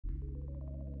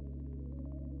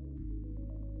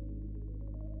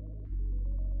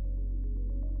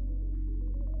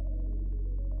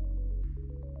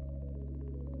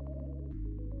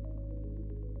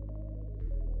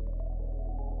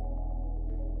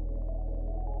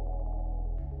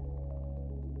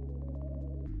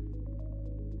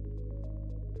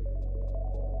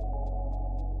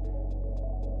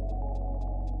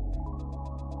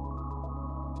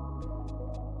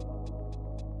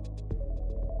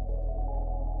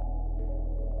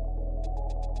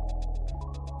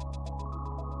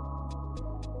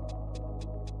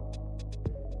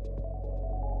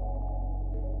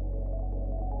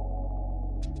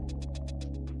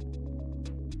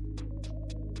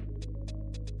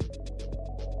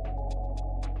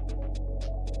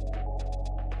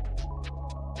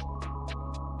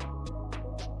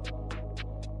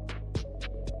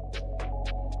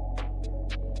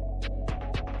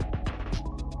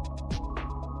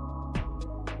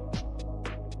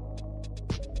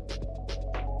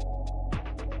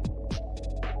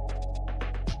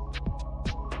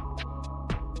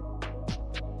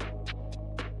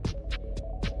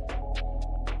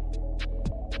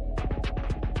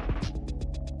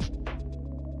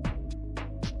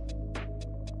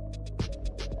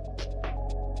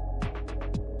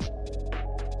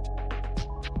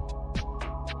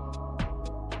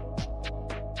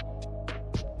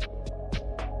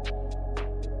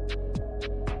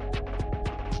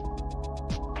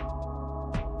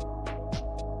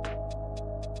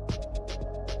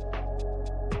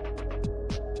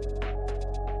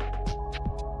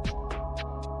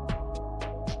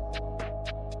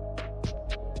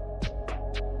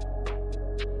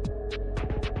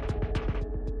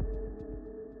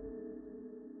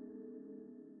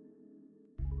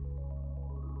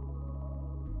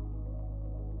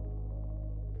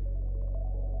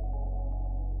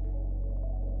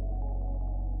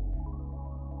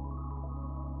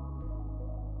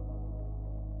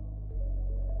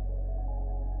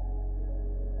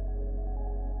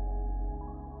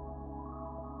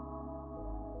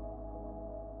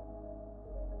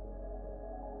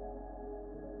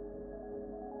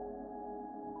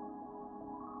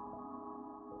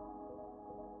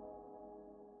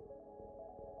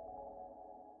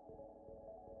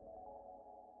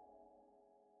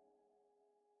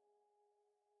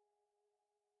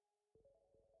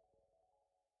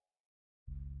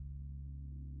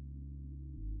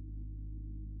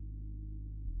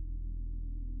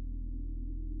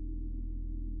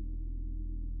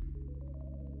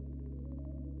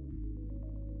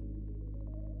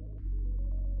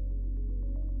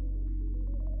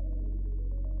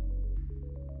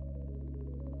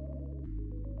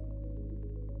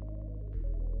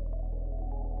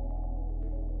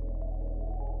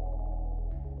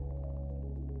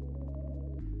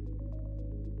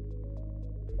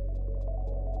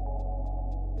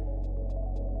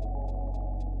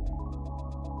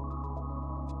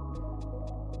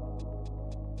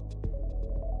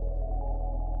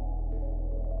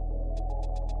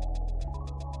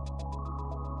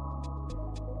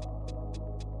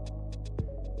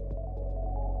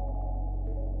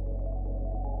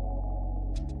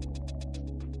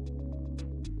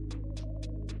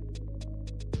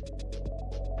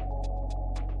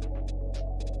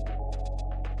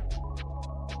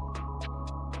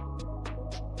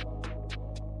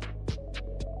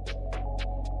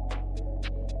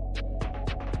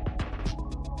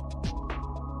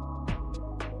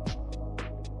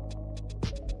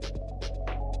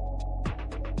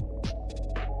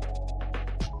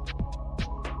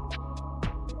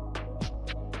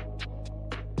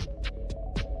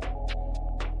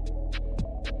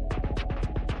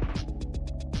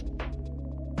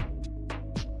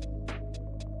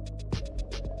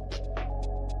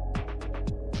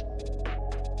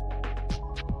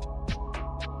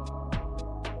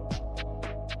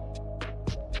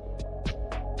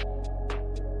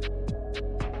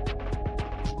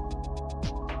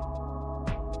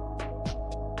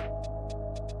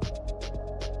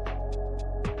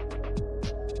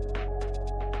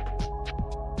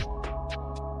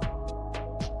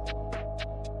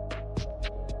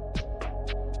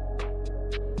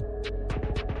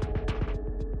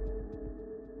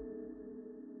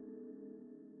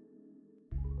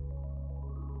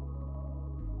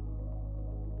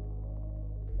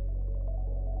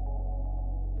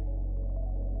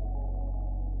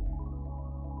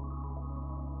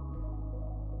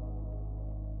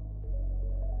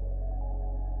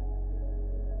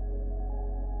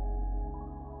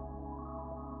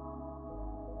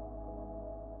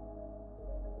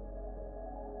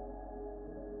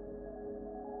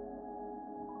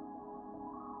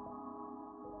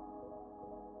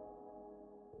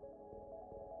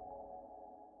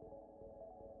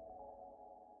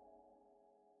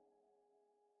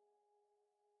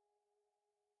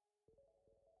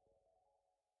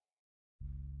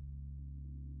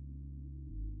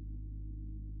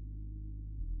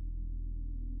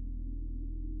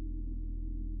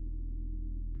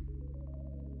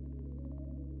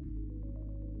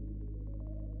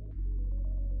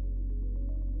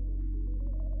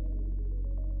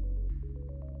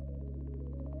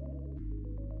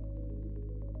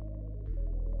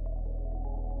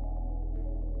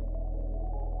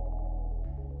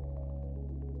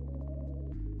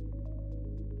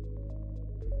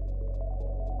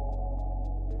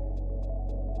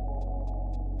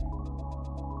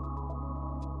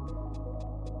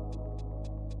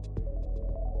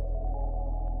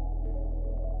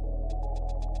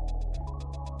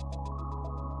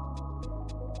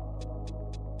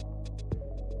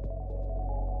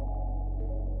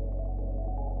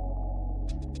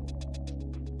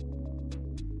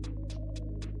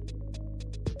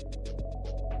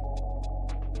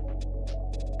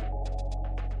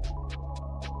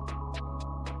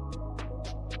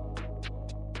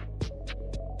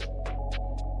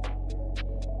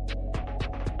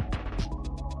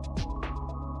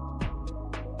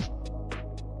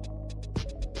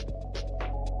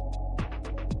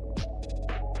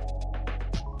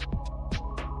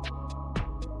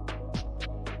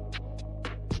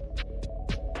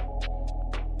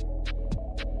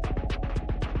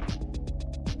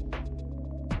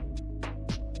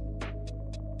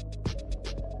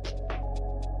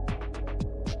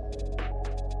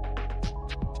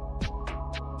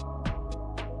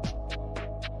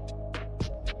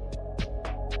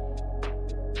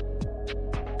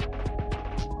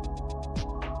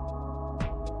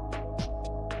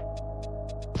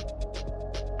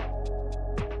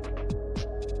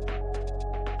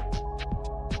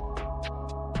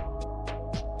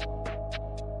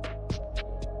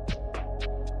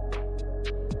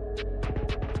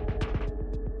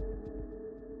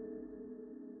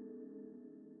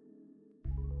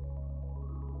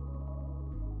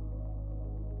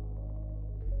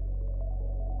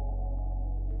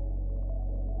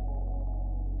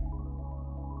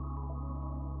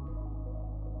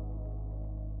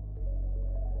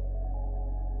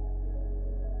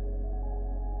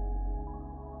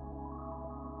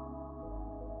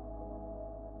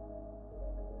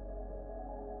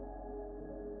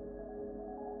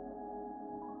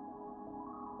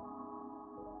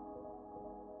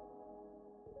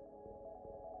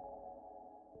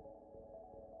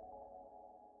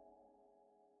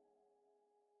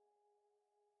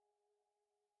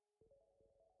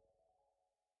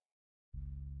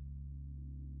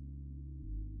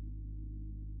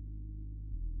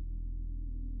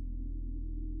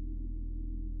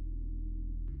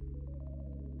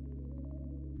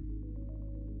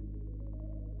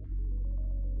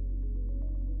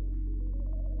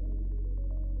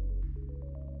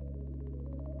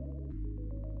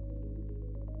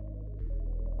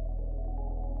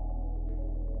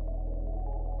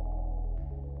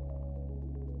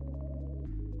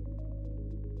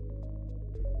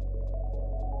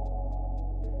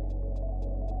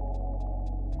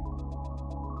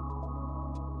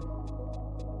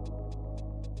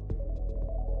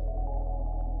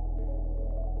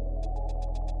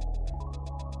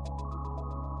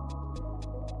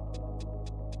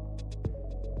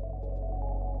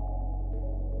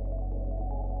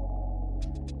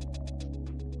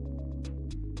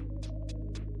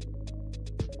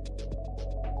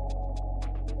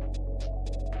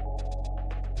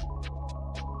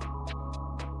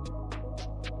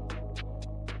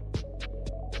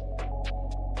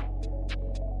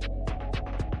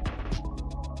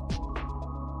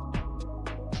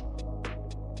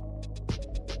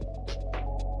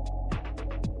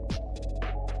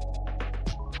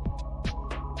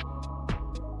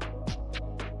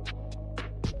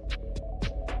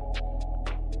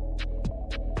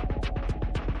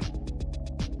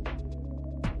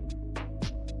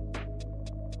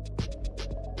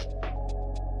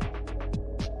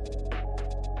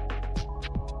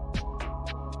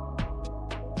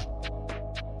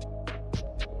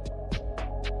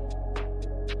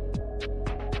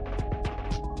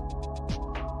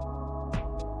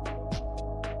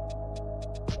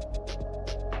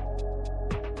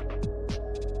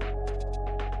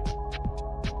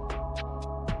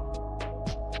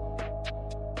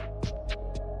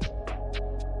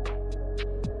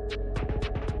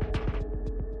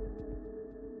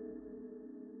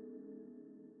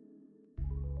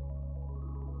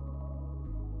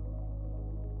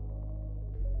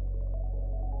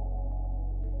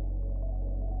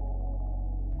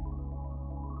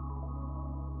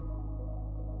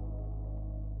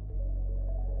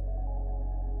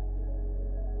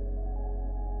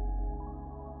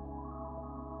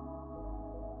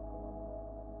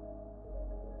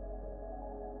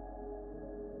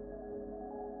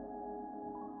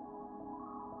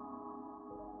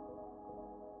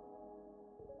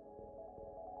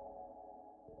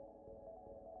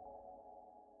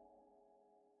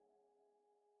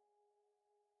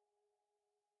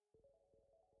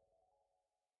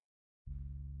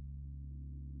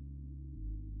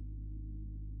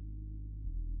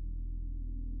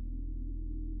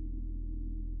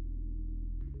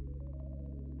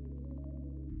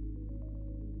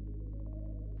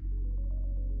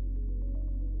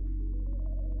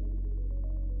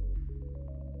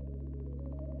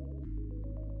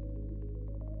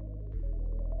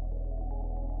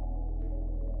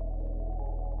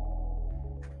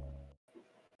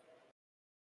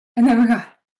And then we're gone.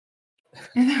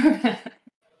 And then we're gone.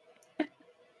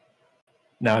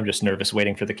 Now I'm just nervous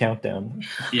waiting for the countdown.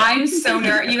 Yeah. I'm so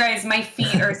nervous. You guys, my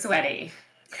feet are sweaty.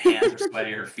 Hands are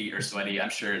sweaty, her feet are sweaty. I'm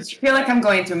sure it's... I feel like I'm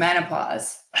going through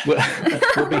menopause. We'll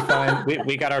be fine.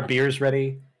 We got our beers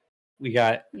ready. We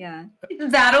got... Yeah.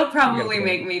 That'll probably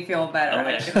make me feel better. Oh,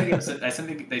 I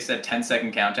think they said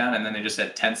 10-second countdown, and then they just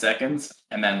said 10 seconds,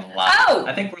 and then live. Oh!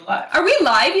 I think we're live. Are we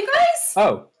live, you guys?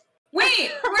 Oh.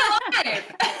 Wait, we're live!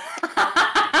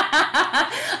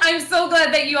 I'm so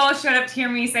glad that you all showed up to hear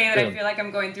me say that I feel like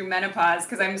I'm going through menopause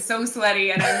because I'm so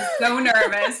sweaty and I'm so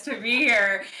nervous to be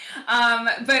here.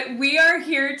 But we are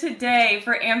here today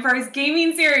for amfAR's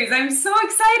gaming series. I'm so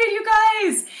excited, you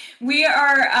guys. We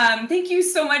are, thank you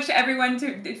so much to everyone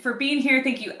for being here.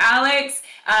 Thank you, Alex,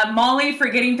 Molly, for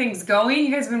getting things going.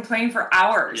 You guys have been playing for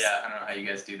hours. Yeah, I don't know how you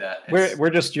guys do that. We're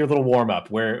just your little warm up.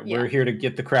 We're here to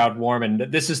get the crowd warm, and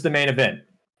this is the main event.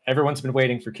 Everyone's been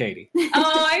waiting for Katee.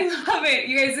 Oh, I love it.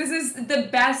 You guys, this is the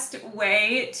best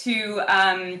way to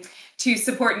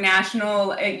support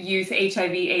National Youth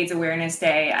HIV/AIDS Awareness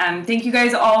Day. Thank you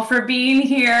guys all for being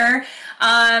here.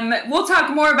 We'll talk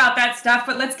more about that stuff,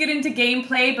 but let's get into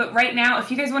gameplay. But right now,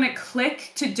 if you guys want to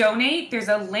click to donate, there's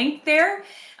a link there.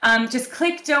 Just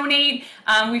click donate.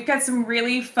 We've got some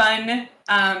really fun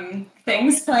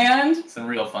things planned. Some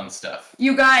real fun stuff.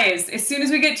 You guys, as soon as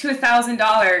we get to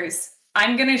 $1,000,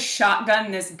 I'm gonna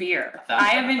shotgun this beer.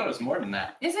 I thought it was more than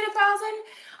that. Is it 1,000?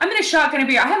 I'm gonna shotgun a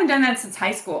beer. I haven't done that since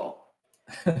high school.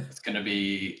 It's gonna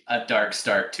be a dark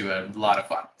start to a lot of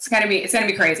fun. It's gonna be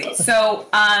crazy. So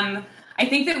I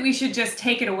think that we should just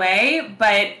take it away.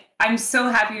 But I'm so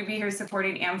happy to be here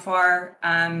supporting amfAR.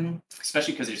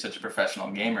 Especially because you're such a professional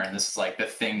gamer, and this is like the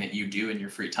thing that you do in your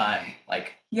free time,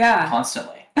 like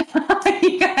constantly.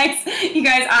 you guys,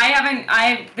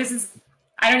 I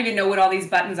don't even know what all these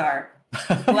buttons are.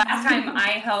 The last time I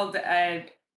held a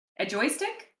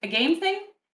joystick, a game thing,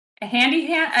 a handy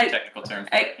technical term.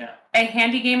 A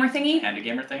handy gamer thingy. Handy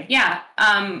gamer thing. Yeah.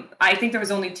 I think there was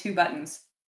only 2 buttons.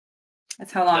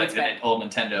 That's how long it's been. Old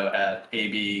Nintendo had A,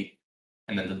 B,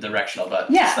 and then the directional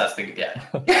button. Yeah. So that's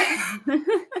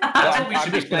that's what we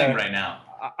should be playing right now.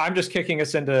 I'm just kicking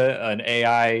us into an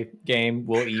AI game.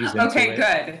 We'll ease into it. Okay,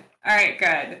 good. All right,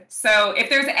 good. So if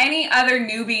there's any other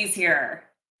newbies here,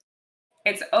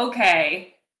 it's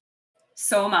okay.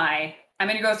 So am I. I'm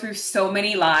going to go through so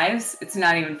many lives. It's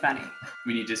not even funny.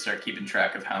 We need to start keeping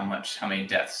track of how many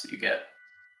deaths you get.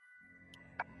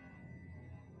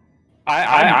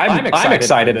 I'm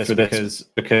excited for this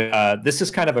because this is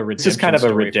kind of a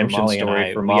redemption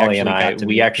story for Molly and I.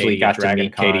 We actually got to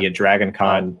meet Katee at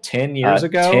DragonCon 10 years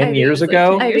ago. 10 years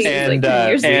ago, and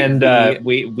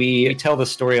we tell the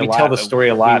story a lot.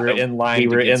 We were in line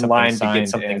to get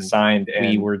something signed, and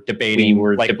we were debating. We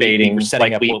were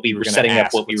setting up what we were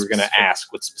going to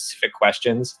ask with specific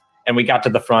questions, and we got to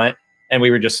the front, and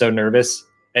we were just so nervous.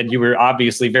 And you were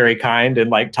obviously very kind and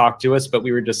like talked to us, but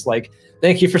we were just like,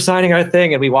 thank you for signing our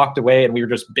thing. And we walked away and we were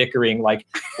just bickering like,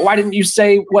 why didn't you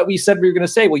say what we said we were going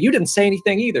to say? Well, you didn't say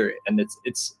anything either. And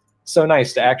it's so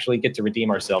nice to actually get to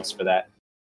redeem ourselves for that.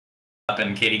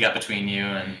 And Katee got between you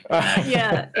and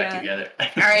back together.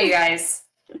 All right, you guys.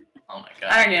 Oh my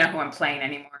God. I don't even know who I'm playing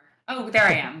anymore. Oh, there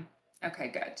I am. Okay,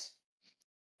 good.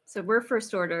 So we're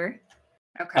first order.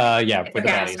 Okay. Yeah.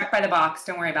 I'm stuck by the box.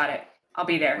 Don't worry about it. I'll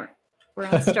be there. We're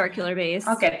on Starkiller base.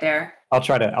 I'll get there. I'll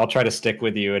try to stick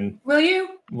with you, and will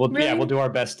you? We'll do our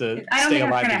best to stay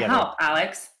alive together. Help,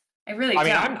 Alex. I really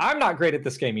don't. I'm not great at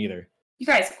this game either. You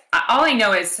guys, all I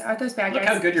know is, are those bad guys? Look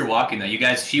how good you're walking, though. You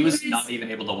guys, she was not even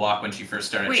able to walk when she first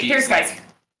started. Wait, here's guys.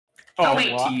 Oh, wait,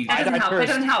 that doesn't help. That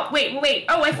doesn't help. Wait.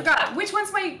 Oh, I forgot. Which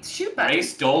one's my shoot button?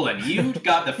 Race Dolan, you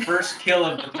got the first kill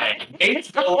of the day. Race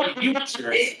Dolan, you sure.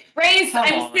 Race,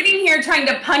 I'm sitting here trying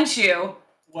to punch you.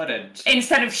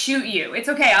 Instead of shoot you. It's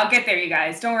okay. I'll get there, you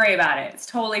guys. Don't worry about it. It's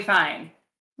totally fine.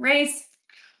 Race.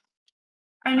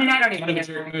 I mean, I don't even know. It's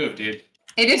a jerk move, dude.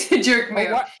 It is a jerk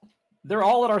move. What? They're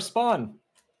all at our spawn.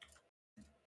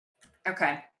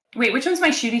 Okay. Wait, which one's my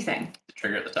shooty thing? The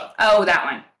trigger at the top. Oh, that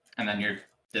one. And then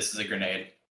this is a grenade.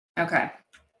 Okay.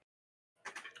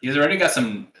 He's already got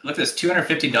some, look at this,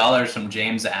 $250 from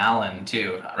James Allen,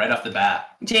 too, right off the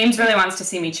bat. James really wants to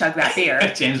see me chug that beer.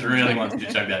 James really wants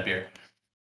to chug that beer.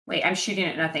 Wait, I'm shooting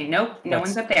at nothing. Nope, no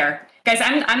one's up there. Guys,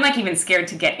 I'm like even scared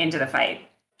to get into the fight.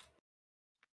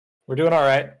 We're doing all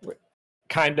right.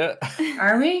 Kinda.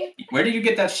 Are we? Where did you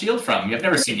get that shield from? I've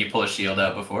never seen you pull a shield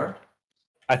out before.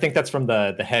 I think that's from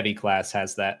the heavy class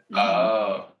has that.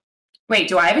 Oh. Wait,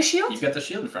 do I have a shield? You've got the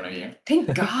shield in front of you.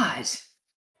 Thank God.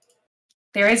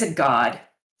 There is a God.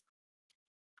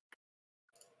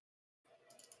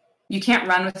 You can't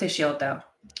run with the shield, though.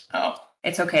 Oh.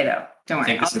 It's okay though. Don't worry. I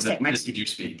think this is the speed you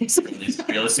speak.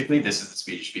 Realistically, this is the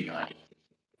speed you speak on.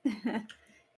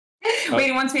 Wait,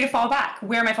 he wants me to fall back.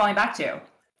 Where am I falling back to? Who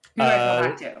do I fall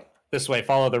back to? This way.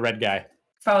 Follow the red guy.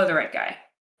 Follow the red guy.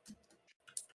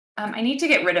 I need to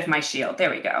get rid of my shield. There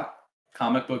we go.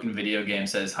 Comic book and video game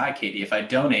says, "Hi, Katie. If I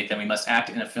donate, then we must act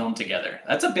in a film together."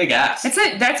 That's a big ask.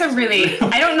 That's a really.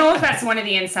 I don't know if that's one of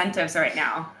the incentives right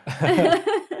now.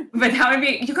 But that would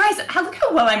be. You guys, look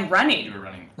how well I'm running. You were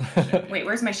running. Wait,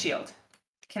 where's my shield?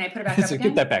 Can I put it back up again?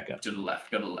 Get that back up. To the left.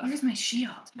 Go to the left. Where's my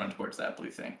shield? Run towards that blue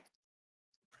thing.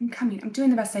 I'm coming. I'm doing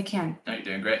the best I can. No, you're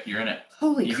doing great. You're in it.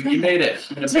 Holy crap. You made it.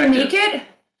 Did I make it?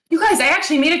 You guys, I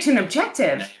actually made it to an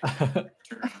objective.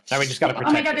 Now we just got to protect.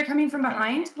 Oh my god, they're coming from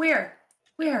behind? Where?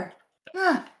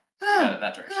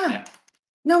 That direction. Yeah.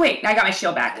 No, wait. I got my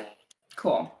shield back.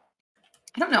 Cool.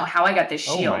 I don't know how I got this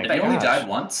shield, but you only died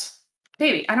once.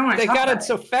 Baby, I don't want to talk about it. They got it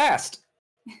so fast.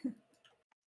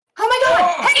 Oh my god!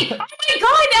 Oh. Hey! Oh my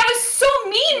god! That was so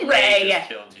mean, Ray! I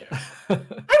killed you.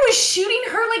 I was shooting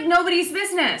her like nobody's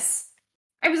business.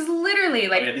 I was literally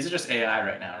like... Oh, yeah, these are just AI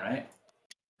right now, right?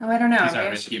 Oh, I don't know. These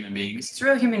aren't real human beings. It's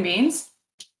real human beings?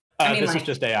 I mean, this is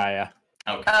just AI, yeah.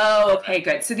 Okay. Oh, okay,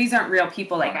 good. So these aren't real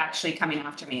people like actually coming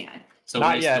after me yet. So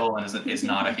Ray Stolen is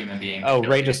not a human being. Oh,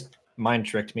 Ray just mind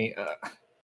tricked me.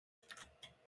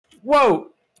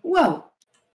 Whoa!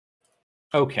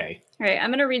 Okay. All right, I'm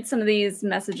going to read some of these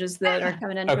messages that are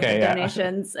coming in for the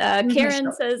donations.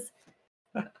 Karen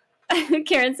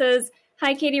says,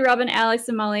 "Hi, Katie, Robin, Alex,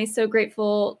 and Molly. So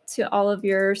grateful to all of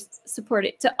you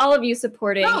supporting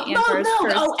amfAR's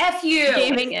F you.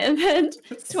 gaming event.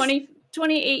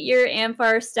 28-year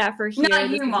amfAR staffer here.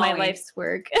 This is my life's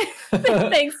work."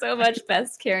 Thanks so much,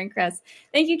 best Karen Kress.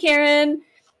 Thank you, Karen.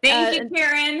 Thank you,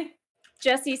 Karen.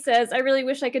 Jesse says, "I really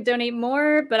wish I could donate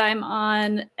more, but I'm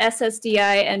on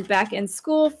SSDI and back in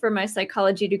school for my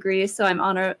psychology degree, so I'm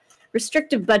on a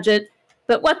restrictive budget.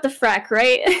 But what the frack,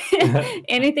 right?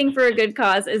 Anything for a good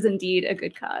cause is indeed a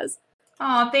good cause."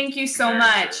 Oh, thank you so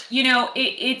much. You know,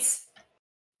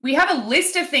 we have a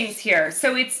list of things here.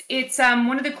 So it's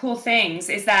one of the cool things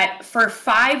is that for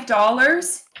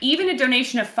 $5, even a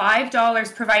donation of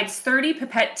 $5 provides 30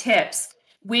 pipette tips,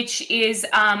 which is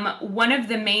one of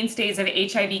the mainstays of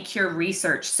HIV cure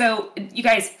research. So you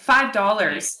guys,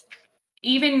 $5,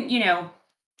 even,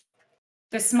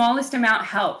 the smallest amount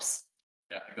helps.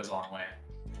 Yeah, it goes a long way.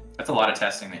 That's a lot of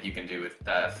testing that you can do with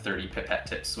 30 pipette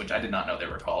tips, which I did not know they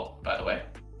were called, by the way.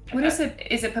 What is it?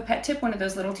 Is a pipette tip one of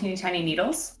those little teeny tiny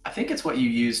needles? I think it's what you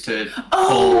use to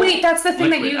wait, that's the thing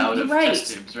that you right.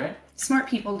 Test tubes, right? Smart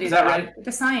people do that right?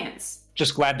 The science.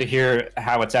 Just glad to hear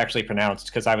how it's actually pronounced,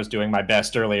 because I was doing my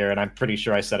best earlier and I'm pretty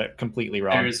sure I said it completely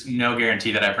wrong. There's no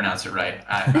guarantee that I pronounced it right.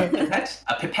 A pipette?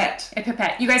 A pipette. A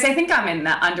pipette. You guys, I think I'm in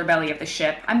the underbelly of the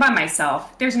ship. I'm by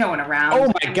myself. There's no one around.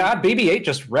 Oh my god, BB-8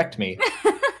 just wrecked me.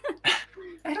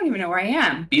 I don't even know where I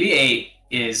am. BB-8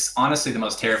 is honestly the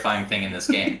most terrifying thing in this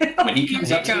game. When he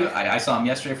comes up to you, I saw him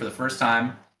yesterday for the first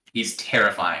time. He's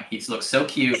terrifying. He looks so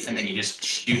cute, and then he just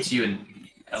shoots you and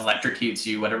electrocutes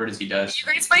you, whatever it is he does. You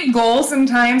guys, my goal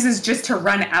sometimes is just to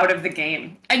run out of the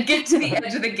game. I get to the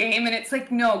edge of the game, and it's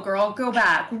like, no, girl, go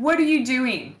back. What are you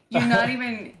doing? You're not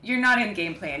in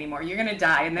gameplay anymore. You're gonna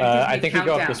die, and then I think we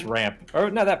go up this ramp. Oh,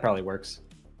 no, that probably works.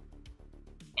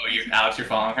 Oh, Alex, you're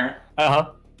following her?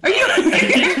 Uh-huh. Are you?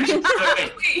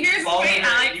 Here's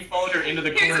You followed her into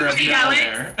the corner of the alley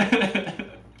there.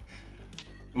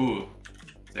 Ooh.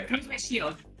 Where's my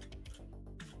shield?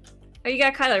 Oh, you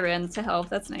got Kylo Ren to help.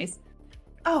 That's nice.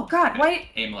 Oh God, why?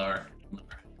 Aim lower.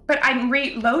 But I'm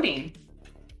reloading.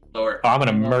 Lower. Oh, I'm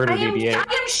gonna murder BB-8.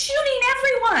 I am shooting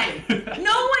everyone.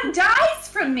 No one dies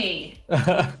from me.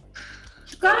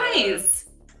 Guys,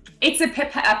 it's a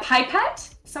pipette.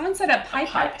 Someone said a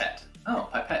pipette. A pipette. Oh,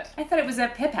 pipette. I thought it was a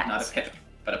pipette. Not a pip,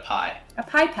 but a pie. A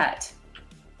pipette.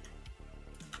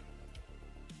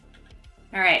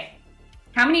 All right.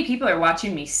 How many people are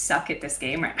watching me suck at this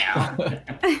game right now?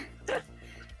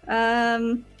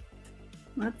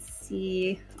 Let's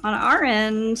see. On our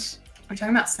end, we're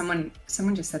talking about someone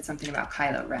just said something about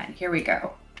Kylo Ren. Here we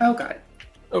go. Oh God.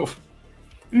 Oh.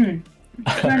 Run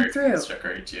through. Struck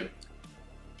her too.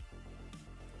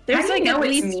 There's like at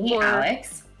least me,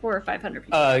 Alex. 400 or 500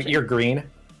 people. You're green.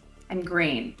 I'm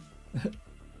green.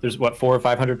 There's what, 400 or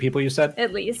 500 people you said?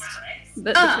 At least.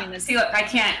 But between the see, look, I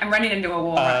can't. I'm running into a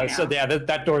wall right now. So yeah,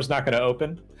 that door's not going to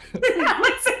open.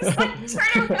 Alex is like,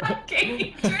 turn around,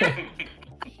 Katie.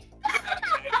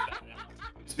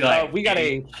 We got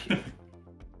a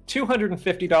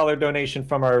 $250 donation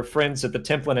from our friends at the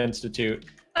Templin Institute.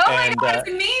 Oh my God, it's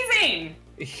amazing!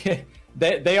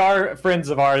 They are friends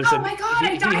of ours. Oh my God,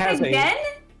 I died again?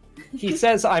 he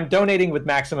says, I'm donating with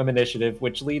Maximum Initiative,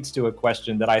 which leads to a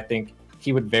question that I think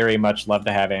he would very much love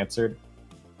to have answered.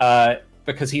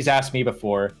 Because he's asked me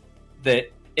before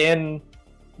that in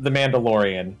The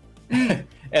Mandalorian,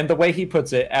 and the way he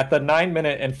puts it, at the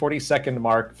 9-minute and 40-second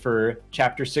mark for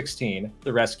Chapter 16,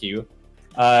 The Rescue,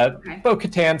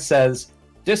 Bo-Katan says,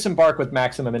 disembark with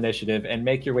Maximum Initiative and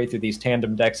make your way through these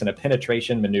tandem decks in a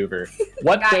penetration maneuver.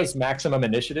 What does Maximum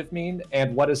Initiative mean,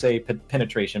 and what is a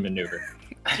penetration maneuver?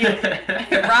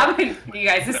 Robin, you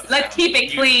guys, let's keep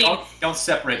it clean. Don't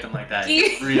separate them like that.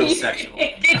 It's real sexual.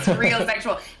 It's real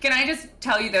sexual. Can I just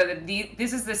tell you, though, that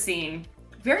this is the scene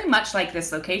very much like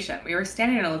this location. We were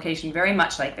standing in a location very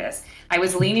much like this. I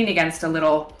was leaning against a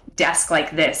little desk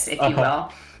like this, if you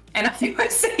will. And I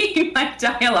was saying my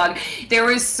dialogue. There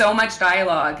was so much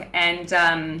dialogue, and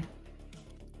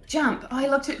jump. Oh, I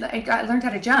learned how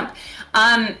to jump.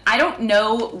 I don't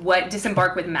know what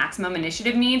disembark with Maximum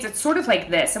Initiative means. It's sort of like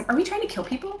this. Are we trying to kill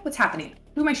people? What's happening?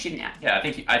 Who am I shooting at? Yeah,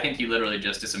 I think you literally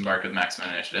just disembarked with Maximum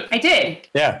Initiative. I did.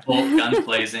 Yeah. Full guns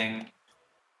blazing.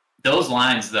 Those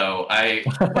lines, though,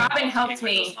 Robin helped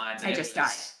me. I just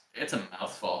died. It's a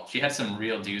mouthful. She had some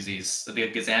real doozies. The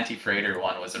Gazanti Freighter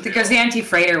one was The Gazanti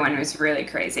Freighter one was really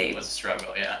crazy. It was a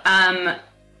struggle, yeah.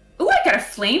 Ooh, I got a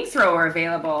flamethrower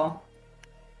available.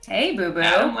 Hey, boo-boo.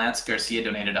 Adam Lance Garcia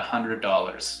donated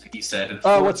 $100. He said,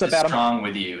 "The what's up, is Adam? strong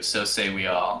with you, so say we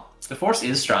all." The Force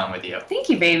is strong with you. Thank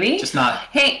you, baby. Just not...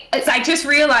 Hey, I just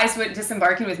realized what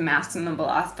disembarking with maximum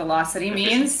velocity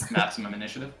means. Maximum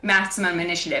Initiative? Maximum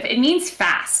Initiative. It means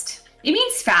fast. It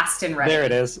means fast and ready. There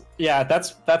it is. Yeah,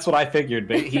 that's what I figured,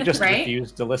 but he just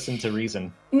refused to listen to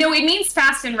reason. No, it means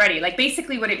fast and ready. Like,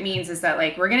 basically what it means is that,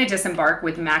 like, we're going to disembark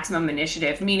with Maximum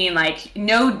Initiative, meaning, like,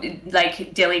 no,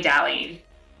 like, dilly-dallying.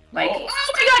 Like,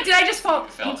 oh my god, did I just fall?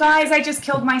 You guys, I just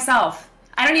killed myself.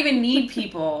 I don't even need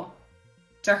people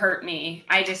to hurt me.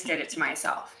 I just did it to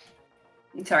myself.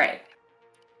 It's all right.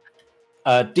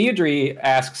 Deirdre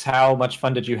asks, how much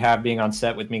fun did you have being on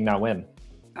set with Ming Na Wen?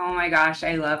 Oh my gosh,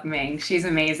 I love Ming. She's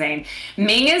amazing.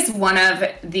 Ming is one of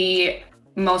the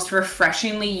most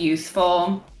refreshingly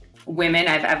youthful women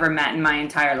I've ever met in my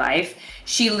entire life.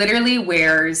 She literally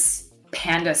wears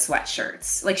panda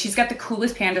sweatshirts. Like, she's got the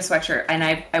coolest panda sweatshirt, and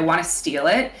I want to steal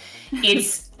it.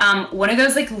 It's one of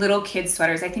those like little kid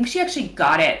sweaters. I think she actually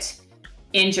got it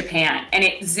in Japan, and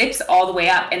it zips all the way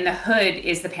up, and the hood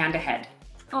is the panda head.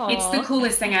 Aww. It's the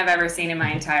coolest thing I've ever seen in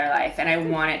my entire life, and I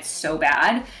want it so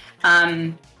bad.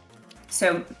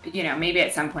 So, you know, maybe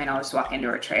at some point I'll just walk into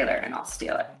her trailer and I'll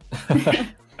steal it.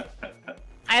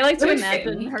 I like to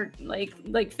imagine her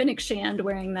like Phoenix Shand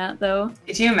wearing that, though.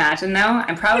 Could you imagine, though?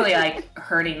 I'm probably like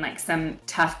hurting like some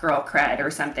tough girl cred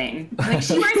or something. Like,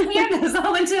 she wears pandas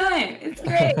all the time. It's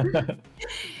great.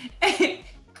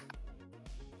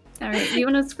 All right, do you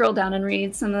want to scroll down and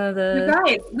read some of the... You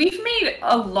guys, we've made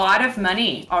a lot of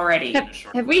money already.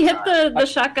 Have we hit the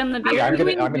shotgun the beer? Yeah, I'm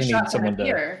gonna need someone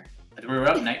to... We were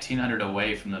up 1,900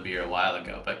 away from the beer a while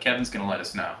ago, but Kevin's going to let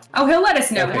us know. Oh, he'll let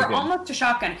us know. Okay, we're good. almost to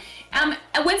shotgun.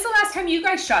 When's the last time you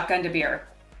guys shotgunned a beer?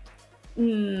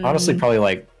 Honestly, probably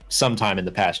like sometime in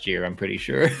the past year, I'm pretty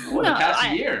sure. Oh, the past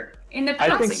year? In the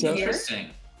past I think so. year? Interesting.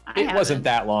 It wasn't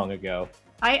that long ago.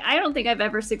 I don't think I've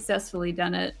ever successfully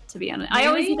done it, to be honest. Really? I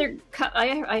always either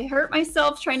I hurt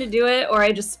myself trying to do it, or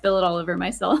I just spill it all over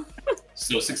myself.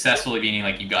 So successfully meaning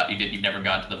like you've never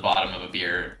gotten to the bottom of a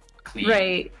beer clean.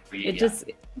 Right. It just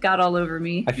got all over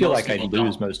me. I feel like I'd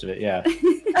lose most of it, yeah.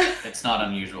 It's not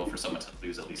unusual for someone to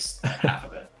lose at least half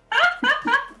of it.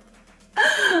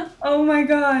 Oh my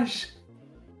gosh.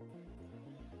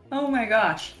 Oh my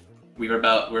gosh. We're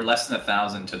less than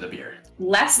 1,000 to the beer.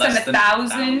 Less than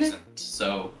 1,000?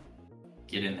 So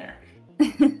get in there.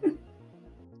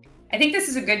 I think this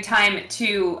is a good time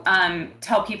to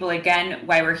tell people again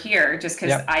why we're here, just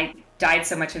because I died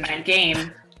so much in that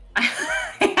game.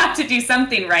 I have to do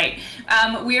something right.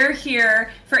 We're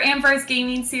here for amfAR's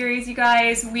gaming series, you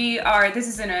guys. This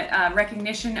is in a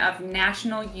recognition of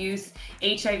National Youth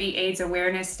HIV/AIDS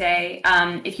Awareness Day.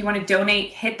 If you want to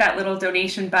donate, hit that little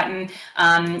donation button.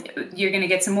 You're going to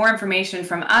get some more information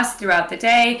from us throughout the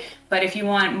day. But if you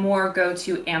want more, go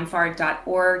to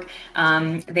amfAR.org.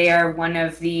 They are one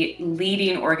of the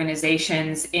leading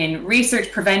organizations in research,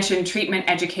 prevention, treatment,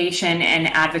 education, and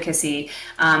advocacy.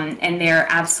 And they're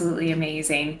absolutely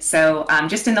amazing. So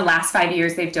just in the last 5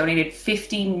 years, they've donated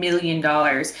 $50 million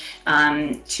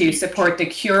to support the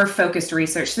cure-focused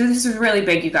research. So this is really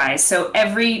big, you guys. So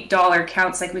every dollar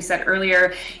counts, like we said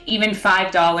earlier. Even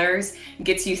 $5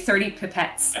 gets you 30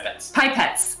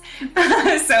 pipettes.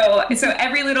 So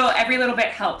every little bit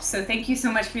helps. So thank you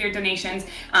so much for your donations,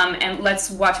 and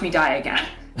let's watch me die again.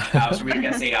 Should we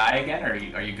guess AI again, or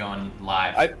are you going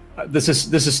live? This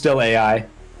is still AI.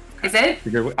 Is it?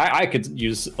 I could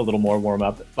use a little more warm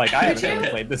up. Like I haven't ever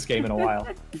played this game in a while.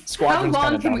 How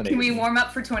long can we warm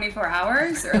up for 24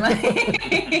 hours or like?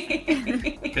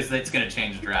 Because it's gonna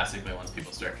change drastically once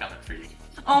people start coming for you.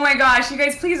 Oh my gosh, you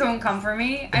guys, please don't come for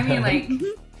me. I mean, like,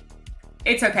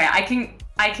 it's okay. I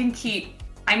can keep.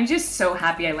 I'm just so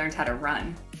happy I learned how to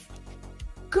run.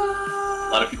 Go. A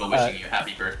lot of people wishing you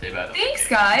happy birthday, by the way. Thanks,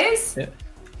 guys. Yeah.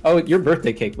 Oh, your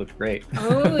birthday cake looked great.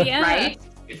 Oh yeah. Right.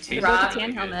 It tastes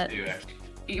bo-katan helmet. too, actually.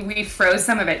 We froze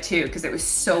some of it too because it was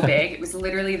so big. It was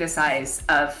literally the size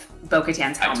of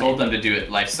bo-katan's helmet. I told them to do it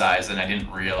life size, and I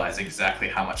didn't realize exactly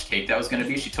how much cake that was going to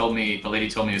be. The lady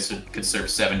told me it could serve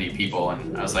 70 people,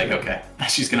 and I was like, okay,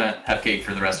 she's gonna have cake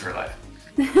for the rest of her life.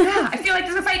 Yeah, I feel like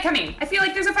there's a fight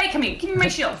coming. Give me my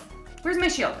shield. Where's my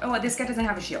shield? Oh, this guy doesn't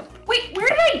have a shield. Wait, where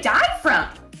did I die from?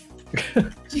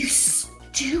 You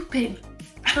stupid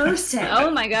person. Oh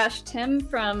my gosh, Tim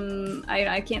from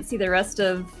I can't see the rest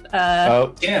of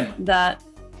Tim. that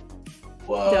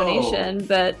donation,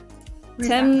 but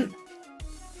Tim.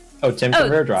 Tim from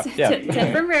Rare Drop. Yeah.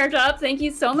 Tim from Rare Drop. Thank you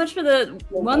so much for the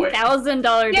 $1,000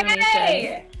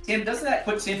 donation. Tim, doesn't that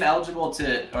put Tim eligible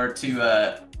to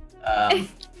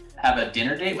have a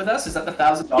dinner date with us? Is that the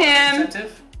 $1,000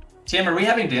 incentive? Tim, are we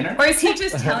having dinner? Or is he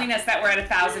just telling us that we're at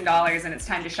 $1,000 and it's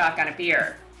time to shotgun a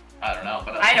beer? I don't know.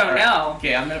 I don't know.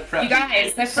 Okay, I'm gonna prep. You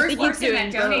guys, the first person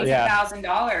that donates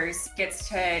 $1,000 gets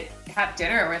to have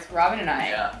dinner with Robin and I.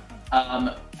 Yeah.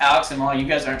 Alex and Molly, you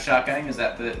guys aren't shotgunning. Is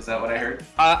that what I heard?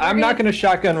 I'm not going to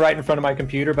shotgun right in front of my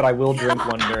computer, but I will drink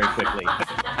one very quickly.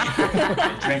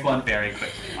 Drink one very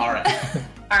quickly. All right.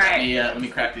 All right. Let me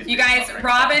crack these. You guys,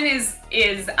 Robin is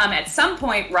at some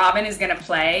point Robin is going to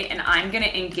play, and I'm going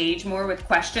to engage more with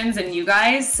questions and you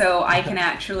guys, so I can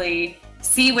actually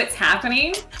see what's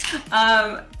happening,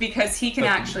 because he can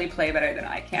actually play better than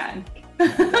I can.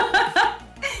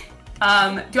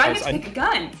 Do I get to pick a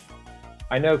gun?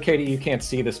 I know, Katie, you can't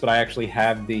see this, but I actually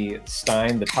have the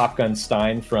Stein, the Top Gun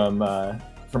Stein from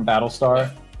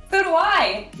Battlestar. So do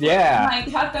I. Yeah. My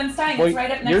Top Gun Stein is right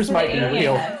up next yours to might the be alien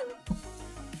real. head.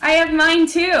 I have mine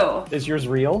too. Is yours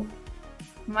real?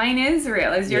 Mine is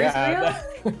real. Is yours real?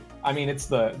 I mean, it's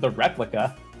the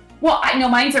replica. Well, I know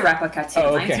mine's a replica too.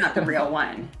 Oh, okay. Mine's not the real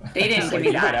one. They didn't give me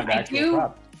You might that. have the actual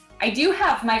prop. I do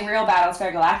have my real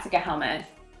Battlestar Galactica helmet.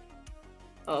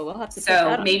 Oh, we'll have to. So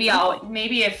that maybe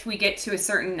if we get to a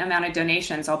certain amount of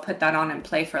donations, I'll put that on and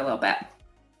play for a little bit.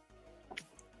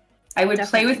 I would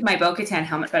play with my bo-katan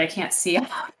helmet, but I can't see it.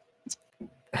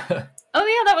 Oh yeah,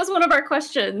 that was one of our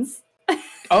questions.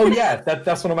 Oh yeah,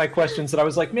 that's one of my questions that I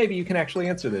was like, maybe you can actually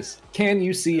answer this. Can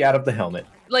you see out of the helmet?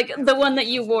 Like the one that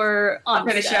you wore on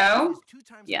for the show?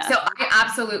 Yeah. So I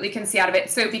absolutely can see out of it.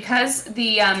 So because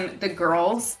the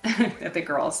girls,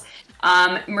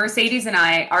 Mercedes and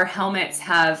I, our helmets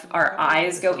have our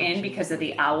eyes go in because of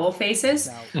the owl faces.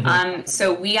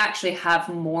 So we actually have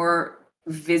more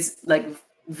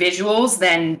visuals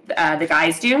than the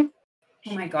guys do.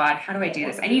 Oh my god, how do I do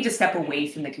this? I need to step away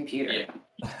from the computer.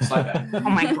 Oh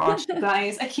my gosh,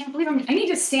 guys, I can't believe I need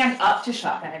to stand up to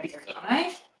shotgun a beer, don't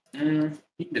I?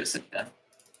 You can do sit down.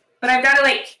 But I've got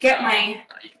to get my.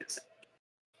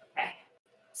 Okay.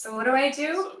 So what do?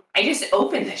 I just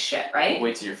open this shit, right?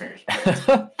 Wait till you're finished.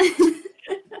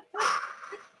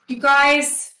 You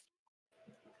guys,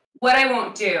 what I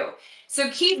won't do. So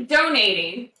keep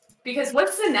donating, because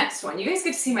what's the next one? You guys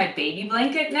get to see my baby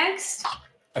blanket next.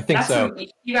 I think so.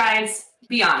 You guys,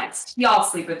 be honest. Y'all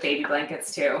sleep with baby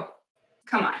blankets too.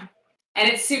 Come on. And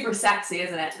it's super sexy,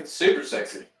 isn't it? It's super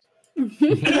sexy.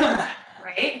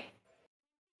 Right?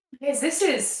 Guys, this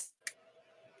is...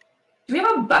 Do we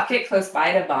have a bucket close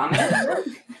by to vomit?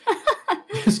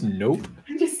 Just nope.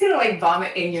 I'm just gonna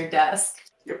vomit in your desk.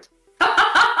 Yep.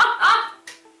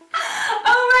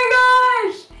 Oh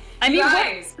my gosh! I mean,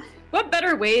 guys. What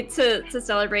better way to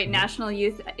celebrate National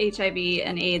Youth HIV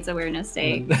and AIDS Awareness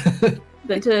Day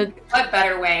than to... What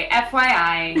better way?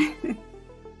 FYI,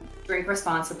 drink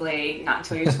responsibly, not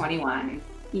until you're 21.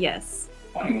 Yes.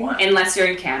 21. Unless you're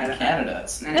in Canada. Canada.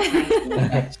 It's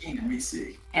 19 and we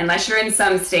see. Unless you're in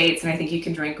some states, and I think you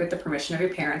can drink with the permission of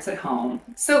your parents at home.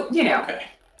 So, Okay.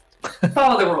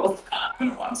 Follow the rules. It's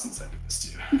been a while since I did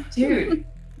this too. Dude.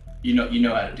 You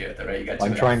know how to do it though, right? You got to.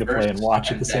 I'm trying to play and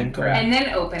watch at the same time. And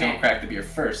then open it. Don't crack the beer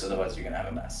first, otherwise you're gonna have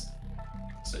a mess.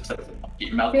 So tilt it up. Get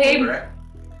your mouth Babe. over it,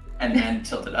 and then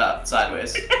tilt it up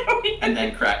sideways, and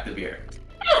then crack the beer.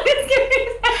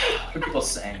 What are people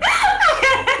saying?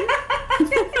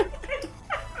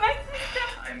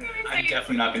 I'm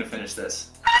definitely not gonna finish this.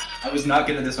 I was not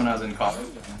good at this when I was in college.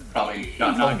 Probably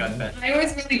not good at it. I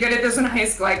was really good at this in high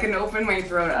school. I couldn't open my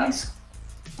throat up.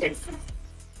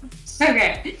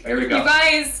 Okay. Here we go. You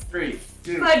guys, 3,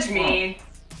 2, fudge me.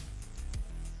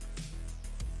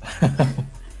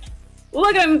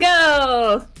 Look at him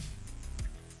go!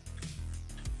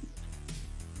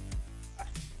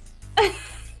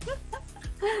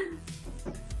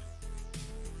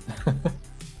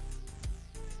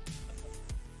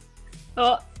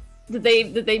 Oh, did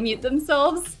they mute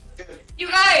themselves? You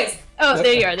guys! Oh,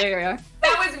 there you are, there you are.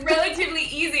 That was relatively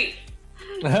easy.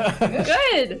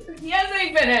 Good! Yes,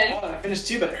 I finished. Oh, I finished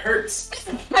too, but it hurts.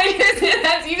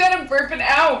 You gotta burp it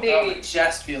out, Oh, baby. my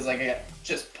chest feels like I got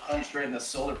just punched right in the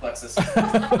solar plexus. But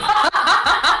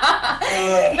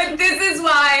this is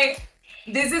why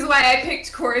I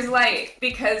picked Coors Light,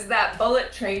 because that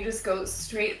bullet train just goes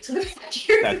straight to the back of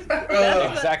your throat.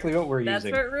 That's exactly what we're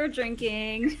using. That's what we're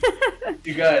drinking.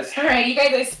 You guys. Alright, you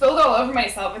guys, I spilled all over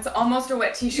myself. It's almost a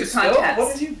wet t-shirt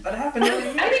contest. What happened?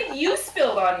 I think you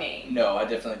spilled on me. No, I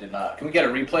definitely did not. Can we get a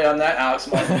replay on that, Alex?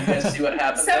 You guys see what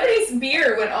happened? Somebody's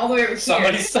beer went all the way over here.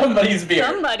 Somebody's beer.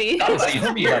 Somebody.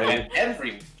 Somebody's beer went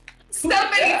everywhere.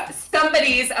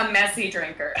 Somebody's a messy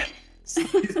drinker.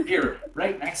 Somebody's beer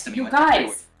right next to me. You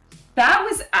guys, that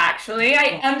was actually,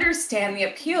 I understand the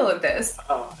appeal of this.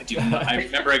 Oh, I do. I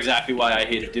remember exactly why I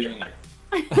hated doing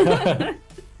it.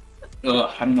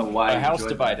 Ugh, I don't know why. A house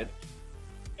divided.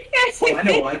 Well, I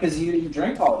know why, because you didn't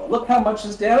drink all of it. Look how much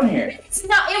is down here. It's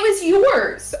not, it was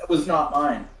yours. That was not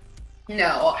mine.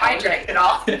 No, I drank it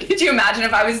all. Could you imagine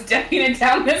if I was dipping it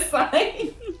down this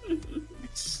side? You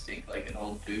stink like an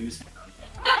old booze.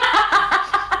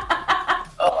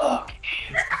 Oh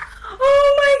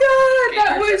my god,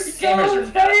 that was so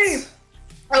funny.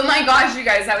 Oh my gosh, you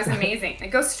guys, that was amazing. It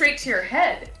goes straight to your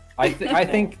head. I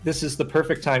think this is the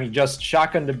perfect time. You just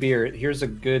shotgunned a beer. Here's a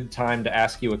good time to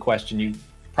ask you a question you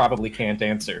probably can't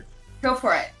answer. Go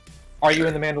for it. Are you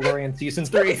in The Mandalorian Season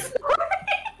 3?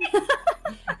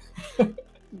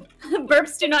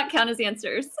 Burps do not count as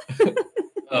answers.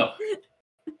 Oh.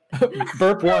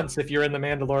 Burp once if you're in The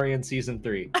Mandalorian Season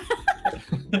 3.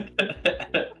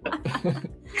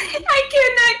 I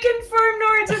cannot confirm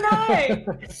nor deny.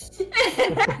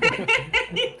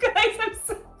 You guys, I'm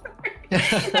so sorry.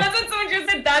 That's what someone just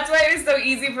said. That's why it was so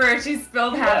easy for her. She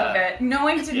spilled half of it. No,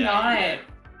 I did not.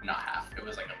 Not half. It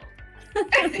was like a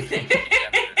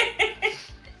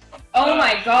Oh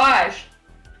my gosh.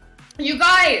 You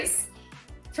guys,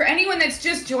 for anyone that's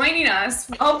just joining us,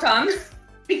 welcome.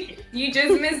 You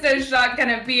just missed a shotgun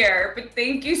of beer, but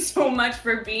thank you so much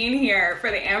for being here for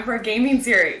the amfAR Gaming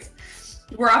Series.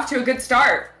 We're off to a good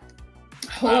start.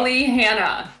 Holy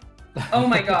Hannah. Oh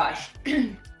my gosh.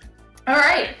 All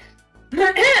right.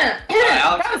 Alex,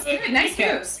 that was good. Nice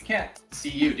moves. I can't see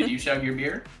you. Did you chug your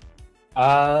beer? He's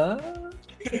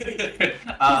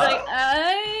like,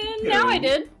 no, I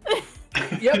did.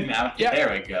 Yep. Now, Yep.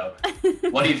 There we go.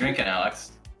 What are you drinking,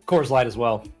 Alex? Coors Light as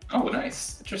well. Oh,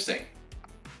 nice. Interesting.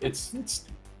 It's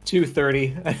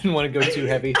 2:30. I didn't want to go too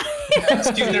heavy. It's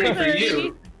 2:30 for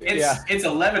you. Yeah. It's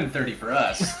 11:30 for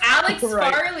us. Alex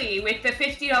Right. Farley with the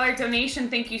 $50 donation.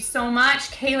 Thank you so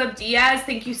much. Caleb Diaz,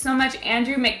 thank you so much.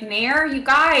 Andrew McNair, you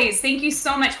guys, thank you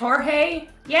so much. Jorge,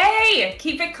 yay!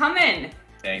 Keep it coming.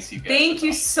 Thanks, you guys. Thank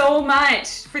you so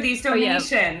much for these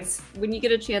donations. When you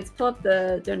get a chance, pull up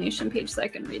the donation page so I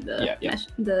can read the. Yeah.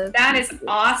 That is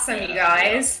awesome, you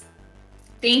guys.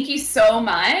 Thank you so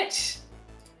much.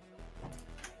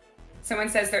 Someone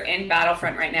says they're in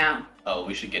Battlefront right now. Oh,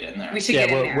 we should get in there. We should get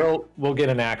in there. We'll get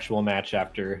an actual match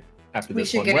after We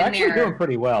this should one. get We're in actually there. doing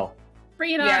pretty well.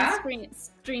 Bring it Yeah? on,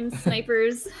 stream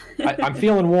snipers. I'm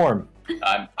feeling warm.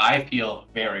 I feel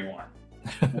very warm.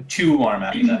 Too warm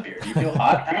after that beer. Do you feel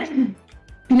hot?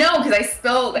 No, because I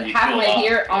spilled You halfway cool off.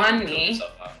 here on Cool me,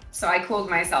 yourself off. so I cooled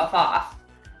myself off.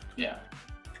 Yeah.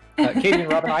 Katie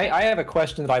and Robin, I have a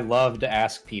question that I love to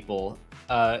ask people.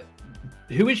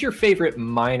 Who is your favorite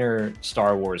minor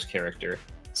Star Wars character?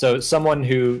 So someone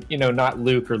who, not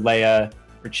Luke or Leia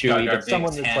or Chewie, but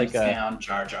someone that's like down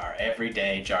Jar Jar every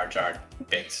day. Jar Jar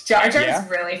Binks. Jar Jar's Yeah?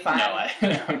 really fun. No,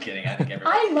 I'm kidding. I think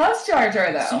everybody. I love Jar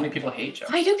Jar though. So many people hate Jar.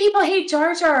 Why do people hate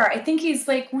Jar Jar? I think he's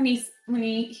like when he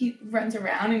runs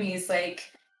around and he's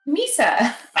like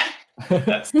Misa.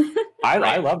 That's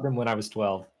I loved him when I was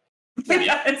 12.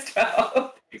 Yeah. Let's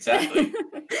go. exactly.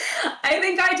 I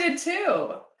think I did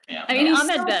too. Yeah. I mean, He's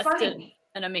Ahmed so Best funny. did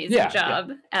an amazing Yeah,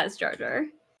 job as Jar Jar.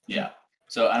 Yeah.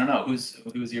 So I don't know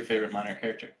who's your favorite minor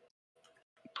character.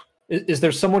 Is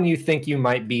there someone you think you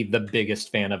might be the biggest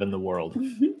fan of in the world?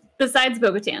 Besides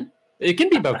bo-katan. It can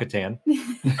be Bo-Katan.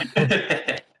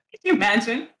 Can you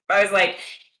imagine? I was like,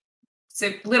 It's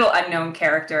a little unknown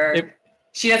character.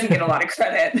 She doesn't get a lot of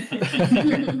credit.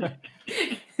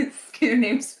 Her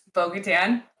name's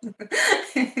bo-katan.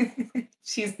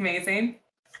 She's amazing.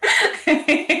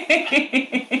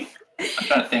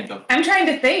 I'm trying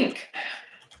to think.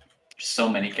 There's so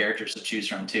many characters to choose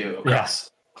from too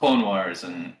across Clone Wars,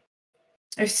 and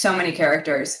there's so many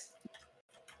characters.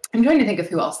 I'm trying to think of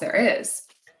who else there is.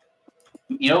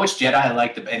 You know which Jedi I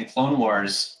liked in Clone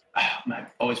Wars? I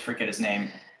always forget his name.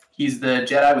 He's the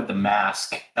Jedi with the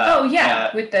mask.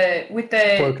 With the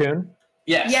Plo Koon?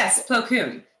 Yes, Plo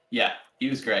Koon. Yeah, he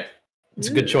was great. It's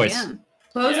a good choice. Yeah.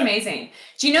 Plo's amazing.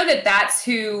 Do you know that that's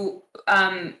who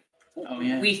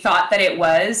we thought that it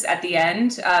was at the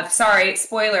end? Sorry,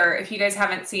 spoiler, if you guys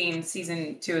haven't seen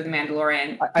season 2 of The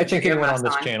Mandalorian. I think anyone on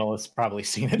this channel has probably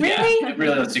seen it. Really? Yeah,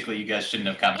 realistically, you guys shouldn't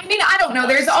have come. I mean, I don't know.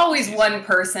 There's always one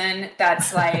person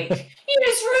that's like, you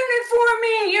just ruined it for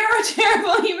me. You're a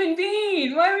terrible human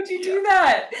being. Why would you do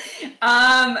that?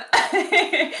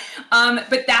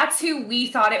 But that's who we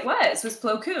thought it was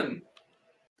Plo Koon.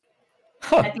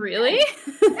 Huh. Really?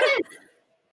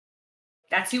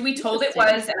 That's who we told it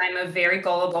was, and I'm a very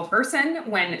gullible person.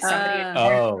 When somebody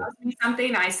tells me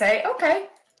something, I say, okay.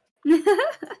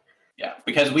 Yeah,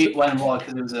 because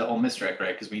because it was a whole misdirect,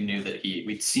 right? Because we knew that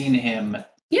we'd seen him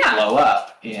blow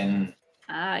up in.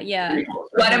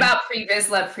 What about Pre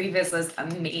Vizsla? Pre Vizsla's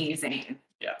amazing.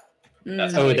 Yeah.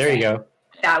 There you go.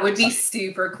 That would be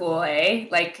super cool, eh?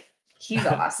 Like, he's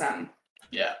awesome.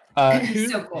 Yeah.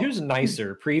 So cool. Who's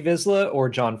nicer, Pre Vizsla or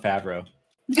Jon Favreau?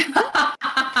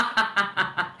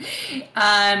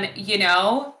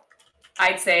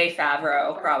 I'd say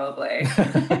Favreau probably.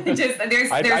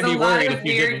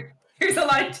 There's a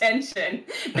lot of tension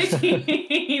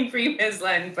between Pre Vizsla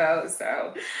and Bo.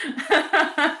 So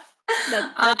that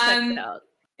checks out.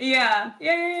 Yeah.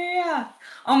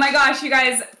 Oh my gosh, you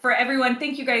guys! For everyone,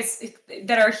 thank you guys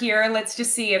that are here. Let's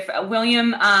just see if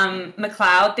William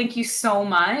McLeod. Thank you so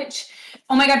much.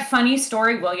 Oh my God, funny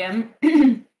story, William.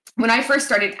 When I first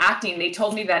started acting, they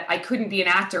told me that I couldn't be an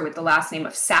actor with the last name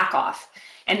of Sackhoff,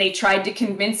 and they tried to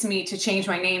convince me to change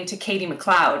my name to Katee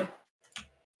McLeod.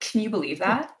 Can you believe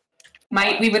that?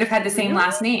 We would have had the same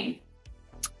last name,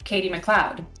 Katee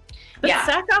McLeod. But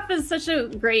Sackhoff is such a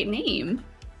great name,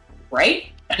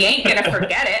 right? You ain't gonna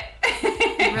forget it.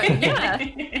 Yeah.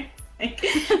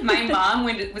 My mom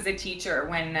was a teacher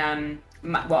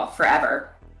forever.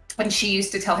 And she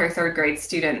used to tell her 3rd grade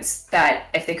students that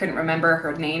if they couldn't remember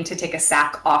her name, to take a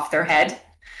sack off their head.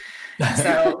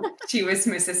 So she was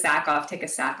Mrs. Sackhoff, take a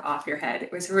sack off your head.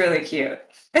 It was really cute.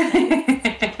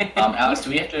 Alex,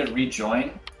 do we have to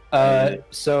rejoin?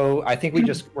 So I think we're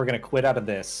going to quit out of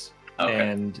this. Okay.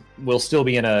 And we'll still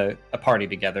be in a party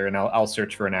together, and I'll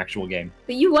search for an actual game.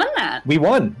 But you won that. We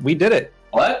won. We did it.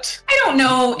 What? I don't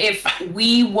know if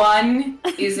we won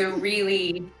is a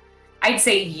really... I'd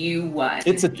say you won.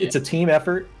 It's a team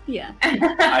effort. Yeah.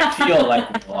 I feel like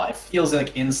it feels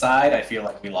like inside I feel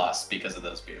like we lost because of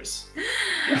those beers.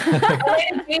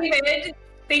 David,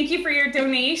 thank you for your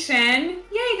donation.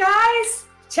 Yay, guys.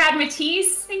 Chad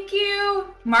Matisse, thank you.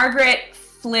 Margaret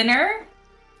Flinner,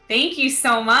 thank you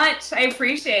so much. I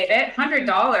appreciate it.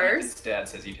 $100. Dad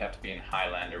says you'd have to be in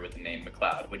Highlander with the name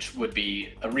McLeod, which would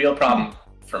be a real problem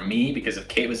for me because if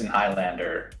Kate was in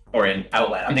Highlander or in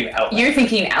Outlander, I'm thinking Outlander. You're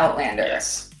thinking Outlander.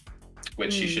 Yes.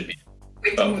 Which she should be.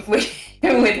 With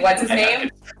what's his name?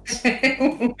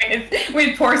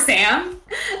 with poor Sam?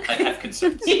 I have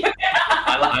concerns.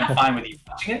 I'm fine with you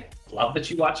watching it. Love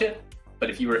that you watch it. But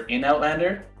if you were in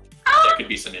Outlander, there could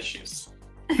be some issues.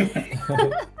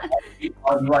 You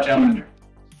watch Outlander?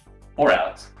 Or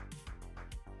Alex?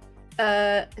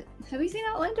 Have you seen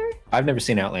Outlander? I've never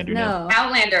seen Outlander. No.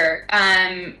 Outlander.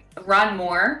 Ron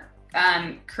Moore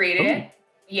created it.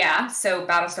 Yeah, so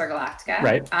Battlestar Galactica.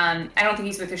 Right. I don't think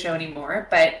he's with the show anymore,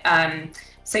 but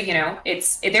so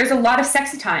there's a lot of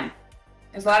sexy time.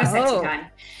 There's a lot of sexy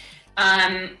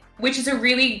time. Which is a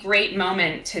really great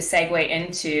moment to segue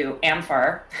into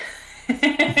amfAR.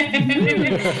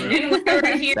 And what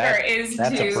we're here is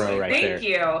that's to a pro right thank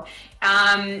you.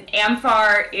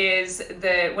 amfAR is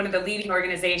one of the leading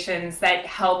organizations that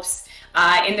helps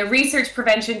in the research,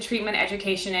 prevention, treatment,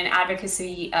 education, and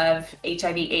advocacy of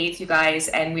HIV/AIDS, you guys,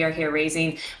 and we are here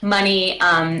raising money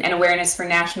and awareness for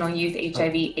National Youth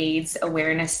HIV/AIDS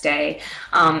Awareness Day.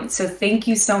 So thank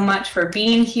you so much for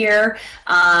being here.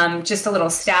 Just a little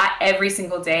stat, every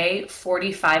single day,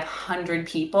 4,500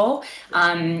 people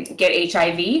get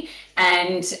HIV,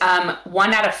 And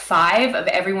 1 out of 5 of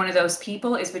every one of those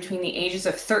people is between the ages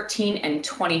of 13 and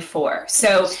 24.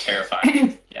 So it's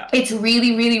terrifying. Yeah. It's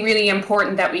really, really, really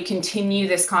important that we continue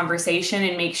this conversation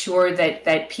and make sure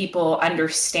that people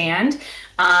understand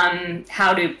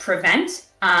how to prevent,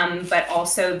 but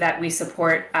also that we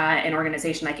support an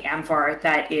organization like amfAR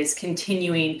that is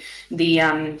continuing the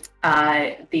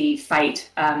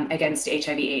fight against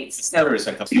HIV/AIDS. So there's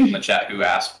a couple people in the chat who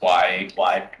asked why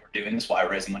we're doing this, why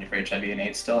we're raising money for HIV and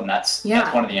AIDS still, and that's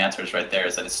one of the answers right there,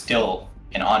 is that it's still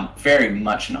very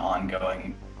much an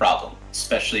ongoing problem,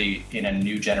 especially in a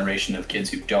new generation of kids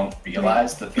who don't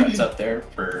realize the threats out there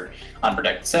for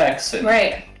unprotected sex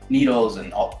and needles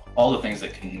and all the things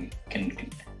that can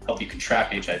help you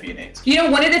contract HIV and AIDS. You know,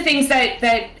 one of the things that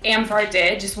amfAR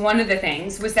did, just one of the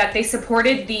things, was that they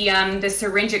supported the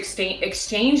syringe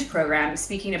exchange program,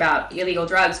 speaking about illegal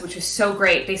drugs, which was so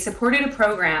great. They supported a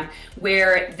program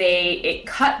where it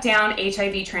cut down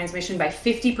HIV transmission by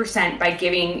 50% by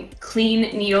giving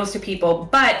clean needles to people,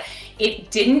 but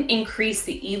it didn't increase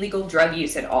the illegal drug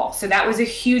use at all. So that was a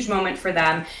huge moment for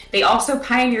them. They also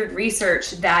pioneered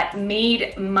research that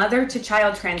made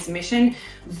mother-to-child transmission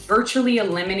virtually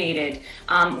eliminated,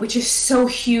 which is so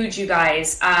huge, you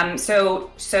guys.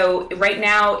 So right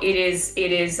now it is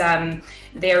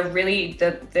they're really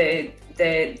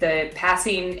the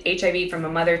passing HIV from a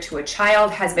mother to a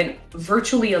child has been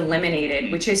virtually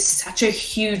eliminated, which is such a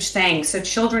huge thing. So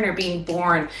children are being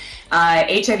born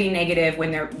HIV negative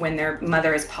when their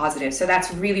mother is positive. So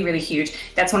that's really, really huge.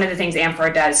 That's one of the things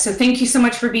amfAR does. So thank you so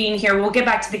much for being here. We'll get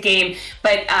back to the game,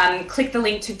 but click the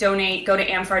link to donate. Go to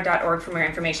amfAR.org for more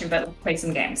information, but let's play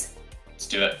some games. Let's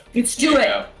do it. Let's do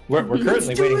it. We're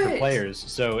currently waiting for players,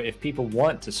 so if people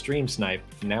want to stream snipe,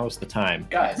 now is the time.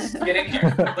 Guys, get in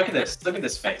here. Look at this. Look at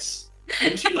this face.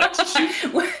 Would you like to shoot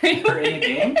her in the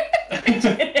game?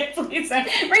 Please,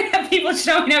 we're gonna have people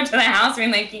showing up to the house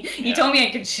being like, you told me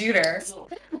I could shoot her.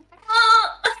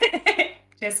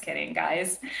 Just kidding,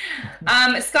 guys.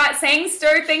 Scott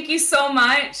Sangster, thank you so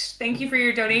much. Thank you for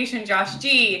your donation, Josh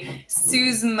G.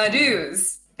 Suze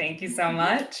Maduz, thank you so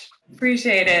much.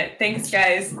 Appreciate it. Thanks,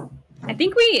 guys. I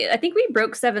think we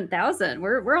broke 7,000.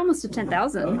 We're almost to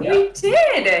 10,000. Oh, yeah. We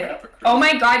did. Oh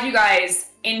my God, you guys!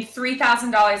 In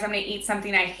 $3,000, I'm gonna eat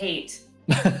something I hate.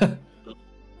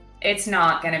 It's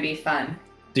not gonna be fun.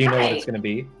 Do you know what it's gonna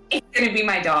be? It's gonna be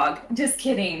my dog. Just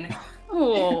kidding.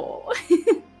 Oh.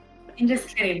 I'm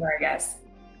just kidding, Vargas.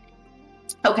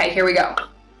 Okay, here we go.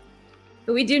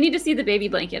 But we do need to see the baby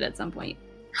blanket at some point.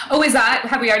 Oh,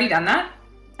 have we already done that?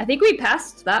 I think we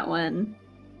passed that one.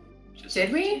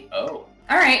 Did we? Oh.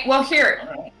 All right, well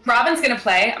here, Robin's gonna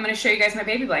play. I'm gonna show you guys my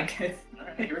baby blanket. All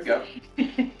right, here we go.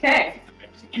 Okay.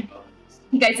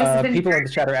 You guys, people in the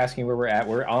chat are asking where we're at.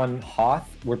 We're on Hoth.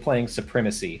 We're playing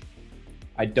Supremacy.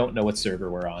 I don't know what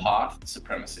server we're on. Hoth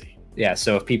Supremacy. Yeah,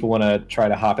 so if people want to try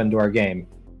to hop into our game.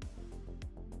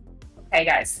 Okay,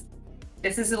 guys.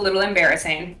 This is a little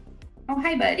embarrassing. Oh,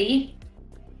 hi, buddy.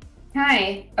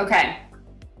 Hi. Okay.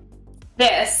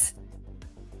 This.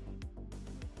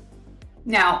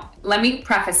 Now, let me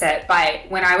preface it by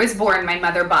when I was born, my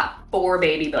mother bought 4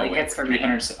 baby blankets for me.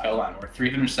 Hold on, we're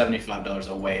 $375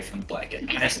 away from the blanket.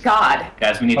 God.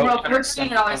 Guys, we need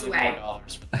 $300 away.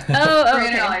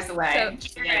 $300 away. So,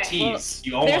 tease.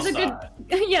 You almost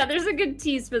there's a good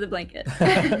tease for the blanket.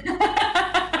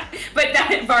 But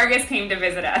that Vargas came to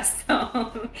visit us,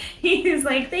 so he was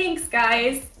like, "Thanks,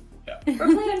 guys. Yeah.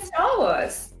 We're playing Star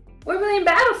Wars. We're playing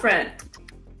Battlefront.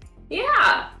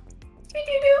 Yeah.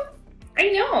 I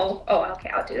know. Oh, okay.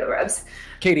 I'll do the rubs.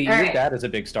 Katie, your dad is a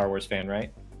big Star Wars fan,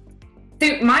 right?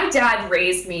 Dude, my dad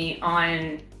raised me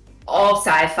on all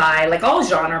sci-fi, like all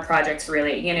genre projects,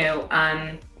 really. You know,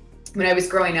 when I was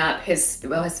growing up, his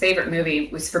favorite movie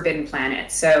was Forbidden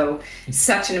Planet. So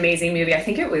such an amazing movie. I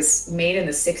think it was made in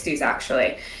the 60s,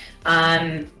 actually.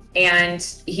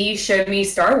 And he showed me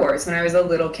Star Wars when I was a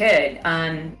little kid.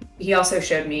 He also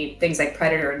showed me things like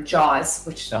Predator and Jaws,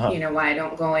 which, you know, why I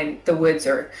don't go in the woods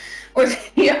or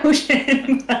the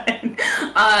ocean.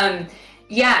 But,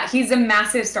 yeah, he's a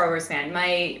massive Star Wars fan.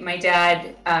 My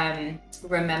dad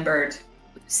remembered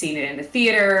seeing it in the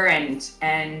theater, and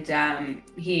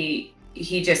he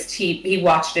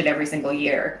watched it every single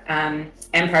year.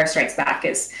 Empire Strikes Back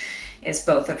is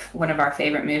one of our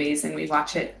favorite movies, and we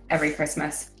watch it every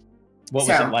Christmas. What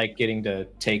was it like getting to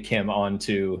take him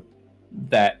onto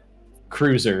that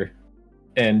cruiser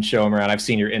and show him around? I've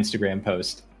seen your Instagram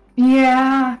post.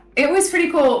 Yeah, it was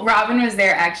pretty cool. Robin was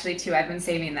there actually too. I've been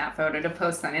saving that photo to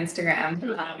post on Instagram.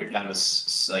 Your dad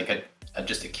was like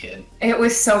just a kid. It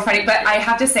was so funny, but I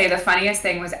have to say the funniest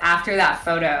thing was after that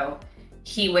photo,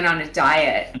 he went on a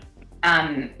diet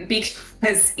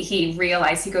because he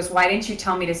realized, he goes, why didn't you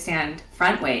tell me to stand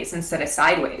front ways instead of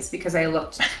sideways? Because I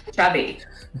looked chubby.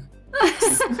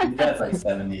 That's like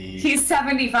 70. He's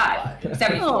 75,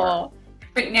 74. Oh.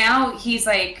 But now he's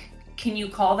like, can you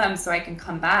call them so I can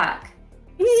come back?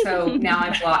 So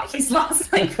now he's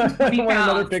lost like 20 pounds.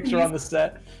 Another picture on the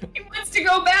set. He wants to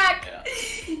go back.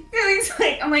 Yeah. He's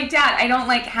like, I'm like, Dad, I don't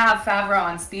like have Favreau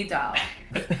on speed dial.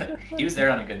 He was there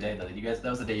on a good day though. That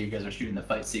was the day you guys were shooting the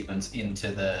fight sequence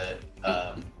into the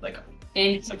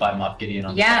Supply Moff Gideon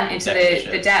on into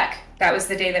the deck. That was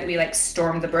the day that we like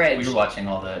stormed the bridge. We were watching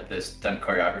all the stunt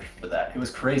choreography for that. It was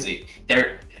crazy.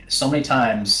 So many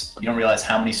times you don't realize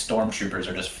how many stormtroopers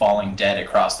are just falling dead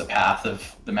across the path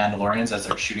of the Mandalorians as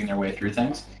they're shooting their way through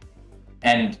things.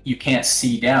 And you can't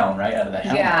see down, right, out of the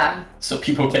helmet. Yeah. So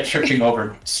people get tripping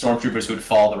over stormtroopers who would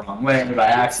fall the wrong way by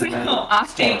accident.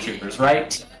 Stormtroopers,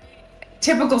 right?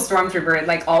 Typical stormtrooper,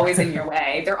 like always in your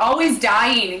way. They're always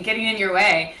dying and getting in your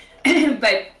way.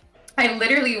 But I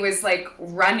literally was like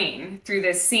running through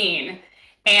this scene.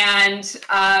 And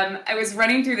I was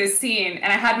running through this scene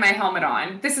and I had my helmet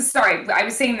on. I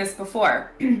was saying this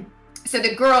before. So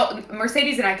the girl,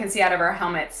 Mercedes and I can see out of our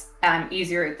helmets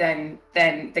easier than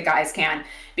the guys can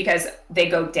because they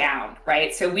go down,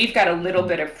 right? So we've got a little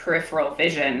bit of peripheral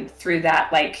vision through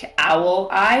that like owl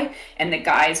eye, and the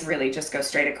guys really just go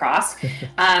straight across.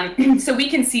 So we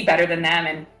can see better than them,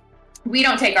 and we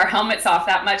don't take our helmets off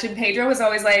that much. And Pedro was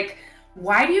always like,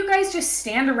 why do you guys just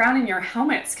stand around in your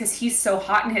helmets? Because he's so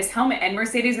hot in his helmet. And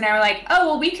Mercedes and I were like, oh,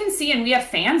 well, we can see and we have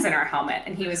fans in our helmet.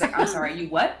 And he was like, I'm sorry, you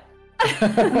what?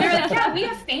 And we were like, yeah, we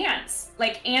have fans,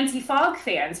 like anti-fog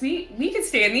fans. We could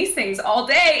stay in these things all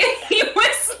day. And he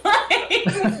was like,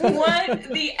 what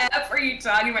the F are you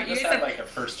talking about? You guys have like a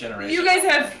first generation. You guys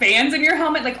have fans in your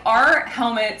helmet? Like our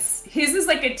helmets, his is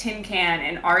like a tin can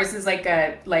and ours is like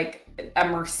a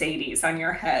Mercedes on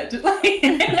your head. Like,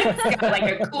 it's got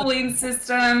like a cooling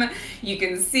system. You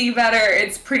can see better.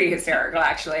 It's pretty hysterical,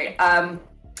 actually. I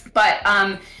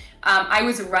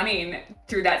was running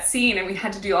through that scene and we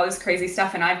had to do all this crazy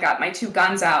stuff, and I've got my two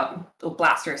guns out,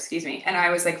 blaster, excuse me, and I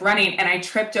was like running and I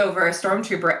tripped over a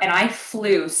stormtrooper and I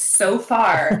flew so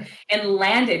far and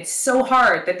landed so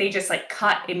hard that they just like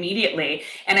cut immediately,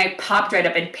 and I popped right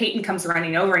up and Peyton comes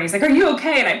running over and he's like, are you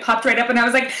okay? And I popped right up and I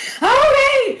was like,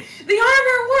 okay, the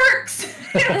armor works.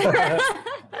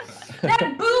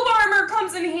 That boob armor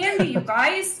comes in handy, you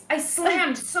guys. I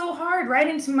slammed so hard right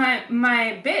into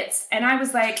my bits, and I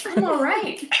was like, I'm all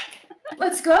right.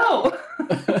 Let's go. A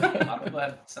lot of people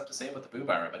have stuff to say about the boob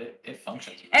armor, but it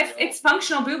functions. It's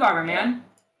functional boob armor, man.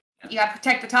 Yeah. You got to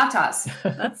protect the tatas.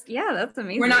 That's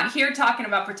amazing. We're not here talking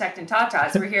about protecting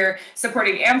tatas. We're here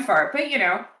supporting amfAR, but you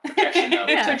know,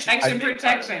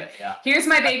 protection. Yeah. Here's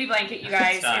my baby blanket, you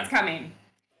guys. It's coming.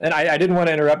 And I didn't want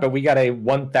to interrupt, but we got a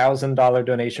 $1,000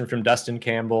 donation from Dustin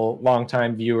Campbell,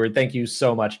 longtime viewer. Thank you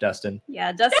so much, Dustin.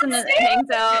 Yeah, Dustin hangs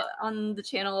out on the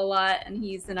channel a lot, and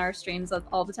he's in our streams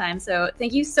all the time. So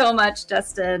thank you so much,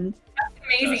 Dustin. That's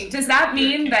amazing. Does that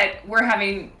mean that we're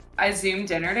having a Zoom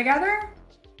dinner together?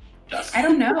 I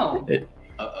don't know.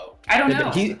 I don't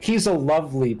know. He's a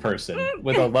lovely person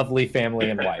with a lovely family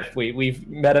and wife. We've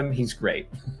met him. He's great.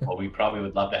 Well, we probably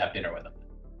would love to have dinner with him.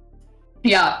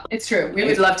 Yeah, it's true. We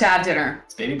would love to have dinner.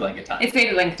 It's baby blanket time. It's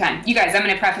baby blanket time. You guys, I'm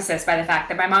going to preface this by the fact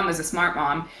that my mom was a smart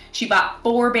mom. She bought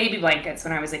 4 baby blankets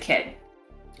when I was a kid.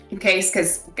 In case,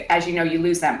 because as you know, you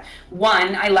lose them.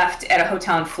 One, I left at a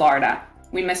hotel in Florida.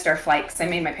 We missed our flight because I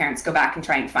made my parents go back and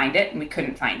try and find it, and we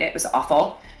couldn't find it. It was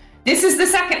awful. This is the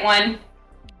second one.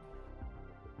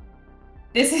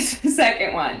 This is the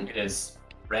second one. It is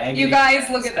raggedy. You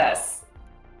guys, look at this.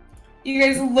 You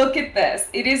guys, look at this.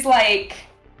 It is like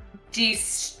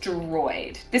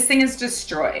destroyed. This thing is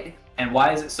destroyed. And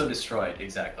why is it so destroyed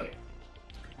exactly?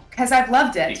 Because I've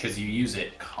loved it. Because you use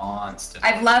it constantly.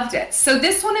 I've loved it. So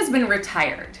this one has been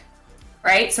retired,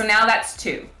 right? So now that's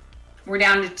 2. We're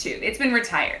down to 2. It's been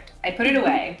retired. I put it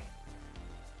away.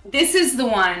 This is the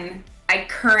one I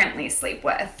currently sleep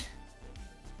with.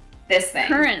 This thing.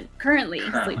 Currently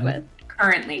sleep with.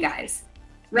 Currently, guys.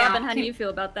 Robin, how do you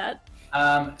feel about that?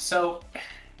 So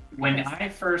when I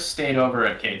first stayed over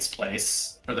at Kate's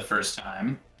place for the first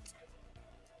time,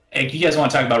 you guys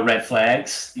want to talk about red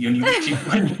flags? When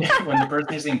the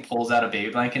person usually pulls out a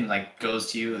baby blanket and like goes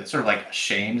to you, it's sort of like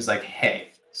ashamed. It's like,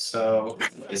 hey, so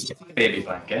this is my baby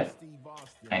blanket.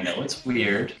 I know it's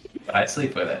weird, but I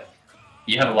sleep with it.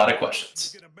 You have a lot of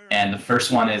questions, and the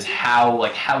first one is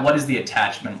what is the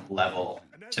attachment level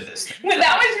to this thing?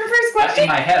 That was your first question? In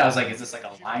my head, I was like, is this like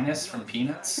a Linus from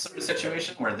Peanuts sort of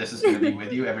situation where this is going to be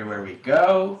with you everywhere we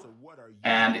go?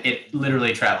 And it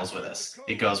literally travels with us.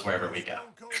 It goes wherever we go.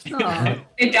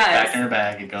 It does. Back in her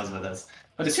bag, it goes with us.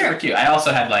 But it's super cute. I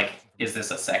also had like, is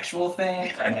this a sexual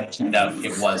thing? And it turned out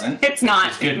it wasn't. It's not,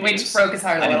 It's good which news. broke his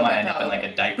heart a I didn't little want bit. to end up in like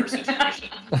a diaper situation.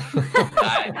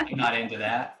 I'm not into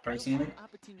that personally.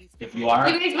 If you are,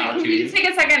 You guys, can you take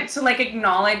a second to like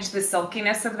acknowledge the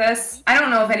silkiness of this? I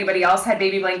don't know if anybody else had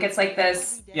baby blankets like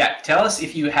this. Yeah, tell us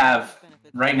if you have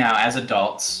right now as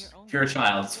adults. If you're a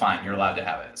child, it's fine. You're allowed to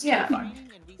have it. It's Yeah. fine.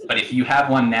 But if you have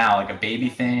one now, like a baby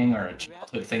thing or a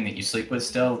childhood thing that you sleep with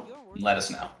still, let us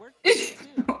know.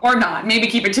 Or not. Maybe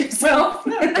keep it to yourself.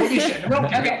 Don't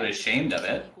be ashamed of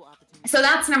it. So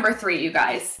that's number 3, you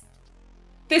guys.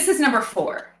 This is number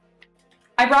 4.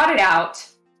 I brought it out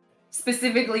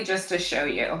specifically just to show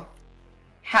you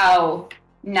how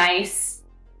nice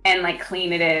and like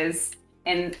clean it is.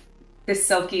 And the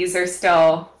silkies are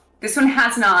still, this one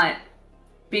has not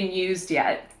been used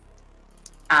yet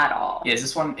at all. Yeah, is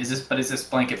this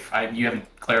blanket, you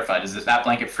haven't clarified, is that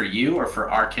blanket for you or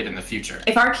for our kid in the future?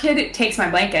 If our kid takes my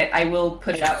blanket, I will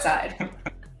put it outside.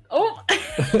 Oh.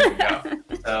 There you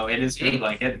go. So it is your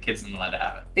blanket, the kid's not allowed to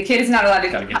have it. The kid is not allowed to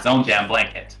Gotta get his own damn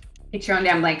blanket. get your own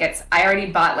damn blankets. I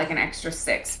already bought like an extra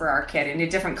 6 for our kid in a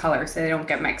different color so they don't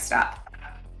get mixed up.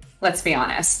 Let's be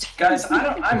honest. Guys,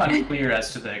 I'm unclear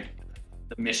as to the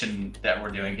mission that we're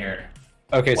doing here.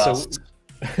 Okay, so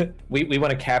we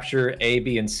want to capture A,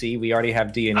 B, and C. We already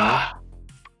have D and E.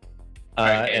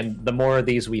 Right, and the more of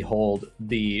these we hold,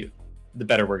 the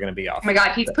better we're going to be off. Oh my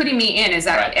God, he's putting me in as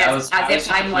if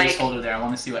I'm like. Placeholder there. I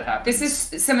want to see what happens.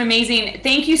 This is some amazing.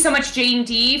 Thank you so much, Jane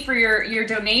D, for your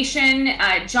donation.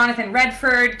 Jonathan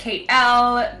Redford, Kate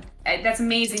L. That's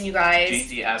amazing, you guys. Jane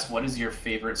D asks, "What is your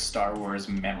favorite Star Wars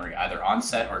memory, either on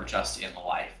set or just in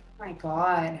life?" Oh my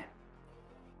God.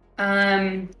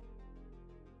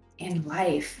 In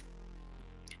life.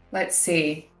 Let's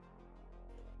see.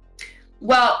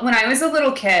 Well, when I was a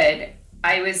little kid,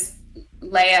 I was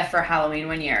Leia for Halloween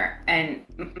one year, and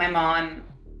my mom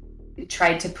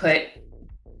tried to put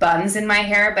buns in my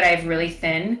hair, but I have really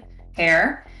thin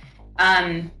hair.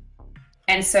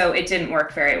 And so it didn't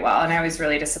work very well, and I was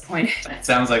really disappointed. It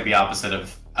sounds like the opposite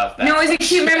of that. No, it was a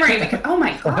cute memory. Because, oh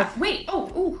my God. Wait.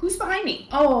 Oh, who's behind me?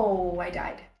 Oh, I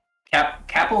died.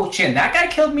 Capo Chin. That guy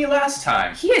killed me last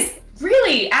time. He is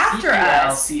really after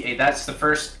us. CPLCA. That's the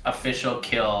first official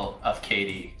kill of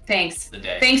Katie. Thanks. The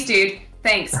day. Thanks, dude.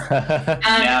 Thanks.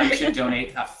 Now you should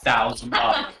donate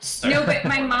 $1,000. No, but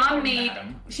my mom made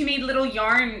little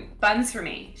yarn buns for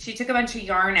me. She took a bunch of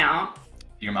yarn out.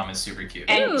 Your mom is super cute.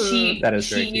 And she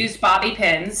used bobby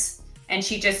pins, and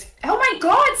she just, oh my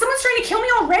God, someone's trying to kill me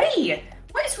already.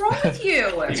 What is wrong with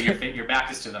you? Your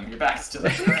back is to them. Your back is to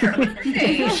them.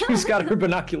 She's got her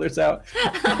binoculars out.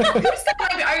 Who's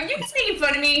behind me? Are you just making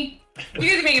fun of me? You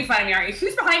guys are making fun of me, aren't you?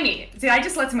 Who's behind me? Did I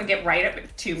just let someone get right up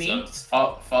to me?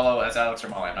 So follow as Alex or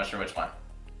Molly. I'm not sure which one.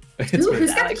 Ooh,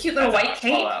 who's got the cute little white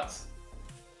cape?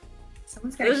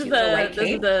 Someone's got a cute little white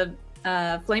cape. Those are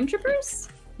the flame trippers?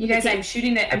 You guys, I'm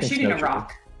shooting a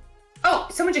rock. Oh,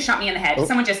 someone just shot me in the head. Oh.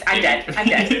 I'm dead. I'm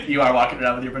dead. You are walking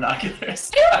around with your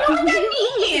binoculars. I don't know what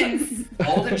that means.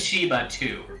 Golden Sheba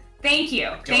 2. Thank you.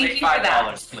 Donate Thank you for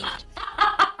that. $5,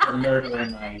 please. For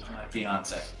murdering my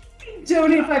fiance.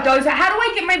 Donate $5. How do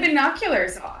I get my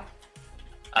binoculars off?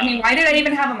 I mean, why did I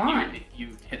even have them on? You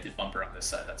hit the bumper on this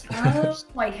side. That's your Oh,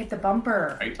 I hit the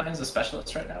bumper. Are you playing as a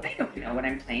specialist right now? I don't know what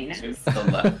I'm playing as. The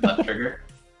left trigger.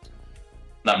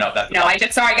 No, that's the No,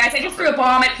 sorry guys, I just threw a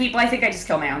bomb at people. I think I just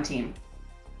killed my own team.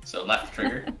 So left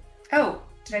trigger. Oh,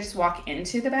 did I just walk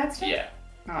into the bad stuff? Yeah.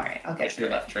 All right, okay. Push your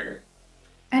left trigger.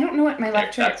 I don't know what my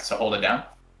left trigger. So hold it down.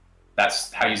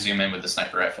 That's how you zoom in with the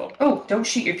sniper rifle. Oh, don't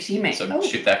shoot your teammate. So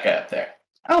shoot that guy up there.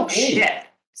 Oh shit!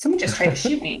 Someone just tried to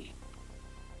shoot me.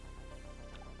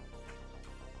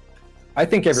 I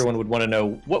think everyone would want to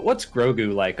know what's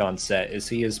Grogu like on set. Is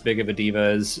he as big of a diva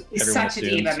as He's everyone such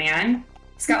assumes? a diva, man.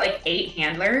 He's got like 8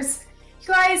 handlers. You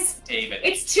guys, David.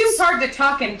 It's too hard to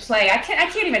talk and play. I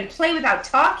can't even play without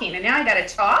talking, and now I gotta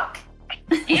talk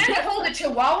and to hold a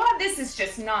chihuahua. This is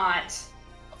just not.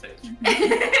 I'll take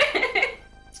it.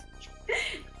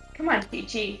 Come on,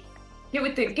 Peachy. Get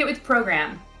with the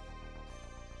program.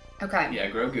 Okay. Yeah,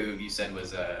 Grogu, you said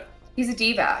was He's a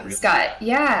diva. He's got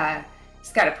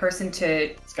a person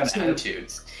to. He's got an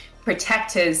attitude.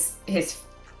 Protect his.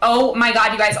 Oh my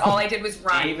God, you guys! All I did was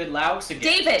run. David Laux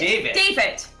again. David.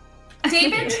 I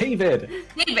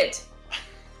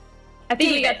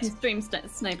think we got some stream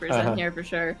snipers in here for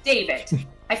sure. David.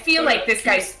 I feel like this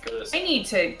guy's. I need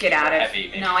to get out of.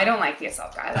 Heavy, no, I don't like the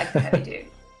assault guy. I like the heavy dude.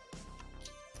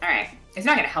 All right, it's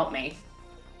not gonna help me.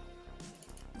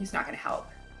 He's not gonna help.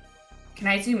 Can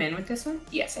I zoom in with this one?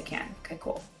 Yes, I can. Okay,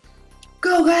 cool.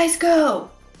 Go, guys, go!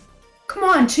 Come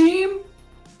on, team.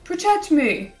 Protect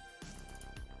me.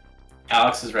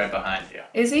 Alex is right behind you.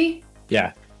 Is he?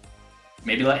 Yeah.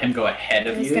 Maybe let him go ahead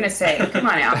of you. I was gonna say, come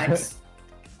on, Alex.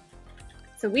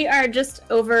 So we are just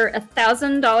over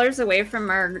 $1,000 away from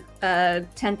our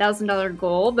 $10,000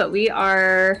 goal, but we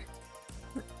are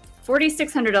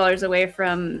 $4,600 away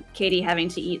from Katie having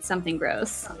to eat something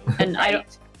gross. And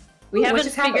we haven't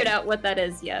figured out what that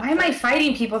is yet. Why am I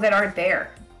fighting people that aren't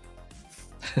there?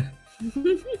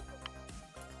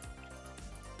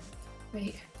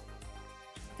 Wait.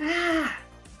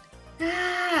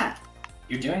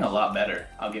 You're doing a lot better.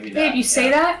 I'll give you that. Babe, you say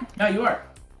that? No, you are.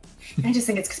 I just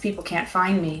think it's because people can't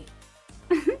find me.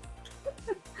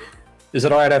 Is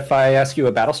it all right if I ask you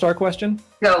a Battlestar question?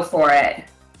 Go for it.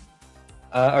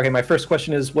 Okay, my first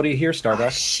question is, what do you hear, Starbucks? Oh,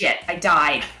 shit, I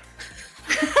died.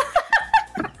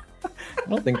 I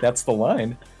don't think that's the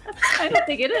line. I don't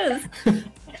think it is.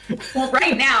 Well,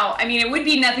 right now, I mean, it would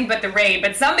be nothing but the rain,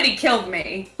 but somebody killed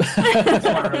me.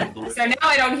 So now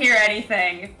I don't hear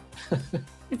anything.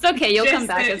 It's okay, you'll Just come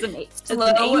back the as an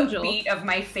slow angel. beat of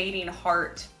my fading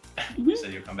heart. You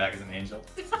said you'll come back as an angel.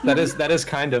 That is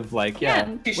kind of like, yeah.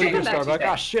 What do you hear, Starbucks?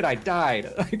 Oh shit, I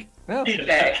died. Like, well.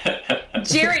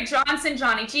 Jared Johnson,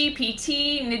 Johnny G,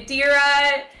 PT,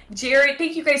 Nadira, Jared,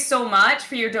 thank you guys so much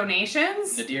for your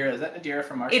donations. Nadira, is that Nadira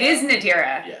from our It show? is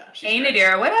Nadira. Yeah. Hey,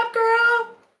 Nadira, what up,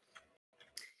 girl?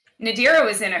 Nadira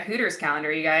was in a Hooters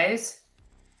calendar, you guys.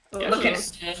 Yeah, Look at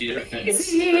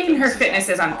her fitness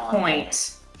is on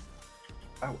point.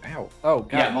 Oh, ow. Oh,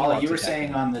 God. Yeah, Molly, you were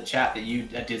saying on the chat that you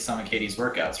did some of Katie's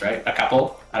workouts, right? A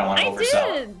couple? I don't want to oversell.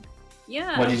 I did.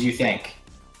 Yeah. What did you think?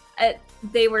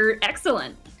 They were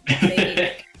excellent.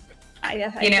 I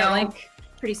felt like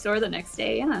pretty sore the next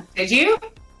day, yeah. Did you?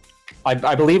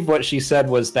 I believe what she said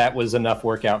was that was enough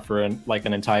workout for an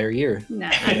entire year.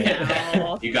 No.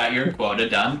 You got your quota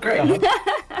done. Great.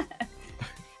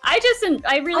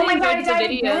 I really enjoyed the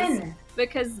videos again.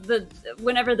 because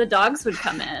whenever the dogs would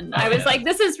come in, I was like,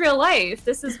 this is real life.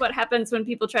 This is what happens when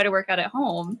people try to work out at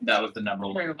home. That was the number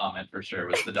one comment for sure,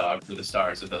 was the dogs were the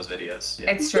stars of those videos.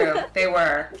 Yeah. It's true. They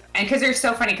were. And because they're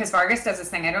so funny, because Vargas does this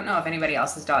thing. I don't know if anybody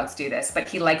else's dogs do this, but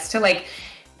he likes to like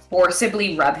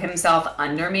forcibly rub himself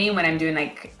under me when I'm doing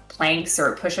like planks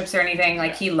or push-ups or anything.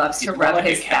 Like he loves to rub like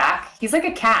his back. He's like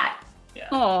a cat. Yeah.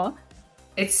 Aw.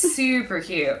 It's super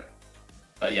cute.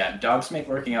 But yeah, dogs make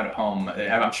working out at home.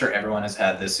 I'm sure everyone has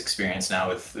had this experience now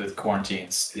with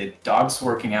quarantines. Dogs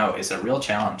working out is a real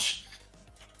challenge.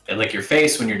 They lick your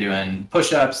face when you're doing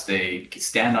push-ups. They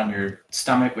stand on your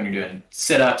stomach when you're doing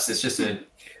sit-ups. It's just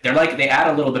they add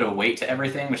a little bit of weight to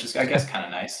everything, which is, I guess, kind of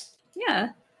nice. Yeah.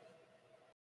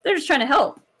 They're just trying to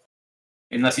help.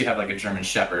 Unless you have like a German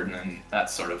Shepherd, and then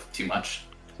that's sort of too much.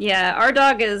 Yeah, our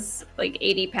dog is like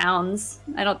 80 pounds.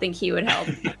 I don't think he would help.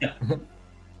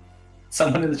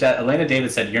 Someone in the chat, Elena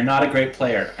David said, "You're not a great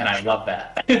player," and I love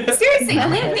that. Seriously,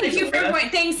 thank you for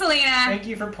thanks, Elena. Thank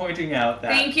you for pointing out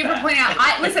that. Thank you for pointing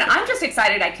out. Listen, I'm just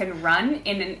excited I can run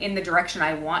in the direction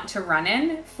I want to run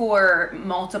in for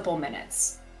multiple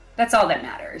minutes. That's all that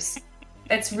matters.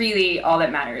 That's really all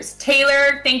that matters.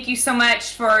 Taylor, thank you so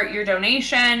much for your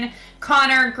donation.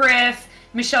 Connor, Griff,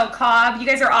 Michelle Cobb, you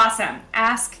guys are awesome.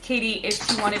 Ask Katie if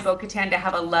she wanted Bo-Katan to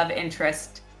have a love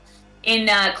interest in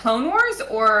Clone Wars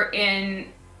or in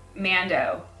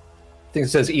Mando. I think it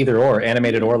says either or,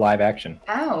 animated or live action.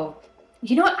 Oh,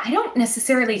 you know what? I don't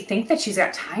necessarily think that she's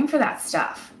got time for that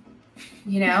stuff.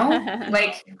 You know,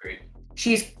 like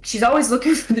she's always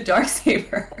looking for the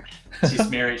Darksaber.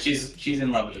 She's married. She's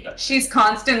in love with the Darksaber. She's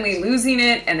constantly losing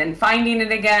it and then finding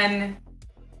it again.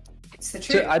 It's the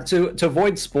truth. To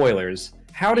avoid spoilers,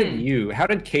 how did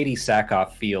Katee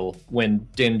Sackhoff feel when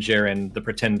Din Djarin, the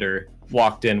Pretender,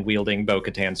 walked in wielding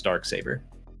Bo-Katan's Darksaber?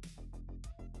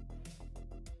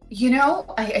 You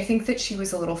know, I think that she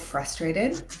was a little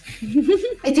frustrated.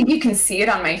 I think you can see it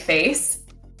on my face.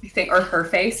 Or her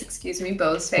face, excuse me,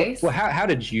 Bo's face. Well, how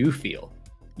did you feel?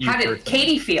 How did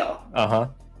Katie feel? Uh-huh.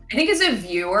 I think as a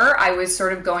viewer, I was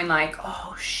sort of going like,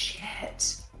 oh,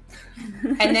 shit.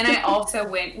 And then I also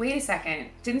went, wait a second,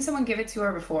 didn't someone give it to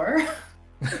her before?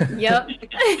 Yep.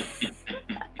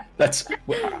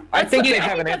 I think they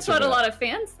have an answer. That's what a lot of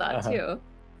fans thought too.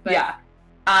 But... Yeah.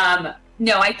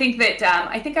 No, I think that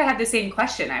I had the same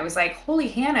question. I was like, holy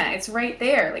Hannah, it's right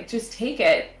there. Like, just take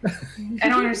it. I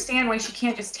don't understand why she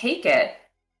can't just take it.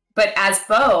 But as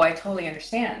Bo, I totally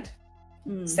understand.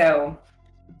 So,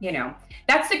 you know,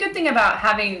 that's the good thing about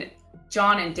having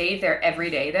John and Dave there every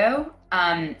day, though,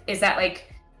 is that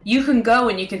like you can go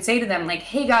and you can say to them like,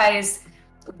 hey guys,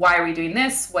 why are we doing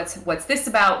this? What's this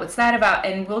about? What's that about?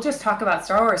 And we'll just talk about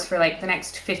Star Wars for like the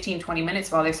next 15, 20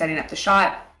 minutes while they're setting up the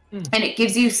shot. And it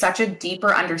gives you such a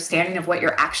deeper understanding of what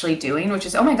you're actually doing, which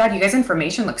is, oh my God, you guys'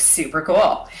 information looks super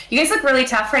cool. You guys look really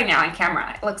tough right now on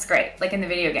camera. It looks great, like in the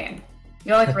video game.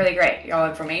 You all look really great. Your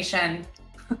information.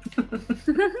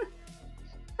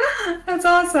 That's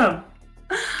awesome.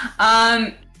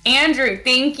 Andrew,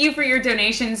 thank you for your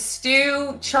donations.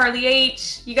 Stu, Charlie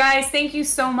H, you guys, thank you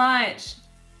so much.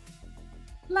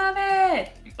 Love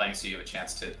it. I'm playing so you have a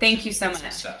chance to. Thank you so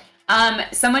much.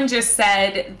 Someone just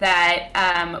said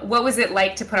that, what was it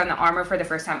like to put on the armor for the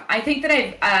first time? I think that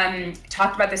I've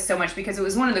talked about this so much because it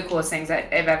was one of the coolest things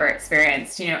that I've ever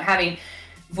experienced. You know, having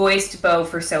voiced Bo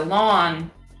for so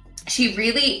long, she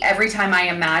really, every time I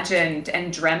imagined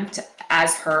and dreamt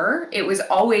as her, it was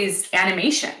always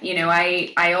animation. You know,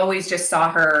 I always just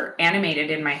saw her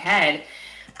animated in my head.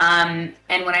 And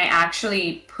when I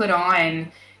actually put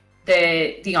on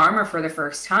the armor for the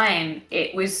first time,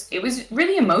 it was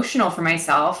really emotional for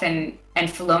myself, and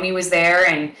Filoni was there,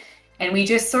 and we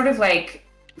just sort of like,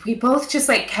 we both just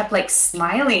like kept like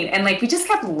smiling, and like we just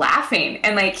kept laughing,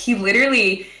 and like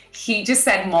he just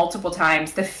said multiple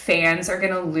times, the fans are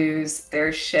gonna lose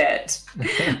their shit,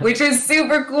 which is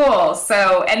super cool.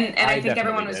 So and I think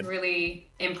everyone was really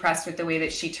impressed with the way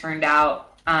that she turned out.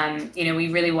 You know, we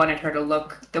really wanted her to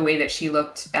look the way that she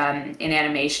looked in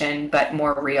animation, but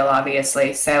more real,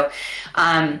 obviously. So,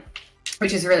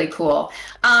 which is really cool.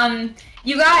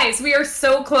 You guys, we are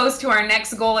so close to our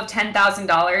next goal of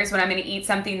 $10,000 when I'm going to eat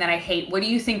something that I hate. What do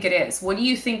you think it is? What do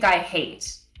you think I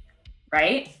hate?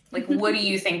 Right? Like, what do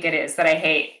you think it is that I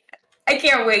hate? I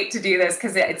can't wait to do this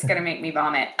because it's going to make me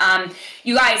vomit.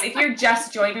 You guys, if you're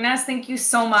just joining us, thank you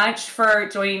so much for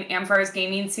joining amfAR's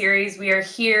gaming series. We are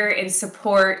here in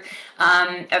support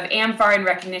of amfAR in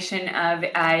recognition of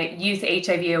Youth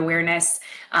HIV Awareness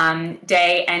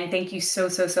Day. And thank you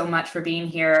so much for being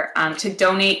here. To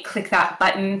donate, click that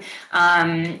button.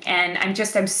 And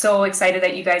I'm so excited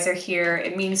that you guys are here.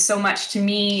 It means so much to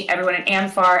me, everyone at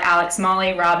amfAR, Alex,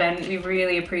 Molly, Robin. We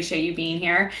really appreciate you being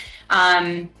here.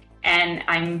 And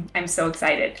I'm so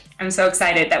excited. I'm so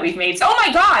excited that we've made. Oh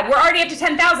my God, we're already up to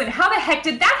 10,000. How the heck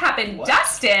did that happen, what?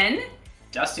 Dustin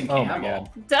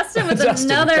Campbell. Dustin with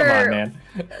another. Come on, man.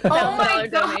 Oh my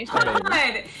God.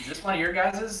 Is this one of your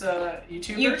guys'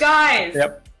 YouTubers? You guys.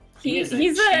 Yep. He's a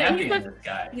champion, this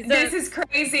guy. This is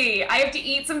crazy. I have to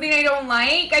eat something I don't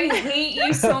like. I hate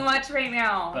you so much right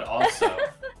now. But also,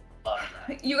 love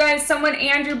that. You guys,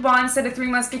 Andrew Bond said a Three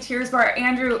Musketeers bar.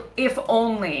 Andrew, if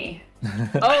only.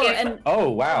 Oh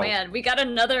wow, man, we got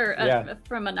another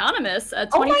from Anonymous, a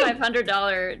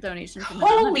 $2,500 donation from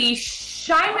Holy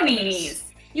shiminies.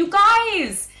 You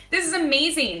guys, this is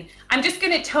amazing. I'm just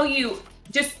gonna tell you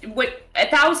just what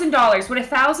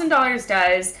 $1,000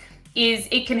 does is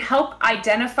it can help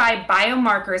identify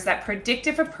biomarkers that predict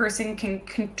if a person can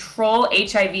control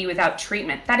HIV without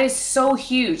treatment. That is so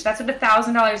huge. That's what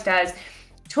 $1,000 does.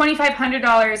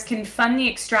 $2,500 can fund the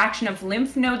extraction of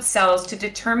lymph node cells to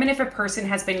determine if a person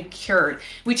has been cured,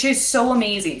 which is so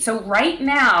amazing. So right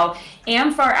now,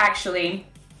 amfAR actually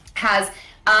has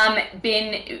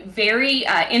been very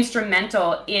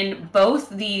instrumental in both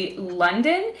the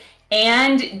London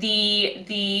and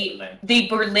the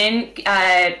Berlin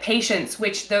patients,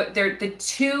 which they're the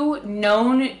two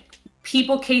known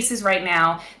cases right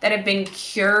now that have been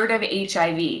cured of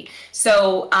HIV.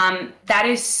 So that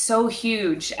is so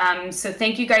huge. So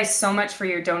thank you guys so much for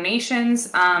your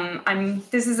donations.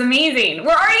 This is amazing.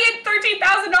 We're already at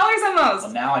 $13,000 almost.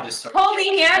 Well, now I just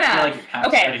Holy Hannah. I feel like you're kind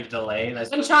of starting to delay.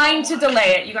 I'm trying to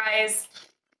delay it, you guys.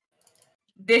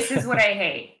 This is what I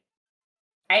hate.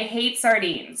 I hate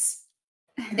sardines.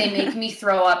 They make me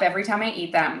throw up every time I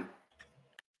eat them.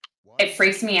 It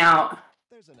freaks me out.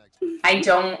 I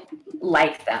don't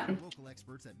like them.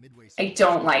 I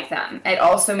don't like them. It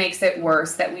also makes it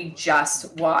worse that we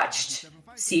just watched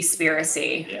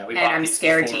Seaspiracy, and I'm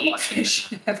scared to eat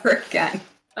fish ever again.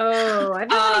 Oh, I've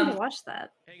never even watched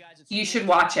that. You should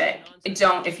watch it.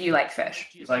 Don't if you like fish.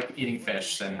 If you like eating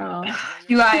fish, then...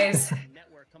 You guys,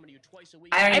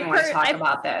 I don't even want to talk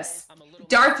about this.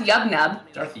 Darth Yubnub.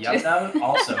 Darth Yubnub?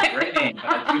 Also, great name, but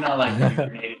I do not like what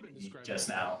you made just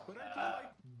now.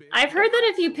 I've heard that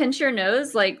if you pinch your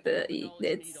nose, like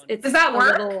it's does that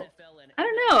work? I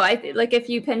don't know. Like if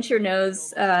you pinch your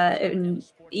nose and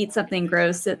eat something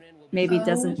gross, it maybe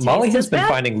doesn't. Molly taste has as been bad.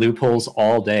 finding loopholes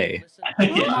all day.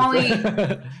 Molly.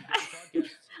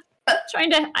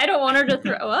 I don't want her to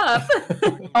throw up.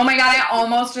 Oh my God! I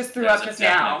almost just threw up just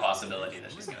now. There's a possibility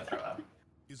that she's gonna throw up.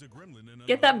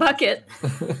 Get that bucket.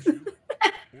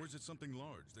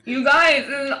 You guys,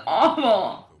 this is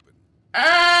awful.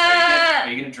 Are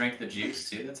you gonna drink the juice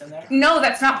too that's in there? No,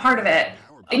 that's not part of it.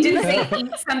 It didn't say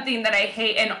eat something that I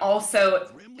hate and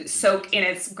also soak in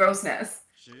its grossness.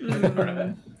 Part of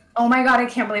it. Oh my god, I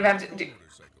can't believe I have to do...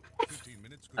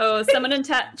 Oh, someone in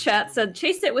chat said,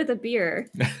 chase it with a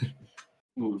beer.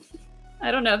 Oof.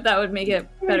 I don't know if that would make it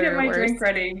better or worse. Drink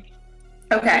ready.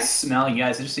 Okay. The smell, you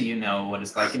guys, just so you know what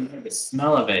it's like in here, the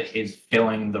smell of it is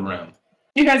filling the room.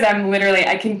 You guys,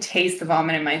 I can taste the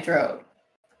vomit in my throat.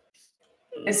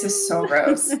 This is so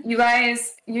gross. You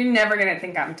guys, you're never going to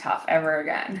think I'm tough ever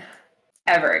again.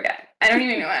 Ever again. I don't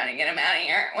even know how to get him out of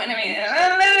here.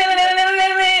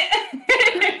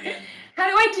 How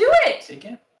do I do it?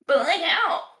 Again? But like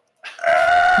how?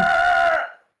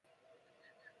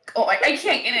 Oh, I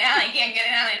can't get it out. I can't get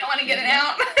it out. I don't want to get it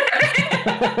out.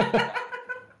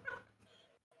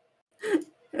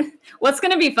 What's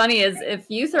going to be funny is if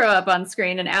you throw up on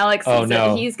screen and Alex sees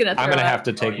it, he's going to throw up. I'm going to have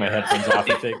to take my headphones off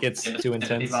if it gets too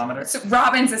intense. So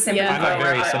Robin's a sympathetic. I'm a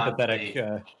very sympathetic.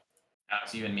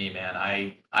 It's you and me, man.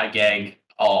 I gag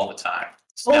all the time.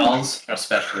 Smells,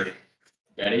 especially.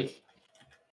 Ready?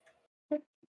 Here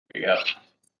you go.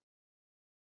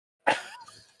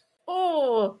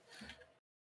 Oh.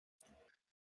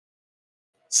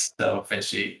 So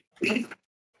fishy.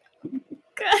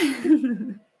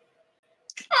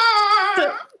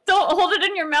 Don't hold it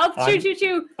in your mouth.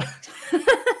 Chew.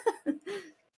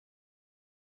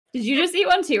 Did you just eat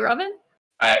one too, Robin?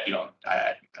 I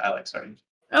like sardines.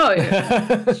 Oh,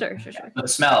 yeah. Sure. The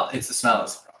smell. It's the smell.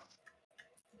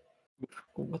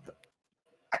 What the?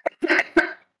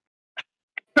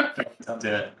 Don't do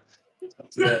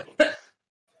it.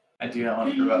 I do not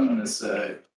want to throw up on this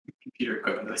computer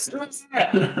equipment.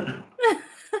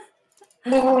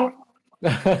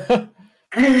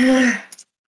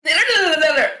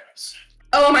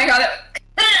 Oh my god.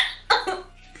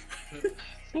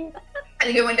 I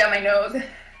think it went down my nose.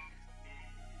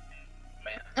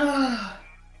 I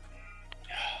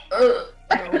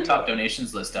have the top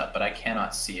donations list up, but I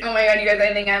cannot see it. Oh my god, you guys,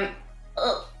 I think I'm...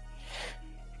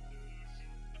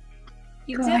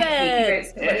 You did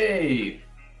it! Hey!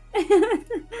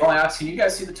 Well, I asked, can you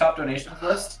guys see the top donations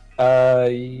list?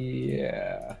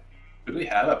 Yeah. Who do we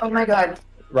have up Oh here? my god.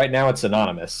 Right now it's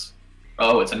anonymous.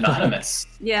 Oh, it's anonymous.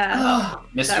 Yeah.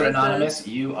 Mr. Anonymous,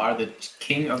 you are the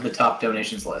king of the top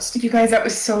donations list. You guys, that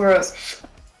was so gross.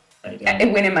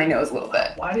 It went in my nose a little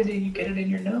bit. Why did you get it in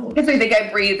your nose? Because I think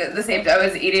I breathed at the same time I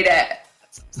was eating it.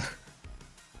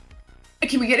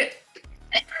 Can we get it?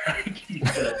 You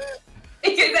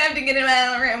guys have to get him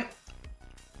out of the room.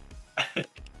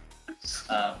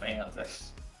 Hang on a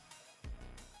second.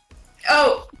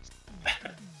 Oh.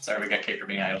 Sorry, we got kicked for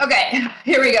being idle. Okay,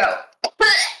 here we go.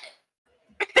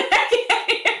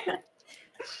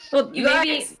 Well,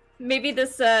 maybe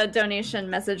this donation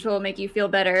message will make you feel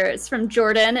better. It's from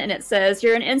Jordan, and it says,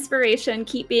 "You're an inspiration.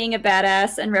 Keep being a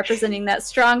badass and representing that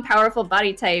strong, powerful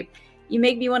body type. You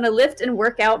make me want to lift and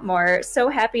work out more. So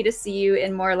happy to see you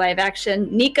in more live action.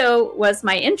 Nico was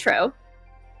my intro."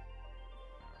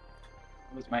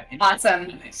 Awesome.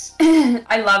 Nice.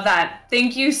 I love that.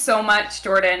 Thank you so much,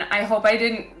 Jordan. I hope I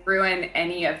didn't ruin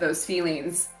any of those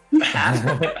feelings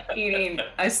after eating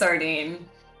a sardine.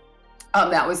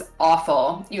 That was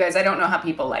awful. You guys, I don't know how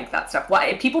people like that stuff.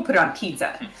 Why? People put it on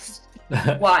pizza.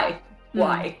 Why?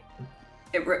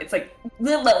 It's like...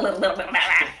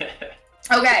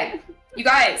 Okay, you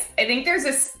guys, I think there's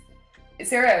this... Is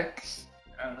there a...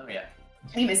 I don't know yet.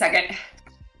 Give me a second.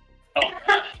 Oh.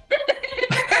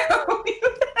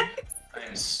 I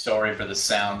am sorry for the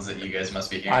sounds that you guys must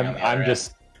be hearing. I'm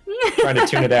just trying to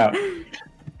tune it out.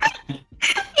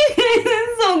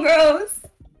 It's so gross.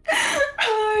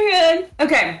 Oh my god.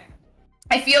 Okay.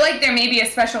 I feel like there may be a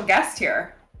special guest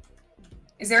here.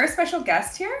 Is there a special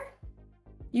guest here?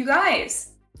 You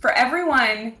guys, for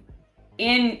everyone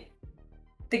in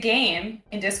the game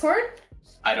in Discord?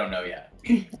 I don't know yet.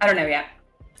 I don't know yet.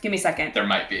 Give me a second. There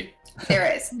might be. There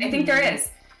is. I think there is.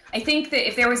 I think that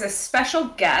if there was a special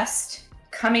guest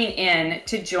coming in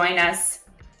to join us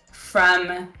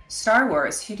from Star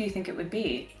Wars, who do you think it would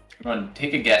be? Come on,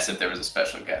 take a guess if there was a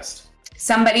special guest.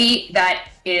 Somebody that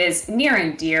is near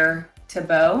and dear to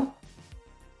Bo.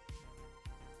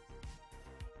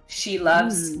 She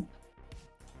loves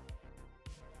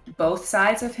both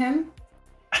sides of him.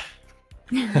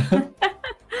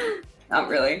 Not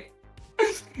really.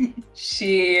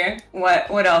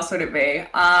 What else would it be?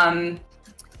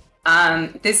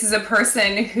 This is a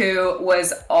person who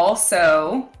was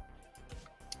also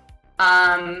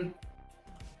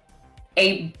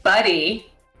a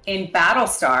buddy in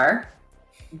Battlestar.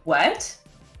 What?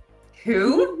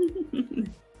 Who?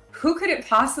 Who could it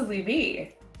possibly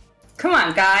be? Come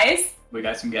on, guys. We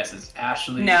got some guesses.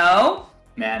 Ashley. No.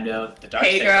 Mando. The Dark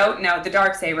Pedro. Saber. No. The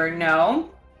Darksaber. No.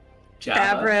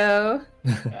 Jabba.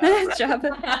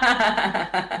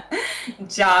 Jabba.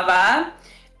 Java.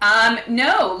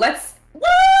 No. Let's. What?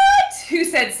 Who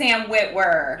said Sam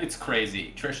Witwer? It's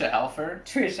crazy. Trisha Helfer.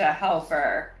 Trisha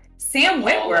Helfer. Sam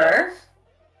Witwer.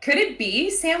 Could it be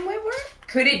Sam Witwer?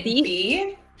 Could it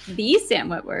be the Sam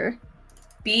Witwer?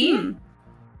 B?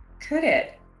 Could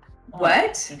it?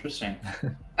 What? Interesting.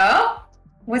 Oh,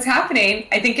 what's happening?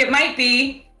 I think it might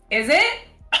be. Is it?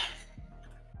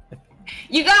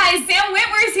 You guys, Sam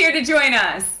Witwer's here to join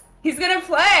us. He's gonna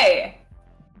play.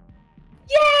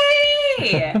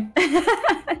 Yay!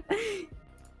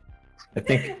 I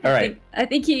think. All right. I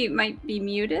think he might be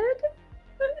muted.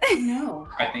 No.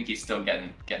 I think he's still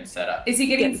getting set up. Is he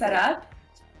getting set up?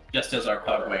 Just as our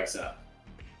pug wakes up.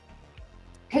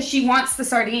 Because she wants the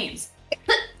sardines.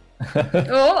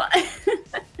 Oh.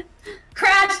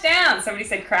 Crash down. Somebody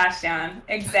said crash down.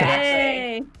 Exactly.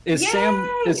 Yay. Is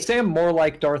Sam more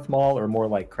like Darth Maul or more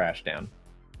like Crashdown?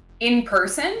 In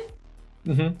person,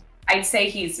 Mm-hmm. I'd say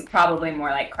he's probably more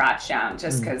like crash down,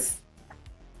 just because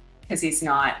he's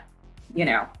not, you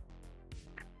know,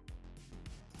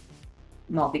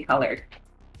 multicolored.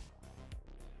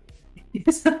 He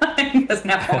doesn't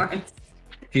have horns.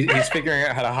 He's figuring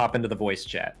out how to hop into the voice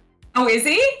chat. Oh, is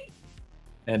he?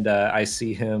 And I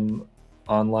see him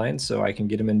online, so I can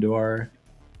get him into our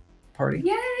party.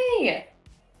 Yay!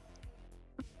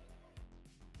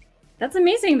 That's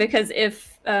amazing because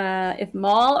if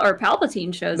Maul or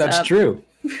Palpatine shows up, That's true.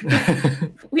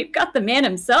 we've got the man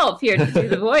himself here to do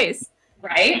the voice.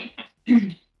 Right?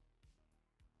 You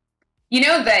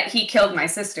know that he killed my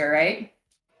sister, right?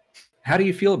 How do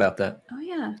you feel about that? Oh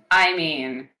yeah. I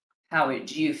mean, how would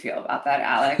you feel about that,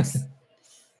 Alex?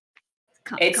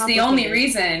 It's the only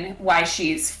reason why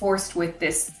she's forced with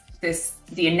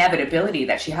the inevitability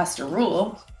that she has to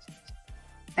rule.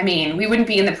 I mean, we wouldn't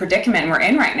be in the predicament we're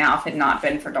in right now if it had not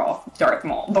been for Darth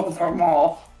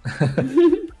Maul.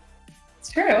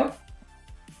 It's true.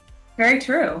 Very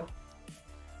true.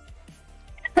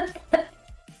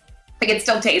 I can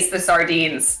still taste the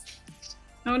sardines.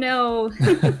 Oh no.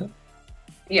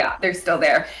 Yeah, they're still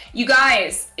there. You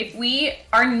guys,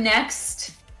 our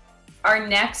next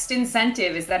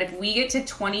incentive is that if we get to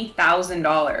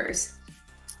 $20,000,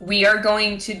 we are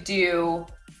going to do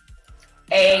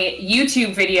a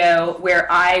YouTube video where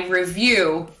I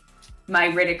review my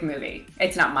Riddick movie.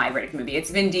 It's not my Riddick movie. It's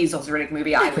Vin Diesel's Riddick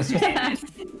movie. I was just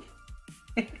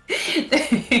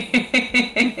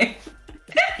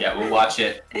Yeah, we'll watch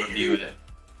it, review it,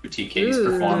 critique Katie's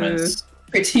performance.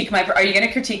 Are you going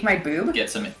to critique my boob? Get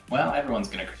some. Well, everyone's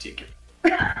going to critique it.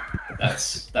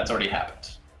 That's already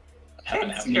happened.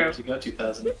 Happened how many years ago?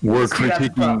 2000. We're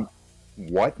critiquing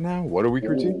what now? What are we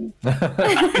critiquing?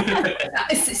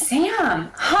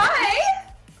 Sam, hi.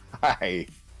 Hi.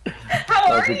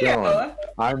 How are you? Going?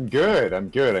 I'm good. I'm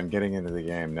getting into the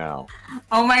game now.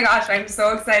 Oh my gosh, I'm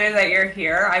so excited that you're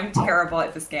here. I'm terrible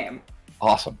at this game.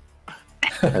 Awesome.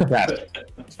 Fantastic.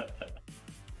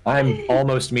 I'm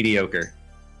almost mediocre.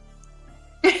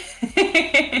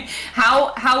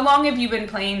 How long have you been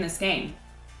playing this game?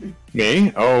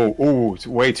 Me? Oh, it's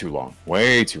way too long.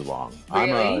 Way too long.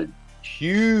 Really? I'm a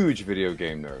huge video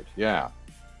game nerd. Yeah.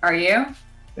 Are you?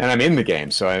 And I'm in the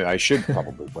game, so I should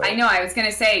probably play. I know. I was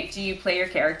gonna say, do you play your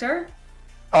character?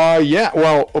 Yeah.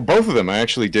 Well, both of them. I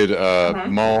actually did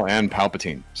Maul and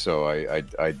Palpatine, so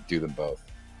I do them both.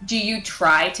 Do you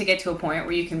try to get to a point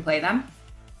where you can play them?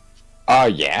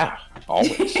 Yeah.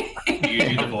 Always. Do you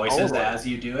do the voices as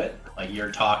you do it? Like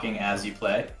you're talking as you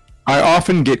play? I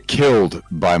often get killed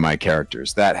by my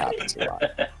characters. That happens a lot.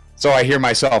 So I hear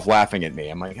myself laughing at me.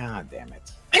 I'm like, damn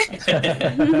it.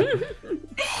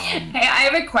 Hey, I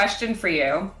have a question for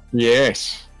you.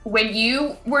 Yes. When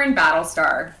you were in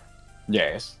Battlestar,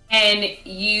 Yes. and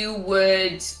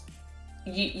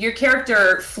your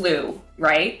character flew,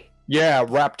 right? Yeah,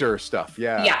 raptor stuff.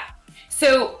 Yeah. Yeah.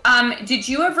 So, did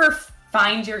you ever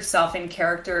find yourself in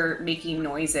character making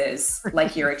noises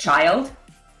like you're a child?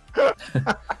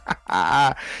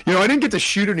 I didn't get to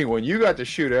shoot anyone. You got to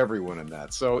shoot everyone in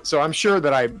that. So I'm sure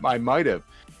that I might have.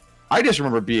 I just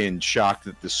remember being shocked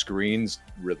that the screens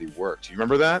really worked. You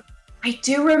remember that? I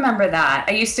do remember that.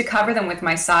 I used to cover them with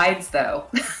my sides, though.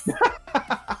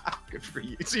 Good for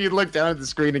you. So you'd look down at the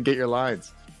screen and get your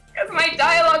lines. Because my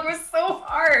dialogue was so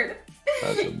hard.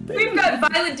 That's amazing. We've got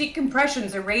violent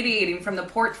decompressions irradiating from the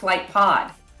port flight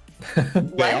pod.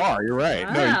 They are. You're right.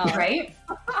 Wow. No, Right?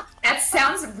 That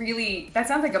sounds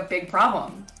like a big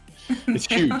problem. it's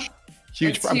huge.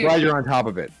 Huge. It's I'm huge. glad you're on top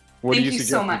of it. What Thank do you you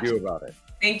suggest so much. we do about it?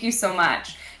 Thank you so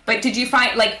much. But did you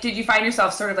find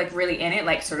yourself sort of like really in it,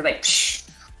 like sort of like? Psh?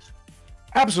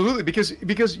 Absolutely,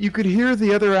 because you could hear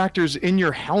the other actors in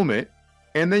your helmet,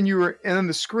 and then you were on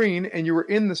the screen, and you were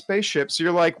in the spaceship. So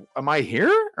you're like, am I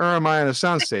here or am I on a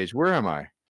soundstage? Where am I?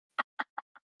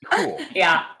 Cool.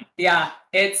 Yeah.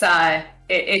 It's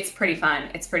pretty fun.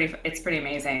 It's pretty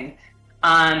amazing.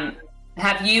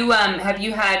 Have you been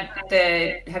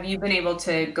able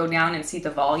to go down and see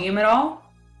the volume at all?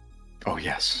 Oh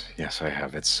yes, I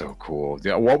have. It's so cool.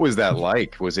 Yeah, what was that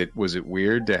like? Was it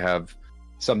weird to have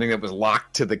something that was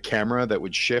locked to the camera that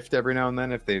would shift every now and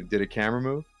then if they did a camera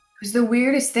move? It was the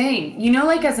weirdest thing. You know,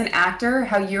 like as an actor,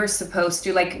 how you're supposed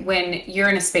to, like when you're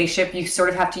in a spaceship, you sort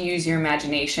of have to use your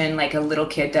imagination like a little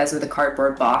kid does with a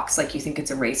cardboard box. Like you think it's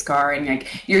a race car and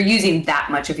like you're using that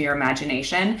much of your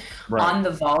imagination. Right. On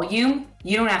the volume,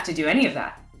 you don't have to do any of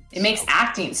that. It makes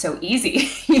acting so easy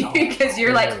because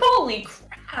you're like, holy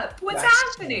crap, what's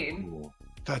happening? So cool.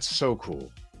 That's so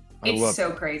cool. It's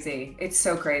so crazy. It's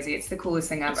so crazy. It's the coolest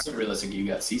thing ever. It's so realistic you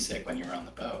got seasick when you were on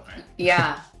the boat, right?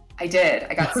 Yeah. I did.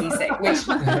 I got seasick, which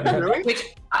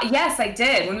yes, I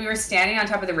did. When we were standing on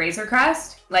top of the Razor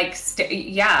Crest, like,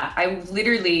 I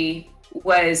literally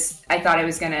was, I thought I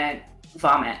was going to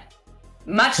vomit.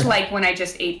 Much like when I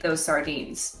just ate those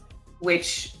sardines,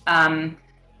 which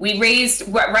we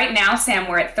raised, right now, Sam,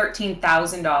 we're at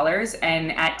 $13,000.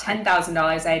 And at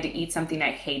 $10,000, I had to eat something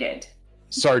I hated.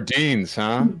 Sardines,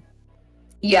 huh?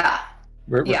 Yeah.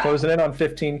 We're closing in on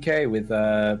 15K with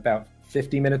about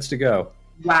 50 minutes to go.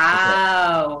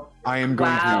 Wow. I am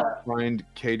going to find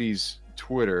Katie's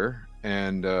Twitter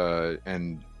and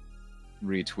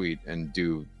retweet and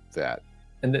do that.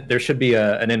 And there should be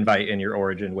an invite in your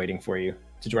origin waiting for you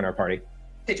to join our party.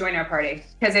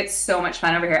 Because it's so much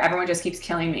fun over here. Everyone just keeps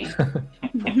killing me.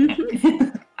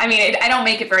 I mean, I don't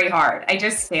make it very hard. I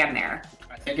just stand there.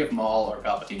 I think if Maul or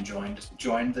Palpatine joined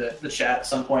the chat at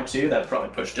some point too, that'd probably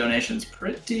push donations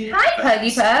pretty fast. Hi,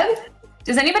 Puggy Pug.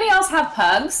 Does anybody else have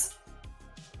pugs?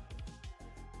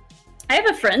 I have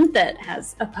a friend that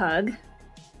has a pug.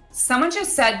 Someone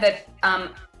just said that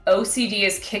OCD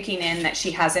is kicking in, that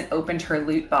she hasn't opened her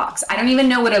loot box. I don't even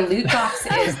know what a loot box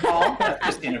is, Paul. That's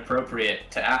just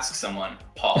inappropriate to ask someone,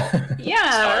 Paul.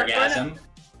 Yeah. Stargasm.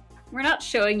 We're not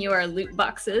showing you our loot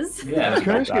boxes. Yeah. Can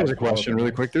I ask you guys a question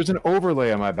really quick? There's an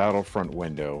overlay on my Battlefront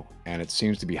window, and it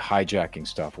seems to be hijacking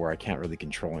stuff where I can't really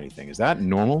control anything. Is that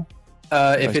normal?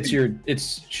 If it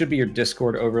should be your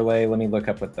Discord overlay. Let me look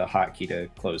up what the hotkey to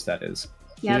close that is.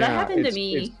 Yeah, that happened to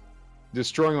me. It's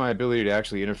destroying my ability to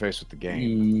actually interface with the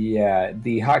game. Yeah,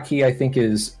 the hotkey I think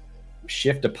is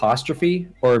Shift apostrophe,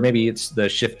 or maybe it's the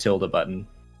Shift tilde button.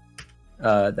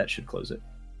 That should close it.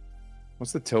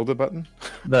 What's the tilde button?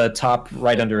 The top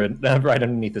right under it, right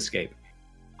underneath escape.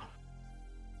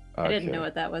 I didn't know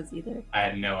what that was either. I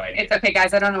had no idea. It's okay,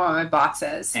 guys. I don't know what my box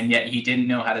is. And yet he didn't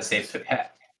know how to say pipette.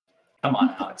 Come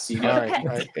on, Alex. You know. All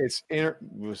right. This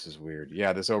is weird.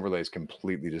 Yeah, this overlay is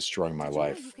completely destroying my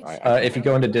life. If you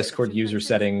go into Discord user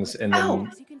settings and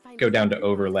then go down to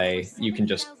overlay, you can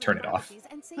just turn it off.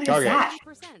 What is that?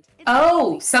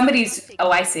 Oh, somebody's.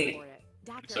 Oh, I see.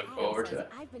 So go over to it.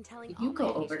 You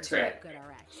go over to it.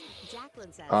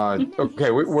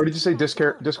 Okay, where did you say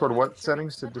Discord? What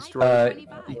settings to destroy?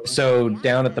 So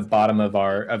down at the bottom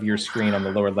of your screen on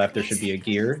the lower left, there should be a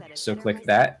gear. So click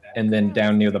that, and then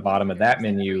down near the bottom of that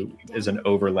menu is an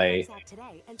overlay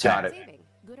tab.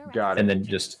 Got it. And then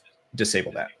just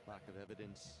disable that.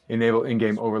 Enable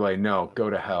in-game overlay. No, go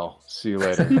to hell. See you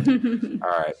later. All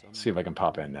right, see if I can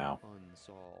pop in now.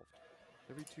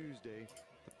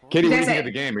 Katie, what do you think of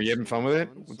the game? Are you having fun with it?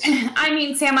 I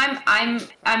mean, Sam,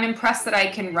 I'm impressed that I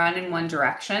can run in one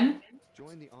direction,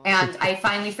 and I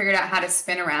finally figured out how to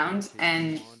spin around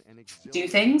and do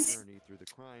things.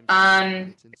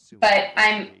 But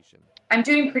I'm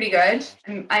doing pretty good.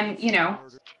 I'm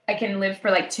I can live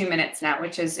for like 2 minutes now,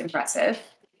 which is impressive.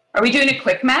 Are we doing a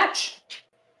quick match?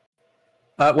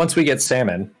 Once we get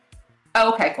Salmon.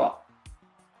 Oh, okay, cool.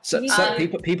 So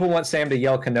people want Sam to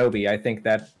yell Kenobi. I think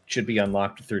that should be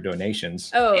unlocked through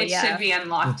donations. Oh, it should be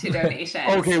unlocked to donations.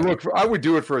 Okay, look, I would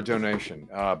do it for a donation.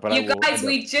 But you guys,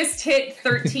 we just hit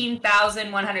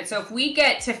 13,100. So if we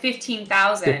get to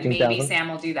 15,000, maybe Sam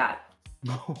will do that.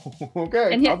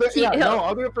 Okay, I'll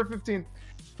do it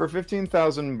for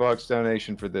 15,000 bucks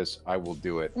donation for this. I will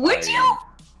do it. Would you?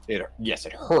 Yes,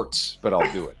 it hurts, but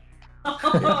I'll do it.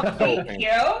 Thank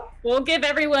you. We'll give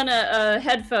everyone a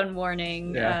headphone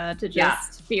warning to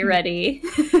just be ready.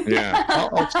 Yeah,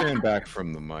 I'll stand back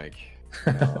from the mic.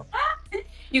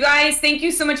 You guys, thank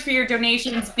you so much for your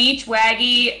donations. Beach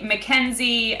Waggy,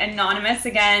 Mackenzie, Anonymous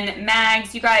again,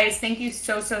 Mags. You guys, thank you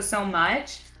so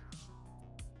much.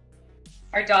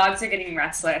 Our dogs are getting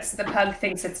restless. The pug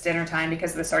thinks it's dinner time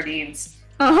because of the sardines.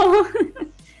 Oh.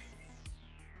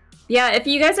 Yeah, if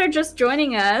you guys are just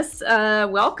joining us,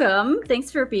 welcome.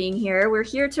 Thanks for being here. We're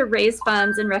here to raise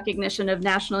funds in recognition of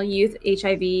National Youth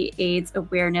HIV/AIDS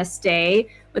Awareness Day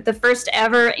with the first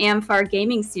ever amfAR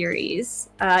gaming series.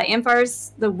 amfAR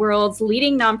is the world's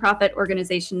leading nonprofit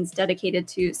organizations dedicated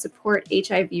to support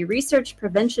HIV research,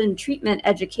 prevention, treatment,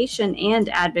 education, and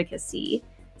advocacy.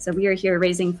 So we are here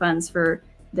raising funds for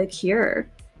the cure,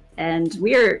 and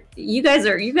you guys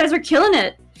are killing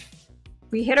it.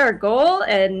 We hit our goal,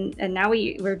 and now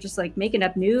we're just like making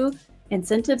up new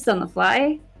incentives on the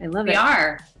fly. I love it. We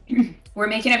are. We're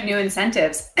making up new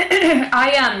incentives.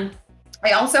 I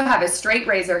also have a straight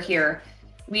razor here.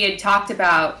 We had talked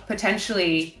about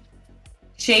potentially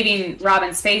shaving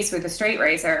Robin's face with a straight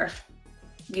razor.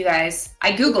 You guys,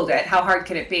 I Googled it. How hard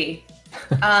could it be?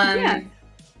 Yeah.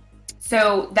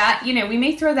 So that, we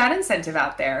may throw that incentive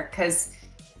out there, because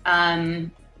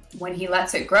when he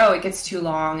lets it grow, it gets too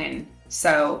long, and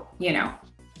so,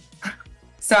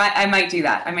 so I might do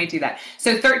that.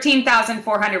 So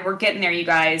 13,400, we're getting there, you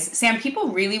guys. Sam, people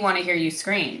really want to hear you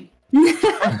scream.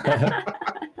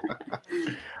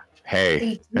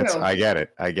 Hey, I get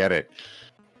it.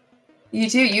 You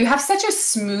do. You have such a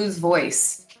smooth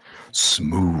voice.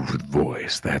 Smooth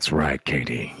voice. That's right,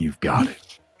 Katie. You've got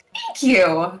it. Thank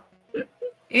you.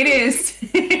 It is.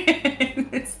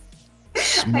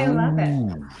 I love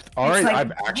it. All right,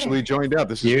 I've actually joined up.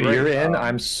 This is great. You're in.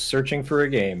 I'm searching for a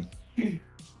game.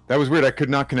 That was weird. I could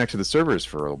not connect to the servers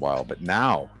for a while, but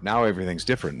now everything's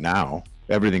different. Now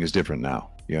everything is different. Now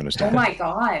you understand. Oh my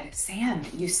God, Sam,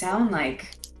 you sound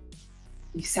like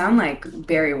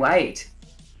Barry White.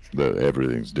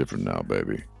 Everything's different now,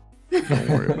 baby. Don't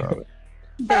worry about it.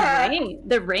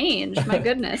 The range. My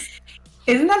goodness.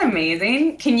 Isn't that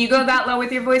amazing? Can you go that low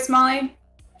with your voice, Molly?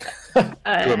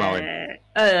 I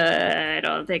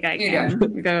don't think I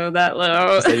can go that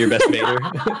low. Is that your best Vader?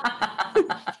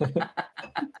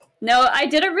 No, I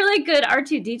did a really good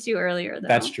R2-D2 earlier, though.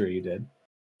 That's true, you did.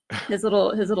 His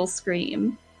little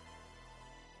scream.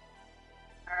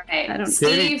 All right,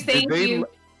 Steve, thank you.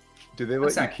 Did they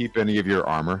let you keep any of your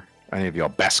armor? Any of your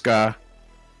Beska?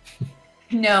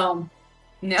 No.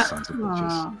 Sons of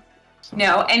bitches.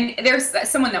 No, and there's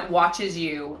someone that watches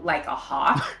you like a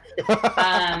hawk.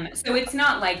 So it's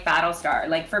not like Battlestar.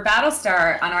 Like for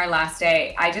Battlestar, on our last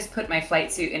day, I just put my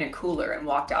flight suit in a cooler and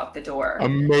walked out the door.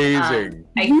 Amazing.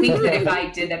 I think that if I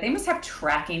did that, they must have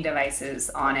tracking devices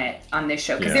on this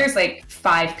show, because there's like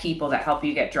 5 people that help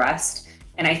you get dressed,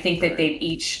 and I think that they've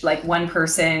each, like, one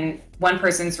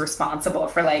person's responsible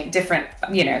for like different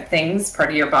things, part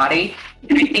of your body,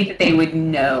 and I think that they would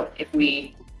know if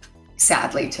we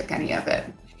sadly took any of it.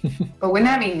 But wouldn't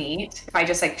that be neat if I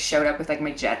just like showed up with like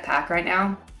my jetpack right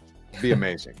now? It'd be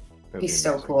amazing. It'd be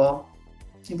so cool.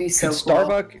 It'd be so cool.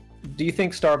 Starbuck, do you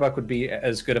think Starbuck would be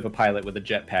as good of a pilot with a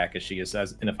jetpack as she is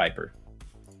in a Viper?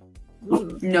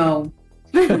 No.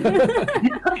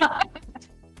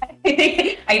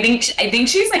 I think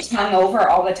she's like hungover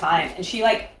all the time, and she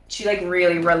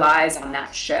really relies on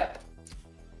that ship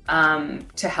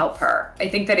to help her. I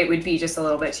think that it would be just a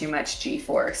little bit too much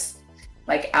G-force,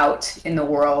 like out in the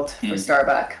world for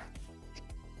Starbuck.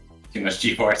 Too much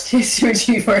G-force. She's too much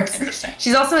G-force. Interesting.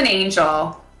 She's also an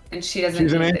angel, and she doesn't.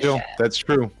 She's an need angel. This shit. That's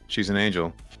true. She's an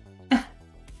angel.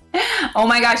 Oh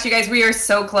my gosh, you guys, we are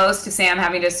so close to Sam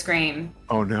having to scream.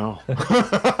 Oh no.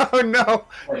 Oh no.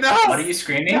 Wait, no. What are you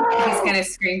screaming? No. He's gonna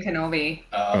scream Kenobi.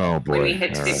 Oh boy. When we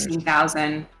hit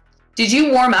 15,000. Did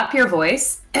you warm up your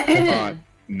voice?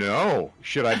 No.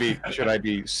 Should I be me? Should I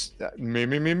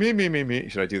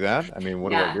do that? I mean,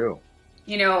 what do I do?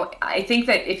 I think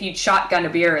that if you'd shotgun a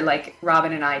beer like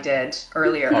Robin and I did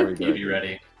earlier, you'd be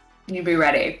ready. You'd be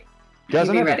ready. Guys,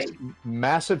 I'm having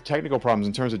massive technical problems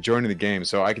in terms of joining the game,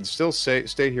 so I can still stay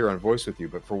here on voice with you,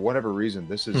 but for whatever reason,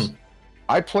 this is...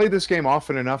 I play this game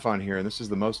often enough on here, and this is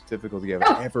the most difficulty I've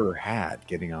ever had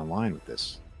getting online with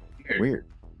this. Weird.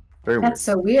 Very weird. That's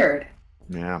so weird.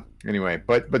 Yeah. Anyway,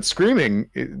 but screaming,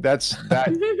 that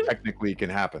technically can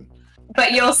happen.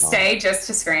 But you'll stay just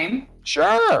to scream?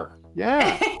 Sure.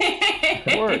 Yeah.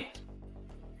 Sure.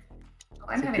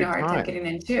 I'm having a hard time getting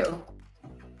in, too.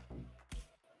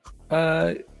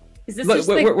 Is this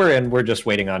we're in. We're just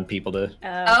waiting on people to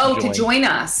join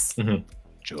us.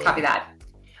 Mm-hmm. Copy that.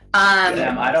 I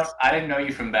didn't know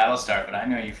you from Battlestar, but I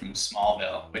know you from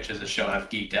Smallville, which is a show I've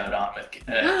geeked out on with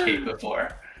Kate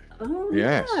before. Oh,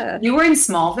 yes. Yeah. You were in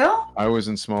Smallville? I was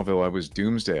in Smallville. I was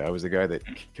Doomsday. I was the guy that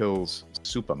kills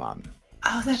Superman.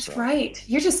 Oh, that's right.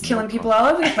 You're just killing people all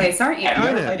over the place, aren't you? Have you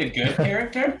ever played a good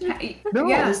character? No.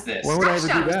 Yeah. What is this? Why would I ever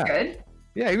do Touchdown was that? good.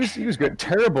 Yeah, he was good.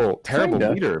 Terrible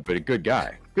leader, but a good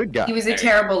guy. Good guy. He was a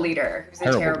terrible leader. He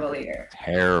was a terrible leader.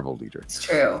 Terrible leader. It's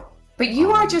true. But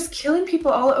you are just killing people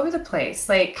all over the place.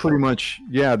 Like pretty much,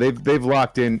 yeah. They've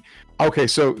locked in. Okay,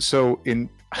 so in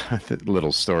the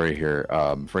little story here,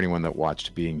 for anyone that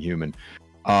watched Being Human,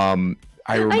 I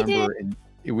remember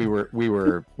we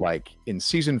were like in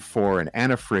season 4, and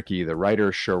Anna Fricke, the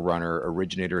writer, showrunner,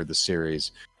 originator of the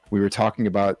series, we were talking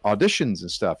about auditions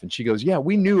and stuff, and she goes, "Yeah,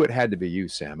 we knew it had to be you,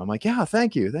 Sam." I'm like, "Yeah,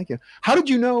 thank you. How did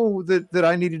you know that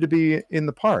I needed to be in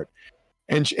the part?"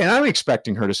 And I'm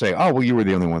expecting her to say, "Oh, well, you were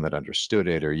the only one that understood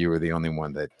it, or you were the only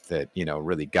one that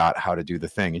really got how to do the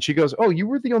thing." And she goes, "Oh, you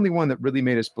were the only one that really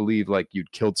made us believe like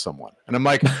you'd killed someone." And I'm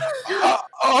like,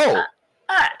 "Oh,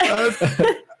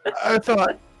 I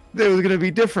thought it was going to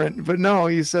be different, but no,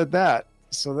 you said that."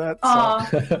 So that's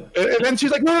and then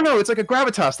she's like, no, it's like a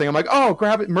gravitas thing. I'm like, oh,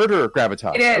 murderer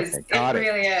gravitas. It is. Okay, it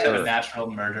really is. So a natural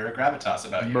murderer gravitas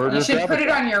about you. You should put it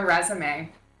on your resume.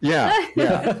 Yeah.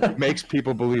 It makes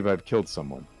people believe I've killed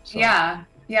someone. So. Yeah.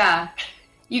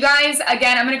 You guys,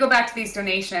 again, I'm going to go back to these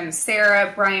donations.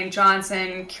 Sarah, Brian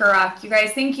Johnson, Kurak, you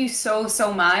guys, thank you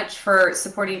so much for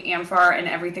supporting amfAR and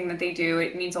everything that they do.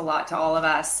 It means a lot to all of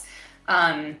us.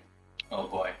 Oh,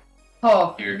 boy.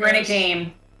 Oh, we're in a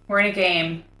game. We're in a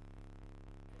game.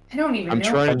 I don't even know. I'm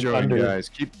trying to join, guys.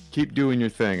 Keep doing your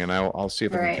thing, and I'll see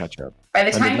if I can catch up. By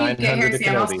the time you get here,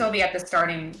 Sam, I'll still be at the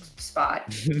starting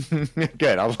spot.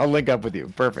 Good. I'll link up with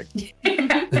you. Perfect.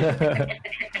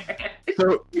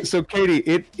 So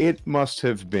Katie, it must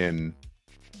have been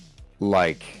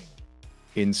like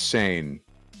insane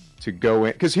to go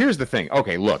in, because here's the thing.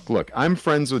 Okay, look. I'm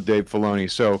friends with Dave Filoni,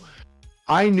 so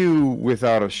I knew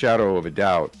without a shadow of a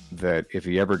doubt that if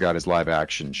he ever got his live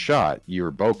action shot, you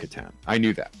were Bo-Katan. I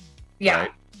knew that. Yeah.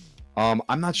 Right?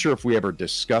 I'm not sure if we ever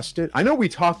discussed it. I know we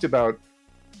talked about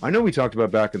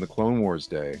back in the Clone Wars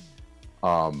day.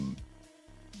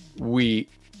 We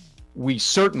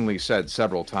certainly said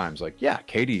several times, like, yeah,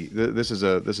 Katie, this is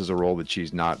a role that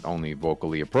she's not only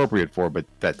vocally appropriate for, but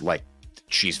that like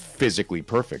she's physically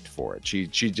perfect for it. She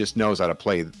just knows how to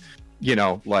play.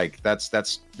 Like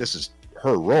this is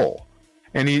her role,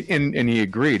 and he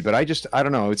agreed. But I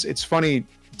don't know. It's funny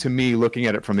to me looking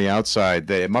at it from the outside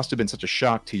that it must have been such a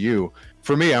shock to you.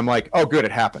 For me, I'm like, oh, good,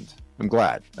 it happened. I'm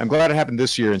glad it happened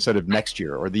this year instead of next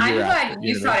year or the year after. I'm glad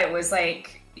you thought it was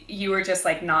like you were just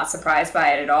like not surprised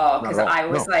by it at all, because I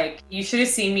was like, you should have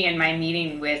seen me in my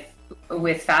meeting with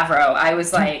Favreau. I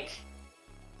was like,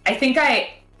 I think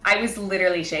I was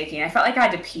literally shaking. I felt like I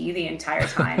had to pee the entire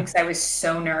time because I was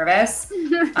so nervous.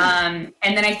 And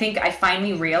then I think I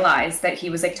finally realized that he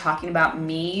was like talking about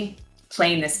me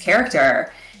playing this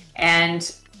character.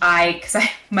 And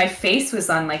my face was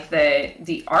on like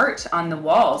the art on the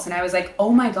walls. And I was like,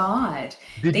 oh my God,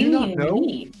 they mean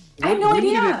me. I had no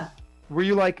idea. Were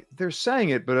you like, they're saying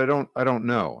it, but I don't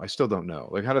know. I still don't know.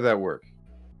 Like, how did that work?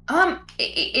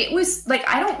 It was like,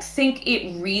 I don't think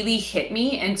it really hit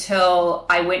me until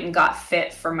I went and got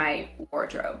fit for my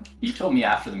wardrobe. You told me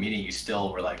after the meeting you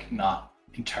still were like not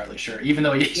entirely sure, even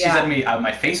though she said to me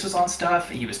my face was on stuff.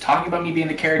 He was talking about me being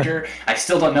the character. I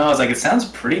still don't know. I was like, it sounds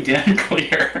pretty damn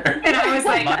clear. And I was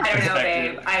like, I don't know,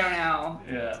 babe. I don't know.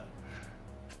 Yeah.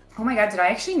 Oh my God, did I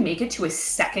actually make it to a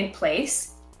second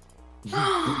place?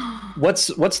 What's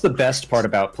the best part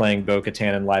about playing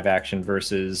Bo-Katan in live action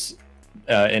versus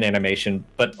in animation,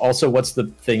 but also what's the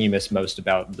thing you miss most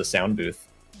about the sound booth?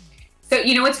 So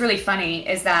what's really funny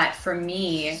is that for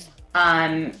me,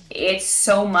 it's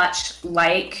so much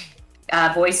like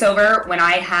voiceover when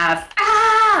I have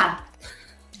I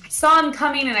saw him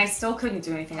coming and I still couldn't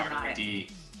do anything about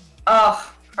it.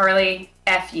 Oh, Harley,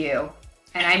 F you.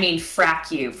 And I mean frack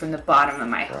you from the bottom of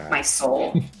my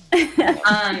soul.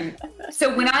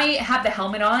 So when I have the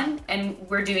helmet on and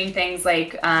we're doing things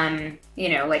like,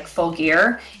 like full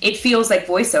gear, it feels like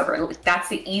voiceover. That's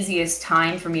the easiest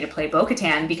time for me to play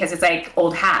Bo-Katan because it's like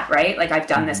old hat, right? Like I've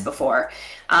done this before.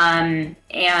 When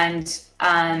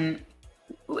I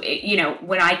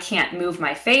can't move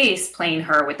my face playing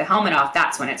her with the helmet off,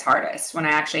 that's when it's hardest. When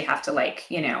I actually have to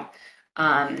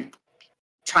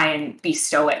try and be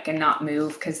stoic and not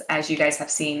move, because as you guys have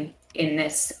seen in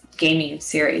this gaming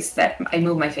series, that I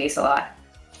move my face a lot.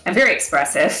 I'm very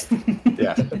expressive.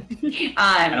 Yeah.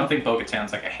 I don't think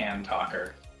Bo-Katan's like a hand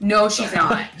talker. No, she's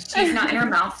not. She's not, and her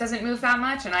mouth doesn't move that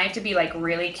much, and I have to be like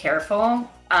really careful.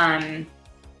 I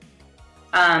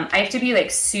have to be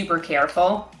like super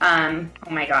careful. Oh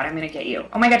my God, I'm gonna get you.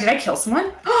 Oh my God, did I kill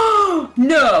someone? Oh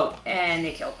no! And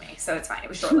they killed me, so it's fine. It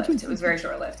was short-lived. It was very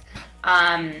short-lived.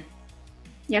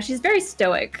 Yeah, she's very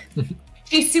stoic.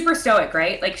 She's super stoic,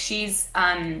 right? Like she's,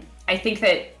 I think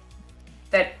that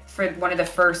that for one of the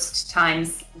first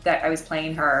times that I was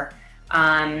playing her,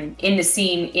 in the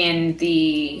scene in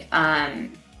the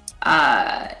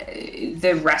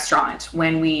restaurant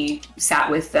when we sat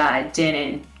with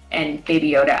Din and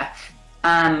Baby Yoda,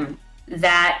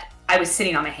 that I was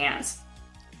sitting on my hands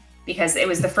because it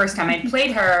was the first time I'd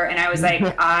played her, and I was like,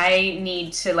 I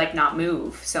need to like not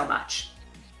move so much.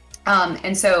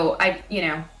 And so I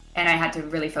had to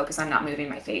really focus on not moving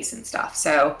my face and stuff.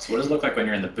 So what does it look like when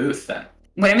you're in the booth then?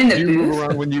 When I'm in the booth? Move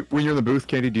around, when you're in the booth,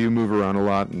 Katee, do you move around a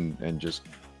lot and just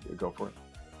go for it?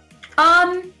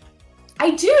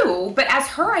 I do, but as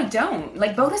her, I don't.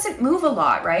 Like, Bo doesn't move a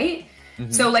lot, right?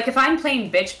 Mm-hmm. So, like, if I'm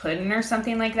playing Bitch Puddin' or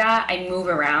something like that, I move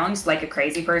around like a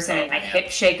crazy person, and my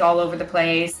hip shake all over the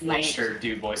place. I sure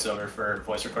do voiceover for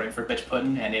voice recording for Bitch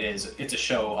Puddin', and it's a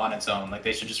show on its own. Like,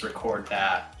 they should just record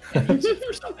that and use it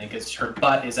for something, because her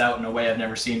butt is out in a way I've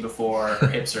never seen before. Her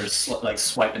hips are like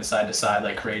swiping side to side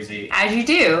like crazy. As you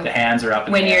do. The hands are up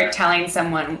in when the air. You're telling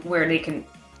someone where they can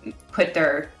put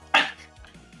their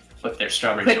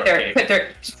strawberry shortcake. Put their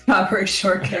strawberry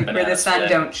shortcake where the sun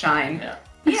don't shine. Yeah.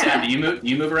 Sam, do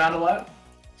you move around a lot?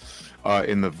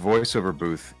 In the voiceover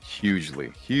booth,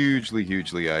 hugely.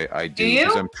 I do. Do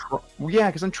you?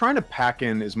 Because I'm trying to pack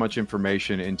in as much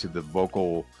information into the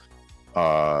vocal,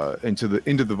 into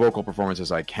the vocal performance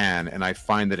as I can, and I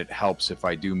find that it helps if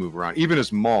I do move around, even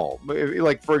as Maul.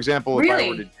 Like, for example, if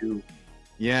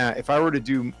I were to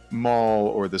do Maul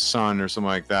or the Sun or something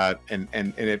like that, and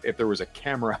if there was a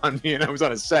camera on me and I was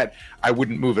on a set, I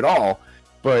wouldn't move at all.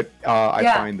 But I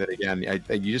find that, again,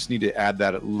 you just need to add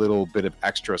that little bit of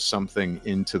extra something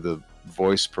into the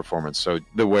voice performance. So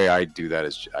the way I do that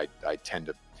is I tend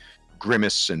to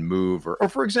grimace and move, or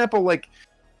for example, like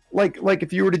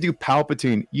if you were to do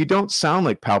Palpatine, you don't sound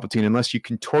like Palpatine unless you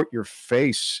contort your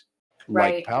face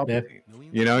like Palpatine.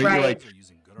 You know, you're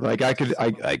like I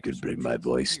could bring my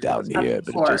voice down here,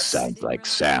 but it just sounds like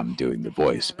Sam doing the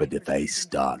voice. But if I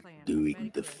start doing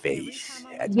the face,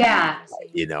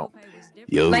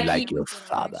 you're like your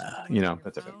father.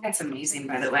 That's it. That's amazing,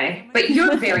 by the way. But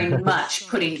you're very much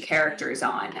putting characters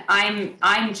on.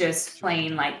 I'm just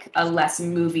playing like a less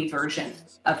movie version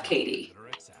of Katee.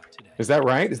 Is that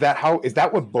right? Is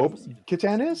that what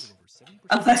bo-katan is?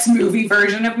 A less movie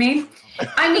version of me?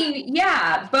 I mean,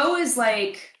 yeah, Bo is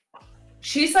like,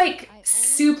 she's like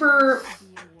super,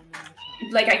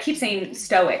 like, I keep saying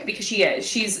stoic because she is.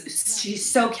 She's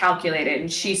so calculated,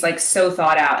 and she's like so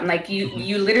thought out, and like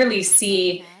you literally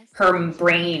see her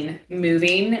brain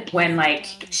moving when like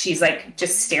she's like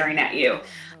just staring at you.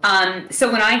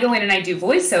 So when I go in and I do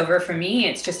voiceover, for me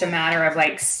it's just a matter of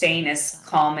like staying as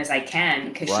calm as I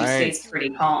can, because she stays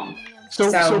pretty calm. So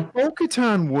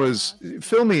bo-katan was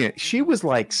filming it. She was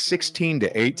like 16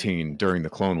 to 18 during the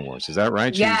Clone Wars. Is that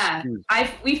right?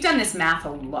 We've done this math a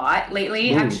lot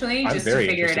lately, actually, just to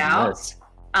figure it out.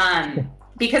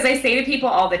 Because I say to people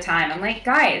all the time, I'm like,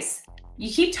 guys,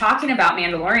 you keep talking about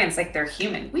Mandalorians like they're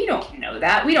human. We don't know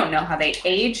that. We don't know how they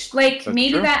age. Like,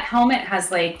 maybe that helmet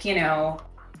has like,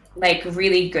 like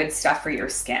really good stuff for your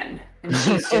skin, and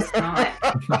she's just not.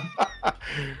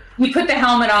 You put the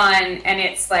helmet on, and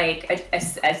it's like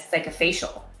a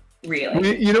facial,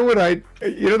 really. You know what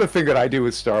the thing that I do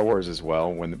with Star Wars as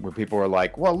well, when people are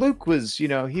like, well, Luke was,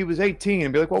 he was 18,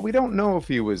 and be like, well, we don't know if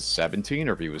he was 17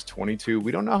 or if he was 22.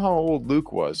 We don't know how old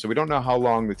Luke was, so we don't know how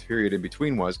long the period in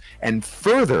between was. And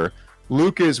further,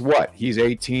 Luke is what? He's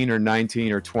 18 or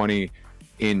 19 or 20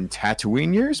 in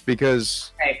Tatooine years,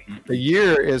 because a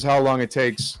year is how long it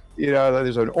takes.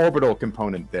 There's an orbital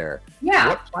component there. Yeah.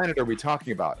 What planet are we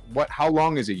talking about? How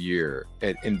long is a year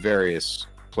in various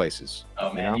places?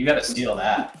 Oh man, you got to steal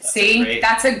that.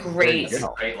 That's a great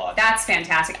logic. That's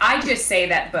fantastic. I just say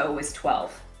that Bo was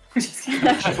 12. Just kidding.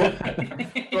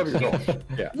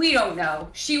 Yeah. We don't know.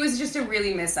 She was just a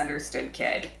really misunderstood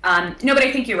kid. No, but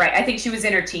I think you're right. I think she was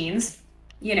in her teens.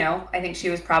 I think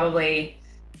she was probably,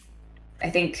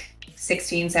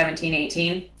 16, 17,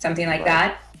 18, something like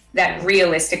that. That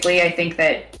realistically, I think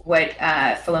that what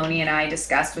Filoni and I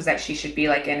discussed was that she should be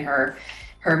like in her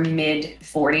mid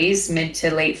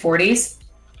to late 40s.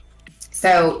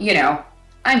 So,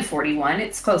 I'm 41.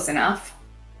 It's close enough.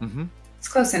 Mm-hmm. It's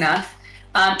close enough.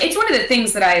 It's one of the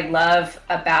things that I love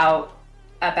about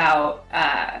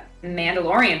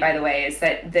Mandalorian, by the way, is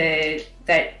that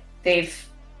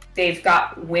they've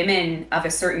got women of a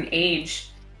certain age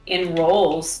in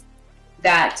roles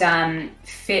that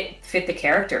fit the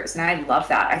characters, and I love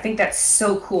that. I think that's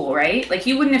so cool, right? Like,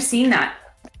 you wouldn't have seen that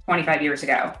 25 years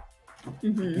ago.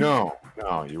 Mm-hmm. No,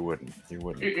 you wouldn't.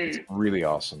 It's really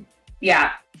awesome.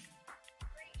 Yeah.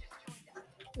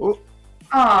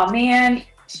 Oh man,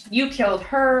 You killed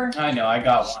her. I know, I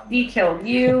got one. He killed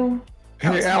you.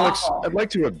 Hey, Alex, I'd like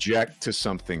to object to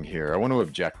something here. I want to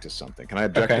object to something. Can I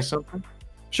object to something?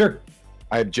 Sure.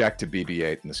 I object to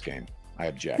BB-8 in this game. I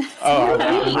object. Oh,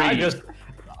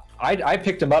 I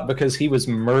picked him up because he was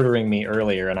murdering me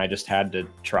earlier, and I just had to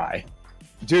try.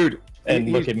 Dude.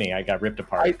 And look at me, I got ripped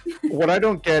apart. What I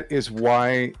don't get is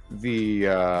why the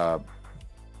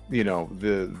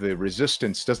the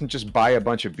resistance doesn't just buy a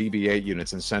bunch of BB-8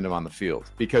 units and send them on the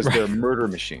field, because they're murder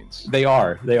machines. They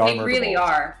are. They really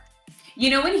are.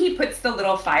 You know, when he puts the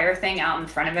little fire thing out in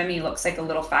front of him, he looks like a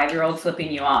little 5-year-old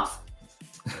flipping you off.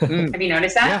 Have you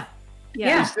noticed that?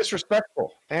 Yeah. He's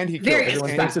disrespectful, and he Very kills.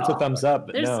 Everyone thinks it's a thumbs up,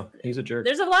 but no, he's a jerk.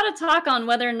 There's a lot of talk on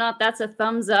whether or not that's a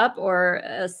thumbs up or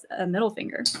a middle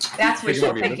finger. That's what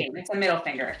you're thinking. It's a middle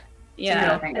finger. Yeah,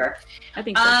 middle finger. I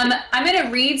think so I'm going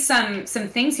to read some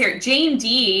things here. Jane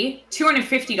D,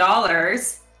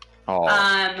 $250.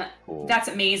 Oh, cool. That's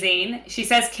amazing. She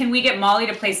says, "Can we get Molly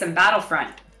to play some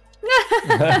Battlefront?"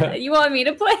 You want me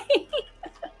to play?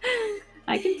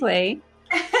 I can play.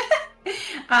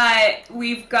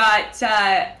 We've got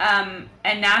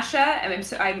Anasha.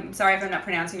 I'm sorry if I'm not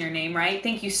pronouncing your name right.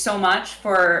 Thank you so much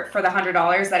for the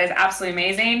 $100. That is absolutely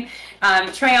amazing.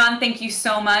 Treyon, thank you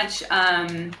so much.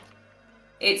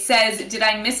 It says, "Did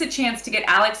I miss a chance to get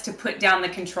Alex to put down the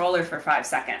controller for 5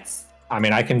 seconds?" I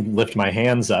mean, I can lift my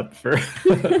hands up for.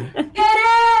 Get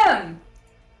him!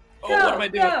 Go, what am I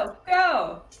doing?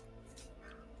 Go!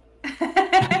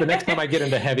 The next time I get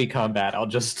into heavy combat, I'll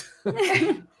just.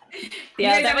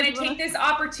 Guys, I'm going to take this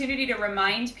opportunity to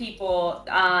remind people,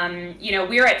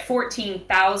 we're at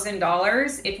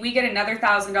 $14,000. If we get another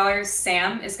 $1,000,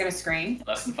 Sam is going to scream.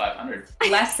 Less than 500.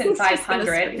 Less than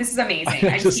 500. This is amazing.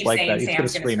 I just keep like saying that. He's Sam's going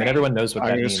to scream, and everyone knows what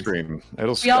that means. Scream.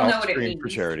 We all know what it scream means. For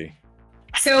charity.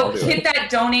 So hit that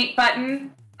donate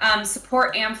button.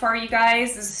 Support amfAR, you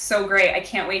guys. This is so great. I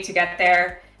can't wait to get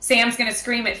there. Sam's going to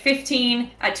scream at 15.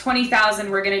 At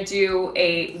 20,000, we're going to do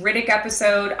a Riddick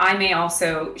episode. I may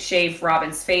also shave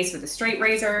Robin's face with a straight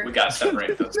razor. We got to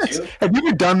separate those two. Have you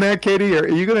ever done that, Katie? Or are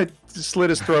you going to slit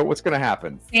his throat? What's going to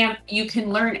happen? Sam, you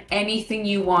can learn anything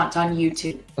you want on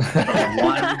YouTube.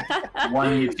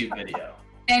 one YouTube video.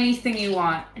 Anything you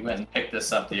want. We went and picked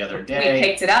this up the other day. We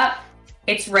picked it up.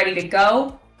 It's ready to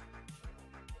go.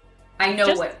 I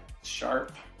know what.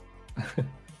 Sharp.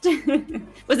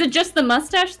 Was it just the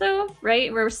mustache though?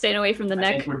 Right? We're staying away from the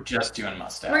neck. I think we're just doing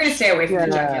mustache. We're gonna stay away from the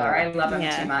jugular. I love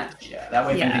him too much. Yeah, that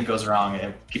way if anything goes wrong,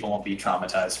 people won't be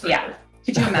traumatized forever. Yeah.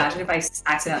 Could you imagine if I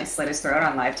accidentally slit his throat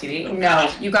on live TV?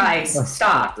 No, you guys,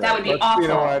 stop. That would be awful. You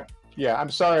know what? Yeah,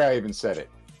 I'm sorry I even said it.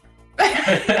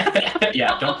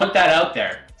 Yeah, don't put that out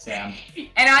there, Sam.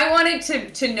 And I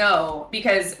wanted to know,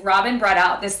 because Robin brought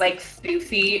out this like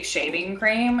foofy shaving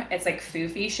cream. It's like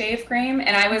foofy shave cream.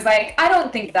 And I was like, I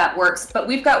don't think that works, but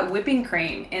we've got whipping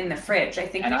cream in the fridge. I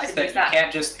think we should use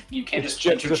that. You can't just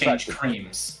interchange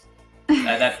creams.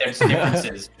 There's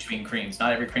differences between creams.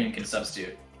 Not every cream can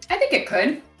substitute. I think it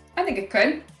could.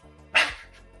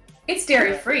 It's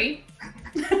dairy free.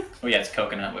 Oh yeah, it's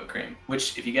coconut whipped cream.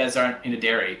 Which, if you guys aren't into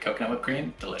dairy, coconut whipped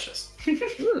cream, delicious.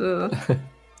 Ooh.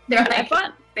 I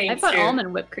bought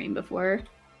almond whipped cream before.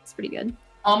 It's pretty good.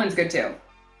 Almond's good too. All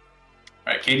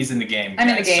right, Katie's in the game. I'm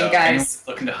in the game, guys.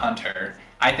 Looking to hunt her.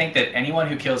 I think that anyone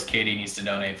who kills Katie needs to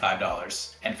donate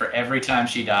 $5, and for every time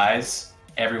she dies,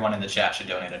 everyone in the chat should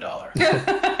donate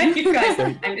 $1. You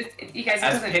guys,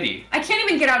 as pity. I can't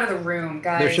even get out of the room,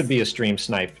 guys. There should be a stream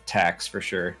snipe tax for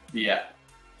sure. Yeah.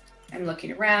 I'm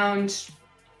looking around.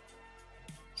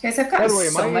 You guys have gotten By the way,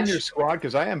 so am I much... in your squad?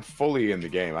 Because I am fully in the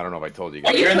game. I don't know if I told you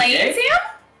guys. Are you playing, Sam?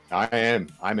 I am.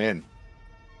 I'm in.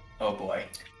 Oh boy.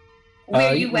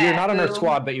 Where you're not on our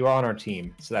squad, but you are on our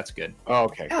team, so that's good. Oh,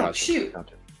 okay. Oh, gotcha. shoot.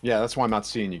 Gotcha. Yeah, that's why I'm not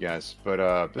seeing you guys.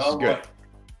 But this is good. Boy.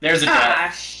 There's a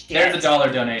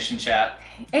 $1 donation, chat.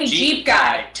 Hey, Jeep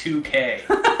guy. 2K.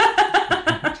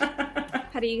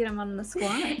 How do you get him on the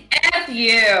squad? F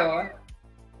you.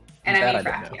 And I mean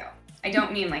frack you. I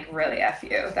don't mean like really F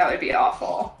you. That would be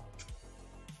awful.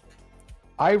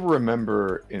 I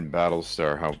remember in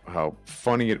Battlestar how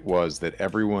funny it was that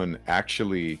everyone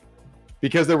actually,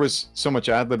 because there was so much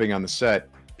ad-libbing on the set,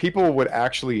 people would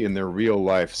actually in their real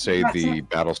life say the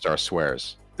Battlestar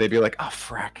swears. They'd be like, oh,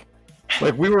 frack.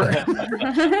 Like we were,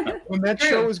 when that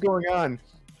show was going on,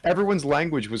 everyone's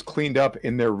language was cleaned up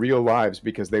in their real lives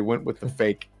because they went with the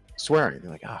fake swearing.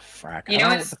 They're like, oh, frack. I don't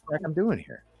know what the frack I'm doing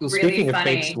here. Well, really speaking of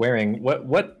funny. fake swearing,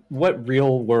 what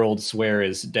real world swear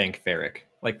is dank ferric?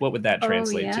 Like, what would that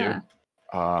translate to?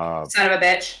 Son of a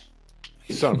bitch.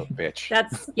 Son of a bitch.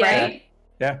 That's right.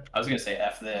 Yeah. I was gonna say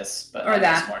F this, but or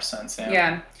that makes more sense.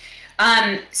 Yeah.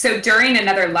 So during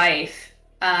Another Life,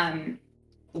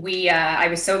 I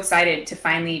was so excited to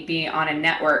finally be on a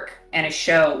network and a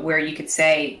show where you could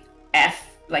say F,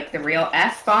 like the real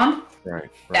F bomb.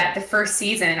 Right. That the first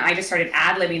season, I just started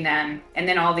ad-libbing them, and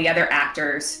then all the other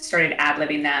actors started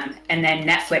ad-libbing them, and then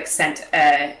Netflix sent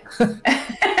a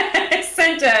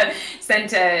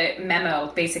sent a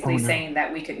memo basically saying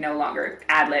that we could no longer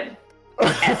ad-lib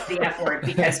the F word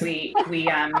because we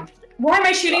why am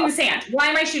I shooting the sand? Why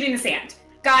am I shooting the sand?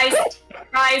 Guys,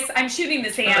 I'm shooting the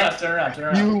sand. Turn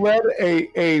around. You led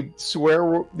a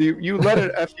swear. You led an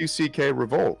FUCK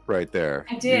revolt right there.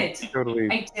 I did.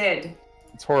 I did.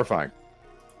 It's horrifying.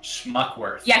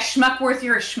 Schmuckworth. Yeah, Schmuckworth,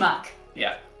 you're a schmuck.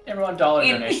 Yeah. Everyone dollar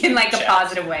donation. In like a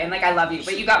positive way. And like, I love you.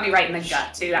 But you got me right in the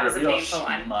gut, too. That was a painful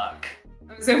one.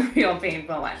 It was a real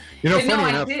painful one. You know, but funny no,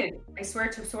 enough, I did. I swore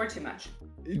too much.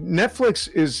 Netflix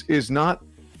is not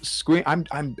screen.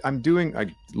 I'm doing.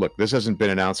 Look, this hasn't been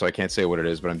announced, so I can't say what it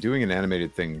is. But I'm doing an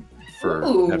animated thing for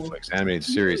Netflix, animated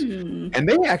series, and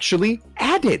they actually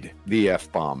added the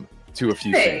F bomb to a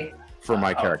few things for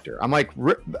my character. I'm like,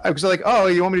 I was like, oh,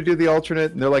 you want me to do the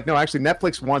alternate? And they're like, no, actually,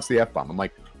 Netflix wants the F bomb. I'm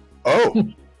like, oh,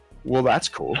 well, that's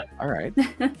cool. All right,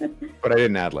 but I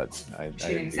didn't ad lib.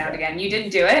 Shooting sound again. You didn't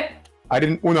do it. I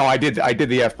didn't. Well, no, I did. I did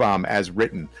the F bomb as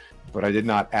written, but I did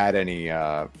not add any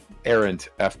errant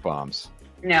F bombs.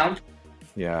 No.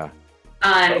 Yeah.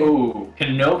 Oh,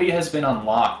 Kenobi has been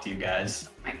unlocked, you guys.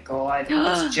 Oh my god.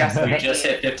 It's just we just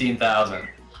hit 15,000.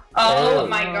 Oh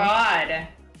my god.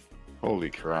 Holy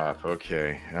crap.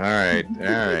 Okay. All right. All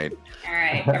right. All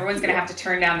right. Everyone's going to have to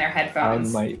turn down their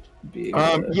headphones. I might be.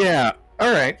 Yeah.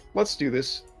 All right. Let's do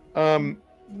this. By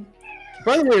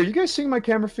the way, are you guys seeing my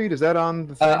camera feed? Is that on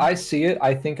the thing? I see it.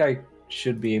 I think I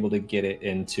should be able to get it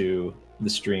into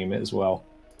the stream as well.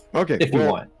 Okay. If you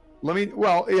want. Let me.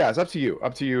 Well, yeah. It's up to you.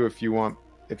 Up to you if you want.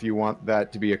 If you want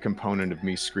that to be a component of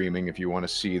me screaming. If you want to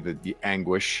see the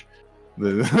anguish.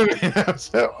 But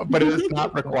it is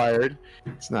not required.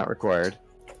 It's not required.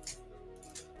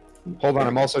 Hold on,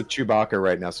 I'm also Chewbacca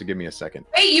right now, so give me a second.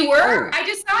 Wait, you were? I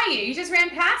just saw you. You just ran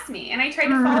past me, and I tried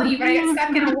to follow you, but I got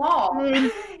stuck in a wall.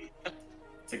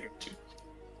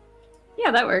 Yeah,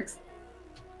 that works.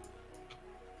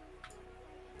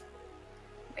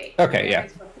 Wait, okay, yeah.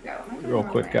 Real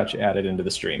quick, got you added into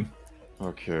the stream.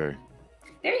 Okay.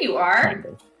 There you are. Kind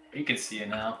of. You can see it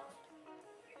now.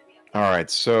 All right,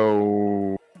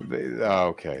 so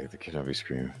okay, the Kenobi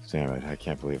scream. Damn it, I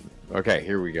can't believe it. Okay,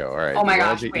 here we go. All right. Oh my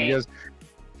gosh, wait.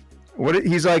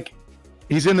 He's like,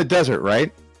 he's in the desert,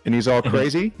 right? And he's all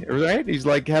crazy, right? He's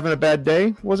like having a bad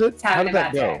day. Was it? How did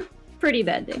that go? Pretty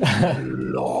bad day.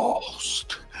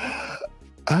 Lost.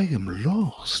 I am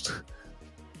lost.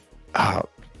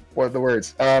 What are the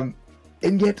words? And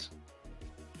yet,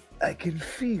 I can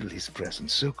feel his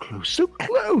presence so close, so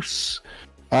close.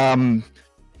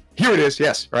 Here it is.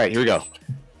 Yes. All right. Here we go.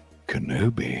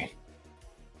 Kenobi.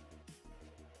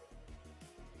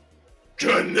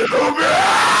 Kenobi!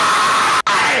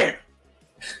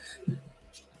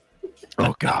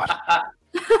 Oh God.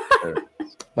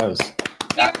 Was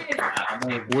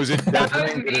it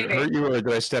deafening? Did it hurt you, or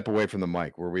did I step away from the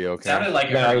mic? Were we okay? Sounded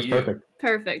like that was perfect.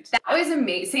 Perfect. That was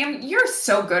amazing. Sam, you're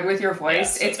so good with your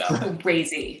voice. Yes, it's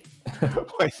crazy.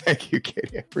 Why, thank you,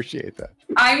 Katie. I appreciate that.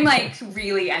 I'm like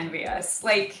really envious.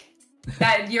 Like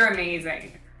that, you're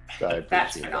amazing.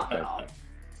 That's phenomenal. That.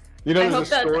 You know,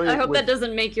 I hope that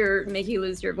doesn't make you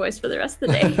lose your voice for the rest of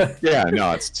the day. Yeah,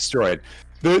 no, it's destroyed.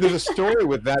 There's a story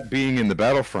with that being in the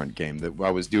Battlefront game that I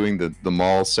was doing the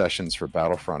mall sessions for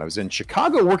Battlefront. I was in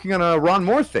Chicago working on a Ron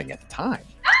Moore thing at the time.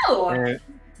 Oh.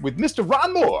 With Mr.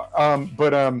 Ron Moore.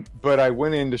 But I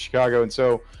went into Chicago, and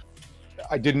so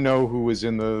I didn't know who was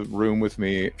in the room with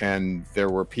me, and there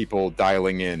were people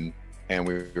dialing in, and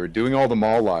we were doing all the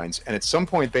mall lines, and at some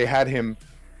point they had him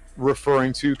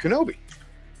referring to Kenobi,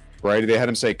 right? They had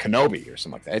him say Kenobi or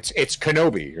something like that. It's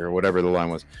Kenobi or whatever the line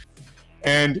was.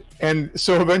 And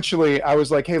so eventually I was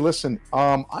like, hey, listen,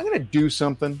 I'm going to do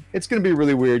something. It's going to be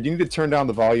really weird. You need to turn down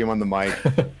the volume on the mic,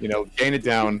 gain it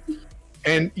down.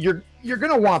 And you're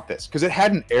going to want this because it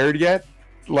hadn't aired yet.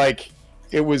 Like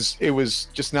it was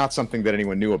just not something that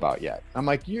anyone knew about yet. I'm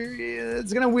like,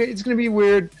 it's going to be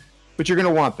weird, but you're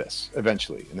going to want this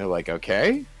eventually. And they're like,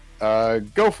 okay,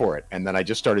 go for it. And then I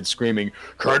just started screaming,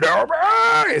 Kenobi!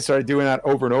 I started doing that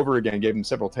over and over again, gave them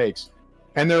several takes.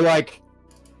 And they're like,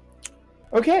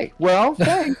 okay, well,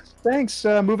 thanks.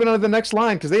 Moving on to the next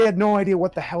line, because they had no idea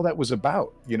what the hell that was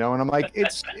about, And I'm like,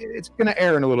 it's going to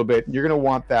air in a little bit. And you're going to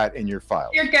want that in your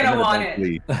file. You're going to want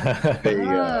it.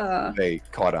 They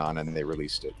caught on and they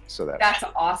released it. So that's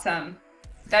awesome.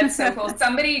 That's so cool.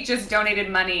 Somebody just donated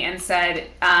money and said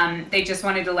they just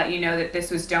wanted to let you know that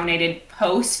this was donated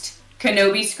post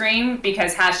Kenobi scream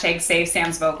because hashtag save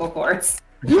Sam's vocal cords.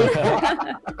 There's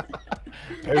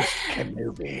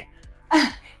Kenobi.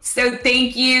 So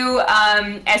thank you,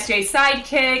 SJ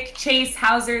Sidekick, Chase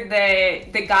Hauser,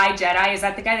 the guy Jedi. Is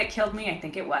that the guy that killed me? I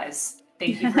think it was.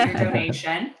 Thank you for your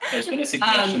donation. There's been a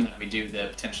suggestion that we do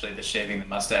potentially the shaving the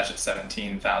mustache at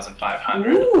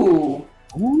 17,500. Ooh.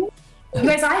 You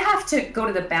guys, I have to go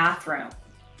to the bathroom.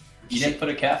 You didn't put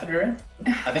a catheter in?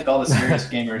 I think all the serious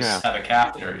gamers have a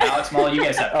catheter. Alex, Molly, you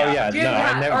guys have catheters. Oh yeah,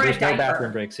 no, there's no diaper.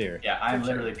 bathroom breaks here. Yeah, I'm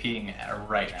literally peeing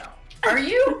right now. Are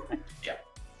you? Yeah.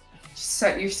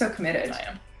 So you're so committed. I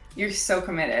am. You're so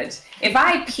committed. If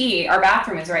I pee, our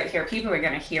bathroom is right here. People are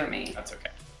gonna hear me. That's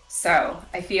okay. So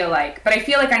I feel like I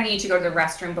need to go to the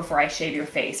restroom before I shave your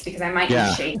face because I might be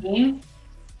shaking.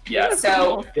 Yeah.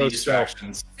 So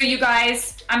distractions. So you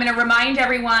guys, I'm gonna remind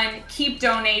everyone, keep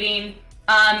donating.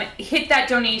 Hit that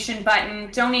donation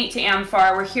button, donate to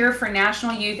amfAR. We're here for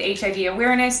National Youth HIV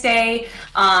Awareness Day.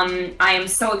 I am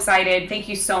so excited. Thank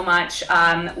you so much.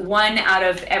 1 out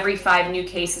of every 5 new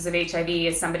cases of HIV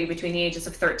is somebody between the ages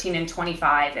of 13 and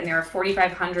 25, and there are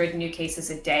 4,500 new cases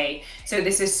a day. So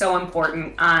this is so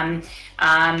important.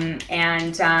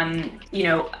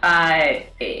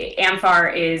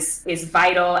 amfAR is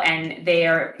vital, and they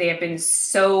have been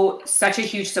such a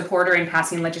huge supporter in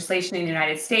passing legislation in the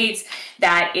United States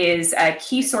that is a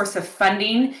key source of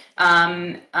funding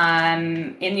in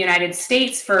the United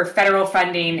States for federal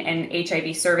funding and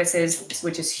HIV services,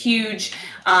 which is huge.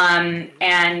 I'm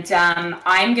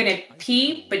gonna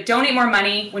pee, but donate more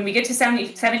money. When we get to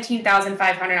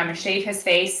 17,500, I'm gonna shave his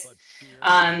face,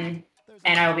 and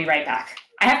I will be right back.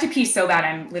 I have to pee so bad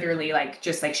I'm literally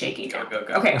just shaking. Go.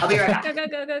 Okay, I'll be right back.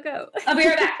 Go. I'll be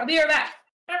right back.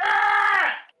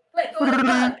 Let go of the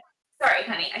bug. Sorry,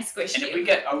 honey, I squished you.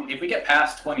 If we get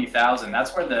past 20,000,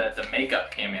 that's where the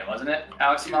makeup came in, wasn't it,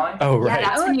 Alex and Molly? Oh right. Yeah,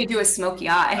 that's when you do a smoky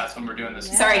eye. That's when we're doing this.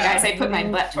 Yeah. Sorry guys, I put my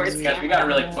butt towards the Guys, we gotta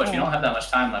really push. We don't have that much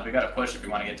time left. We gotta push if we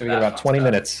want to get to We got about 20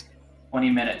 minutes.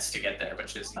 20 minutes to get there,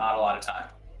 which is not a lot of time.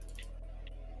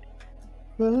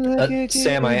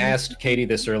 Sam, I asked Katie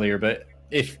this earlier, but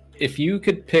if you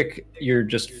could pick your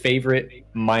just favorite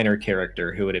minor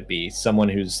character, who would it be? Someone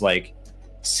who's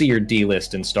C or D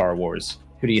list in Star Wars.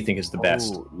 Who do you think is the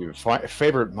best? Your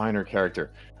favorite minor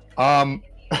character?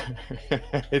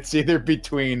 It's either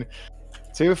between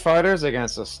 2 fighters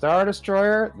against a Star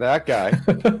Destroyer, that guy,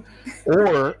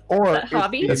 or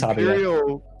Hobby? the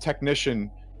Imperial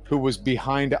technician who was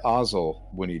behind Ozzel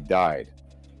when he died.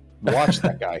 Watch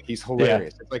that guy; he's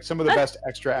hilarious. Yeah. It's some of the best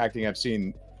extra acting I've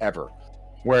seen ever.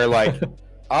 Where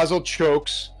Ozzel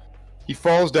chokes, he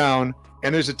falls down,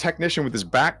 and there's a technician with his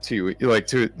back to you,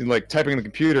 typing on the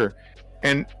computer.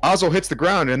 And Ozzel hits the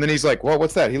ground, and then he's like, well,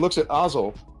 what's that? He looks at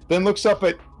Ozzel, then looks up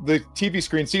at the TV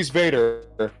screen, sees Vader,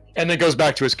 and then goes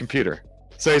back to his computer.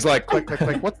 So he's like, click, click,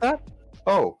 click, what's that?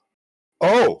 Oh,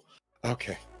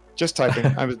 okay. Just typing.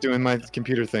 I was doing my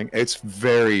computer thing. It's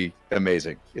very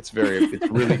amazing. It's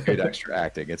really good extra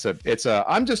acting.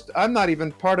 I'm not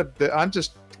even part of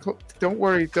don't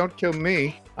worry, don't kill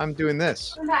me. I'm doing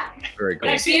this. Very good.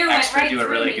 When you see extra do a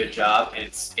really good job,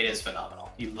 it is phenomenal.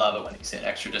 You love it when you see an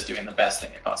extra just doing the best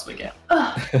thing they possibly can.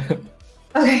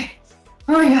 Okay.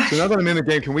 Oh my gosh. So now that I'm in the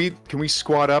game, can we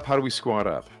squat up? How do we squat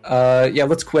up? Yeah,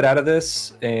 let's quit out of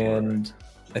this, and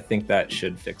I think that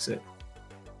should fix it.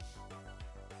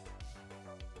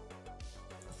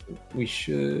 We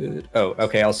should. Oh,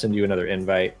 okay. I'll send you another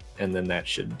invite, and then that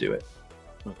should do it.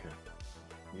 Okay.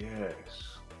 Yes.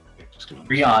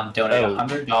 Rion donated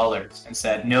 $100 and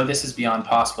said, "No, this is beyond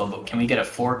possible, but can we get a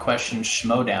 4-question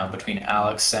schmodown between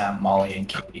Alex, Sam, Molly, and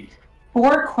Katie?"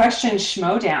 4-question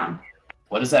schmodown.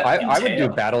 What does that entail? I would do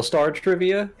Battlestar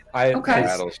trivia. Okay.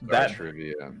 Battlestar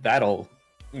trivia. That'll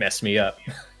mess me up.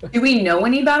 Do we know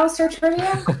any Battlestar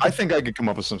trivia? I think I could come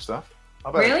up with some stuff.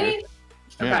 How about Really? you?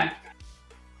 Okay. Yeah.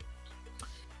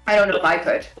 I don't know if I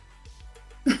could.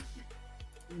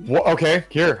 Well, okay,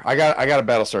 here I got a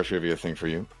Battlestar trivia thing for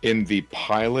you. In the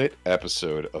pilot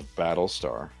episode of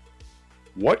Battlestar,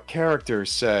 what character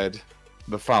said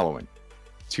the following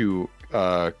to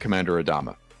Commander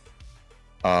Adama?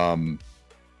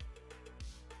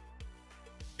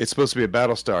 It's supposed to be a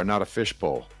Battlestar, not a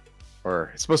fishbowl,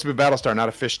 or it's supposed to be a Battlestar, not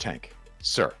a fish tank,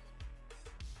 sir.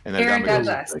 And then Aaron Adama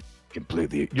Douglas. goes,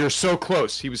 completely. You're so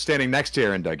close. He was standing next to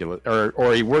Aaron Douglas,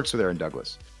 or he works with Aaron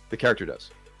Douglas. The character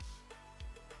does.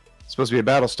 It's supposed to be a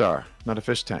Battlestar, not a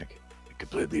fish tank. I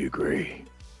completely agree,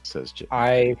 says Jim.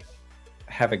 I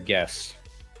have a guess.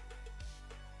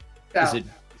 Go. Is it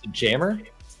Jammer?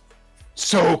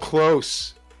 So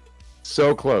close.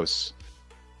 So close.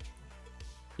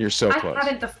 You're so close. I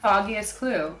haven't the foggiest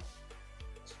clue.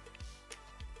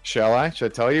 Shall I?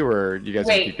 Should I tell you, or you guys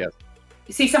keep guessing?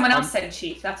 See, someone else said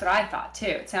chief. That's what I thought too.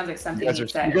 It sounds like something you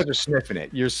said. You guys are sniffing it.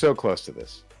 You're so close to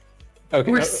this. Okay.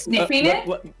 We're sniffing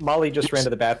it? Molly just ran to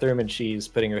the bathroom and she's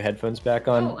putting her headphones back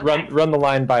on. Oh, okay. Run the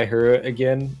line by her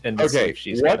again and see if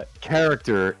she's got it. What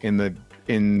character in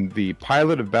the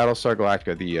pilot of Battlestar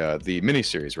Galactica, the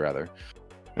miniseries rather,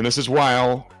 and this is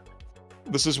while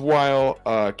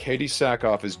Katee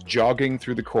Sackhoff is jogging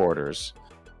through the corridors.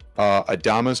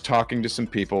 Adama's talking to some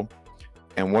people,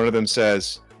 and one of them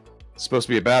says, "It's supposed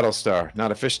to be a Battlestar,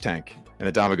 not a fish tank."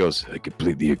 And Adama goes, "I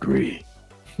completely agree."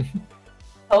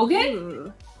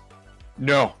 Hogan?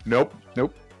 No, nope.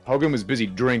 Hogan was busy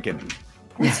drinking.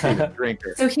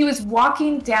 Drinker. So he was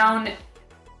walking down.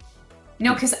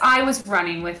 No, because I was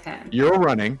running with him. You're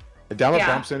running. Adama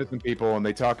bumps into some people, and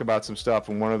they talk about some stuff,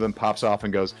 and one of them pops off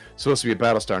and goes, "It's supposed to be a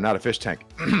Battlestar, not a fish tank."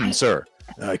 Sir,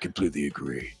 I completely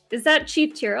agree. Is that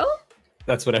Chief Tyrrell?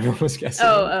 That's what everyone was guessing.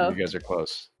 Oh. You guys are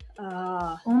close.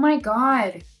 Oh my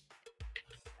god.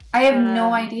 I have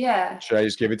no idea. Should I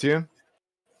just give it to you?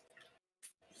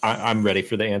 I'm ready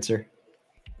for the answer.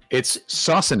 It's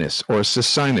Saucinus or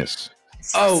Cicinus.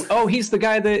 Oh, he's the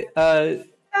guy that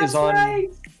is on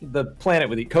the planet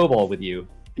with you, Cobalt with you.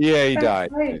 Yeah, he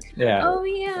died. Right. Yeah. Oh,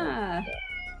 yeah.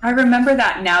 I remember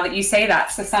that now that you say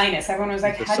that, Cicinus. Everyone was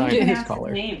like, how do you pronounce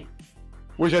his name?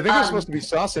 Which I think was supposed to be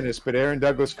Saucinus, but Aaron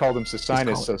Douglas called him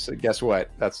Cicinus, so guess what?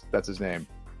 That's his name.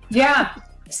 Yeah.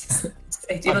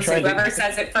 Whoever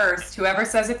says it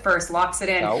first locks it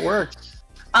in. How it works.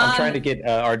 I'm trying to get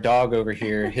our dog over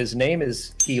here. His name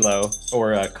is Kilo,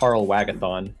 or Carl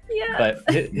Wagathon. Yeah. But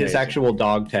his actual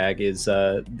dog tag is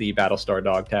the Battlestar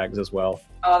dog tags as well.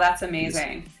 Oh, that's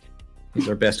amazing. He's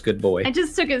our best good boy. I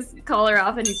just took his collar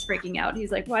off and he's freaking out.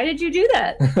 He's like, "Why did you do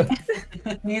that?"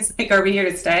 He's like, "Are we here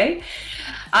to stay?"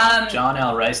 John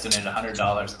L. Rice donated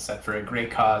 $100 and said, "For a great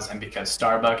cause and because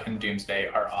Starbuck and Doomsday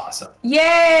are awesome."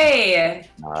 Yay!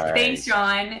 Nice. Thanks,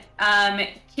 John.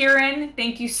 Kieran,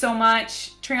 thank you so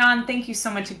much. Trion, thank you so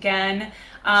much again.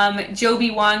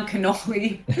 Joby Wan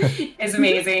Cannoli is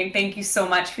amazing. Thank you so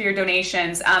much for your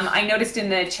donations. I noticed in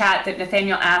the chat that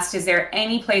Nathaniel asked, is there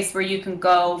any place where you can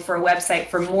go for a website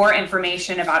for more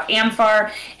information about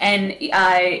amfAR and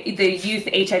the youth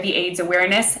HIV/AIDS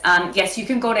awareness? Yes, you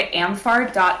can go to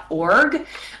amfAR.org,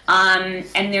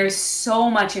 and there's so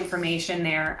much information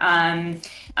there.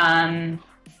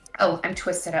 Oh, I'm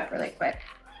twisted up really quick.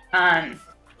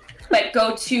 But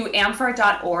go to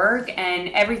amfAR.org and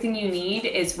everything you need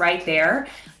is right there.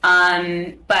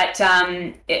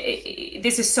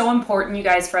 This is so important, you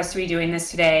guys, for us to be doing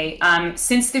this today.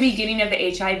 Since the beginning of the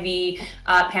HIV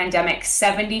pandemic,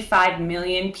 75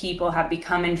 million people have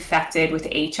become infected with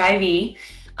HIV.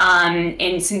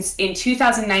 And since in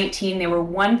 2019, there were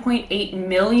 1.8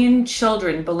 million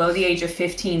children below the age of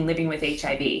 15 living with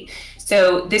HIV.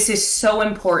 So this is so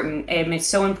important, and it's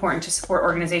so important to support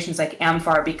organizations like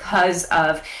amfAR because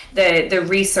of the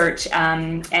research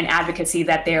and advocacy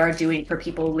that they are doing for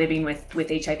people living with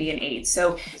HIV and AIDS.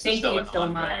 So thank you so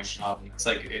much. It's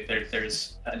like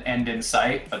there's an end in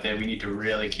sight, but then we need to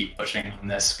really keep pushing on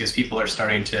this because people are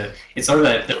starting to, it's sort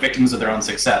of the victims of their own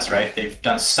success, right? They've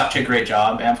done such a great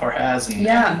job, amfAR has,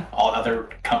 and all other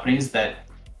companies, that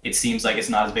it seems like it's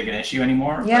not as big an issue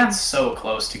anymore. Yeah. But it's so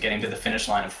close to getting to the finish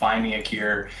line of finding a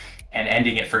cure and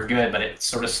ending it for good, but it's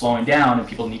sort of slowing down, and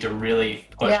people need to really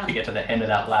push to get to the end of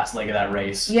that last leg of that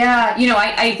race. Yeah,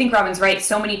 I think Robin's right.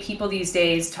 So many people these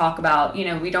days talk about,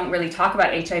 we don't really talk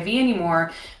about HIV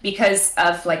anymore because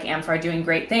of like amfAR doing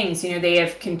great things. They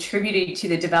have contributed to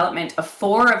the development of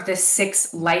 4 of the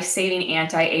 6 life-saving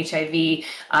anti-HIV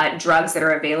drugs that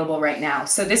are available right now.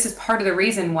 So this is part of the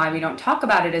reason why we don't talk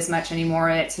about it as much anymore.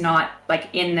 It's not like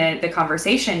in the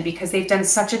conversation because they've done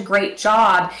such a great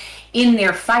job in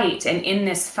their fight and in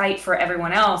this fight for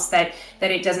everyone else that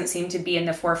it doesn't seem to be in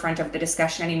the forefront of the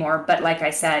discussion anymore. But like I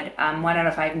said, 1 out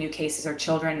of 5 new cases are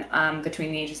children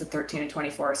between the ages of 13 and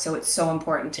 24. So it's so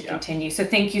important to continue. So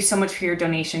thank you so much for your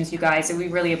donations, you guys, and we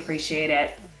really appreciate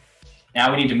it.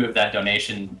 Now we need to move that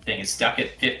donation thing. It's stuck at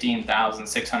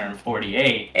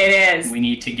 15,648. It is. We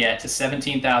need to get to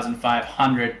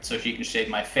 17,500 so she can shave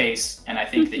my face. And I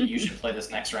think that you should play this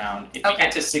next round. If you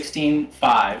get to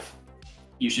 16,500,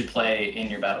 you should play in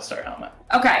your Battlestar helmet.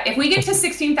 Okay, if we get to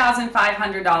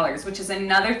 $16,500, which is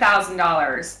another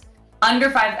 $1,000, under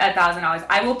 $5,000,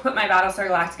 I will put my Battlestar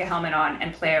Galactica helmet on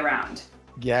and play around.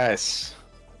 Yes.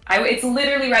 It's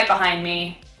literally right behind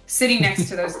me, sitting next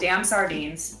to those damn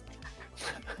sardines.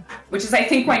 Which is, I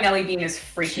think, why Nellie Bean is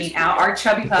freaking out. Our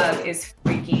chubby pug is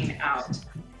freaking out.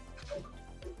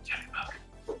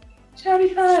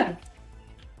 Chubby pug.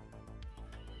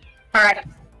 All right.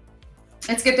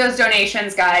 Let's get those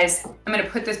donations, guys. I'm going to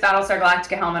put this Battlestar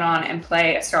Galactica helmet on and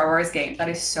play a Star Wars game. That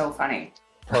is so funny.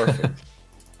 Perfect.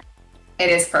 It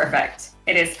is perfect.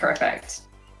 It is perfect.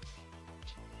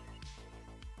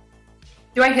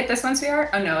 Do I hit this one, sweetheart?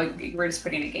 Oh no, we're just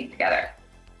putting a game together.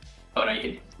 Oh no, you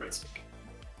can right stick.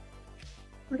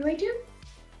 What do I do?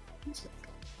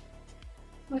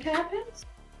 What happens?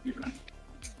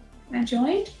 I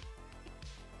joined?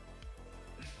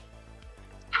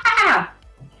 Ah!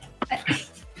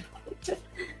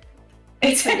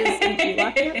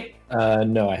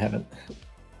 No, I haven't.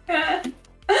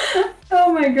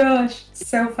 Oh my gosh,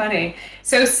 so funny.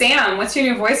 So Sam, what's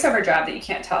your new voiceover job that you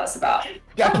can't tell us about?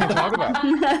 Yeah, I can't talk about it.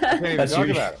 I can't even talk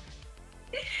about it.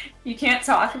 You can't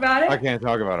talk about it? I can't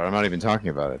talk about it. I'm not even talking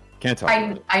about it. Can't talk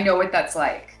about it. I know what that's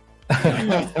like.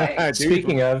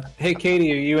 Speaking of, hey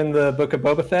Katie, are you in the Book of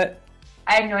Boba Fett?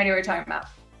 I have no idea what you're talking about.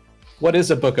 What is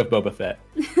a Book of Boba Fett?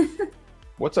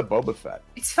 What's a Boba Fett?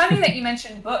 It's funny that you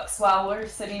mentioned books while we're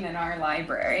sitting in our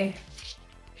library.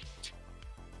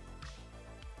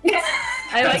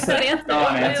 I like that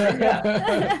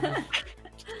answer.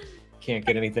 Can't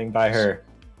get anything by her.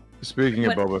 Speaking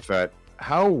of Boba Fett,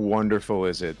 how wonderful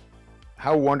is it?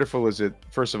 How wonderful is it,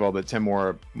 first of all, that Tim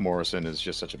Morrison is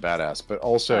just such a badass, but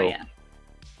also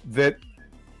that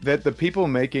the people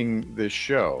making this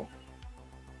show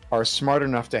are smart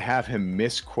enough to have him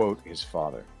misquote his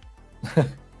father.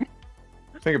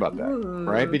 Think about that,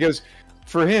 right? Because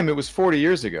for him, it was 40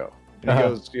 years ago. And he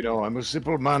goes, you know, I'm a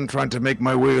simple man trying to make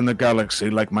my way in the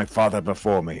galaxy like my father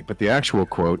before me. But the actual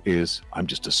quote is, I'm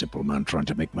just a simple man trying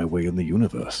to make my way in the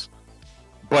universe.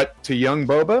 But to young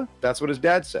Boba, that's what his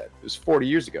dad said. It was 40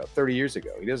 years ago, 30 years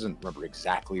ago. He doesn't remember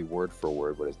exactly word for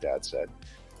word what his dad said.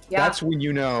 Yeah. That's when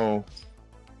you know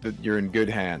that you're in good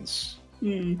hands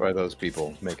by those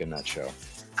people making that show.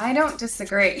 I don't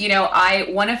disagree. You know,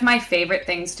 one of my favorite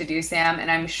things to do, Sam, and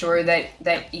I'm sure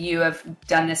that you have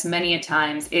done this many a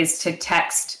times, is to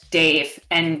text Dave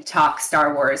and talk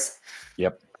Star Wars.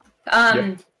 Yep.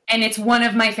 And it's one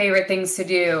of my favorite things to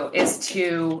do is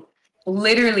to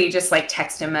literally just like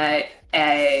text him a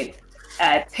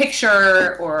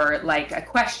picture or like a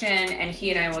question, and he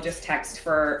and I will just text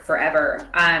for forever.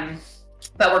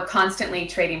 But we're constantly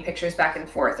trading pictures back and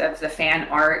forth of the fan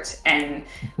art and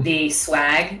the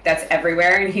swag that's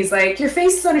everywhere. And he's like, your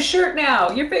face is on a shirt now.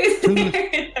 Your face is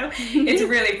there. You know? It's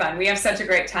really fun. We have such a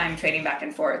great time trading back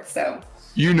and forth. So,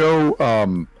 you know,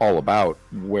 all about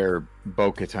where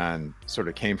bo-katan sort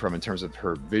of came from in terms of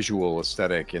her visual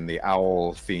aesthetic and the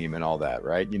owl theme and all that,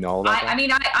 right? You know all that? I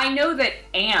mean, I know that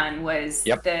Anne was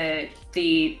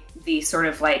the sort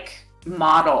of like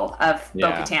model of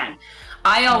bo-katan.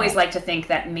 I always like to think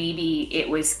that maybe it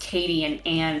was Katie and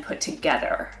Anne put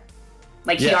together.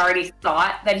 Like he already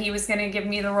thought that he was going to give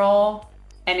me the role,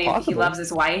 and he loves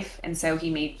his wife, and so he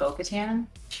made bo-katan.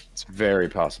 It's very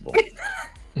possible.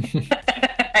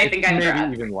 I think I'm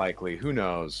maybe even likely. Who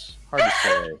knows? Hard to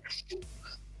say.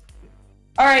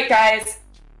 All right, guys.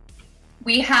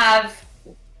 We have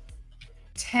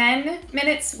 10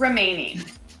 minutes remaining.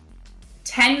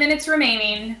 10 minutes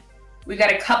remaining. We've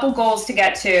got a couple goals to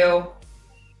get to.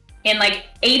 In like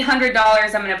 $800,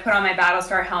 I'm going to put on my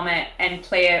Battlestar helmet and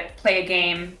play a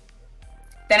game.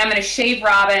 Then I'm going to shave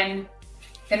Robin.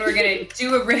 Then we're going to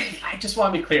do a rig. I just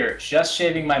want to be clear. Just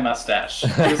shaving my mustache.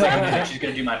 It was like she's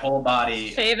going to do my whole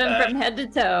body. Shave him from head to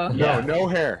toe. No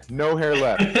hair. No hair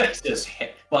left. Just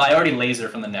well, I already laser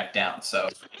from the neck down, so.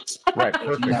 Right,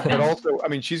 perfect. But also, I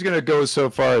mean, she's going to go so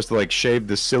far as to like shave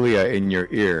the cilia in your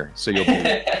ear. So you'll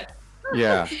be...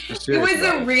 Yeah. It was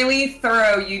a really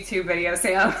thorough YouTube video,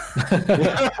 Sam.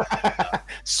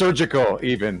 Surgical,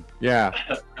 even. Yeah.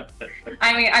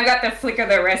 I mean, I've got the flick of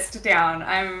the wrist down.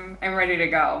 I'm ready to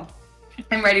go.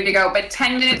 I'm ready to go. But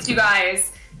 10 minutes, you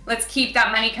guys. Let's keep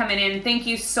that money coming in. Thank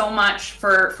you so much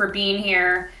for being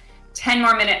here. 10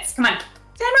 more minutes. Come on. 10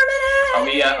 more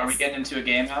minutes. Are we getting into a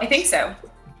game now? I think so.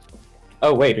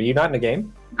 Oh wait, are you not in a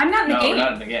game? I'm not in the game. No, we're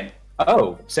not in the game.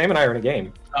 Oh, Sam and I are in a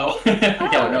game. Oh.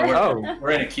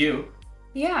 We're in a queue.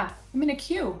 Yeah, I'm in a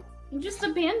queue. You just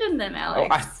abandoned them, Alex.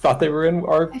 Oh, I thought they were in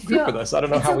our group with us. I don't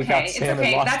know how we got Sam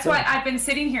and lost That's why I've been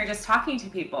sitting here just talking to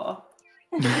people.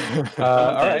 All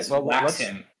right, well, wax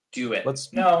him. Do it. Let's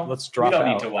drop out. You don't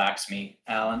need to wax me,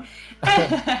 Alan.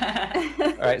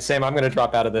 All right, Sam, I'm going to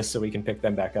drop out of this so we can pick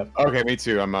them back up. Okay, me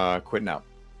too. I'm quitting out.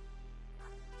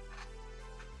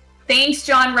 Thanks,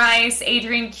 John Rice,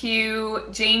 Adrian Q,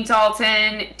 Jane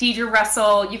Dalton, Deidre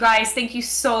Russell. You guys, thank you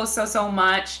so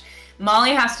much.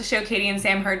 Molly has to show Katie and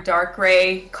Sam her dark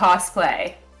gray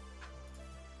cosplay.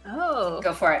 Oh.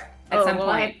 Go for it at some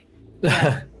point.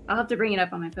 I'll have to bring it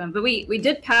up on my phone. But we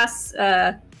did pass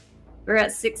We're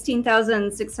at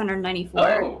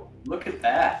 16,694. Oh, look at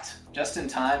that. Just in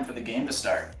time for the game to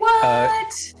start.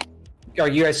 What? Are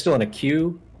you guys still in a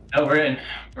queue? No, we're in.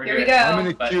 Here we go. I'm in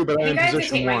the queue, but I'm You in guys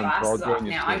position take my 1. So I'll glasses off join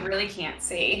you now. I soon. really can't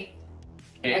see.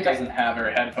 Kate doesn't have her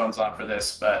headphones on for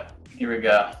this, but here we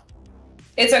go.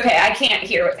 It's okay. I can't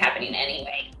hear what's happening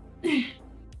anyway.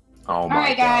 Oh my All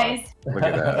right, God. guys. Look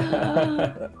at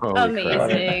that. Holy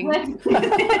crap. Amazing.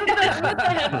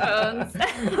 Headphones.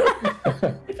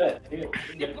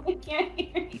 I can't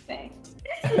hear anything.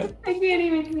 I can't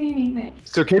even see anything.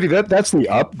 So, Katie, that's the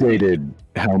updated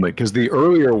helmet, because the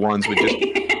earlier ones would just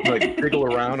like jiggle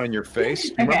around on your face.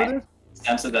 You remember this?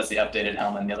 Sam said that's the updated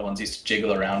helmet, and the other ones used to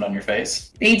jiggle around on your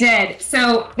face. They did.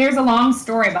 So there's a long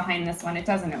story behind this one. It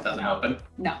doesn't open. Doesn't open?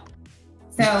 No.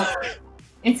 So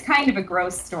it's kind of a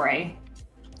gross story.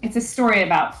 It's a story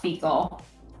about fecal.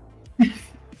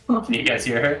 Can you guys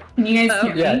hear her? Can you guys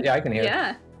hear me? Yeah, I can hear.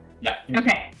 Yeah. Yeah.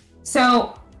 Okay.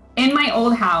 So in my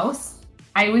old house,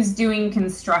 I was doing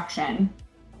construction,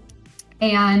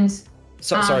 and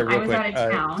Sorry, I real was quick. out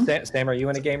of town. Sam, are you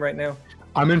in a game right now?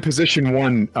 I'm in position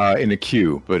 1 in a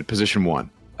queue, but position 1.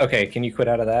 Okay, can you quit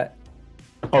out of that?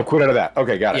 Oh, quit out of that.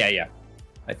 Okay, got it. Yeah.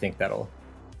 I think that'll.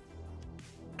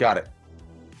 Got it.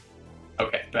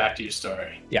 Okay, back to your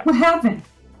story. What happened?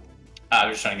 I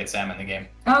was just trying to get Sam in the game.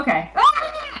 Okay.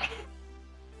 Ah!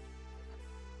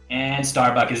 And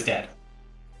Starbuck is dead.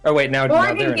 Oh wait, now they're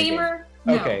Oregon in a game. Gamer.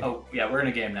 No. Okay. Oh, yeah, we're in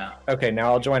a game now. Okay,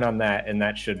 now I'll join on that, and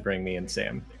that should bring me and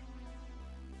Sam.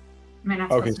 Am I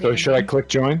not Okay, supposed to so be should I in? click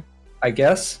join? I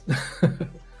guess.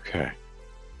 Okay.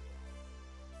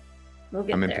 We'll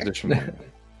get I'm in there. position 1.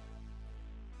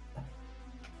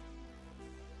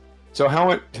 So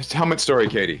helmet story,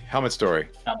 Katie. Helmet story.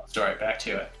 Helmet story, back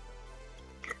to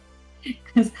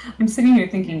it. I'm sitting here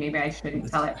thinking maybe I shouldn't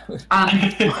tell it.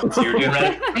 So you're doing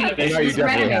right? No, you It's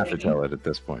definitely have to renovating. tell it at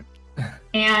this point.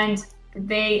 And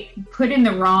they put in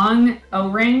the wrong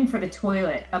O-ring for the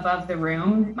toilet above the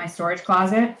room, my storage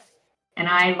closet. And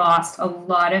I lost a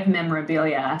lot of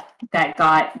memorabilia that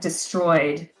got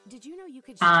destroyed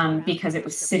because it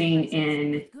was sitting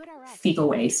in fecal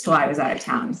waste while I was out of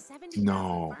town.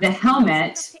 No. The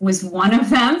helmet was one of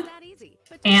them.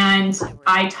 And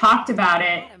I talked about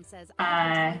it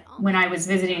when I was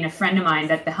visiting a friend of mine,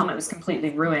 that the helmet was completely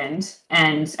ruined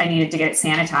and I needed to get it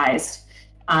sanitized.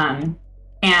 And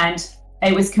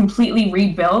it was completely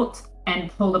rebuilt and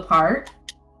pulled apart.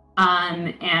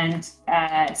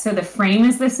 So the frame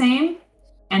is the same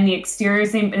and the exterior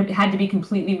is the same, but it had to be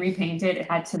completely repainted. It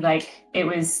had to it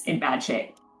was in bad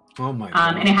shape. Oh my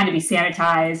God. And it had to be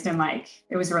sanitized and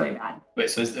it was really bad. Wait,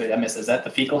 so is that the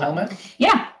fecal helmet?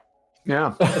 Yeah.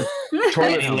 Yeah.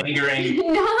 Any lingering?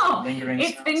 No, Lingering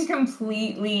it's smells? been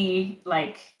completely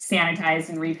sanitized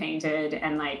and repainted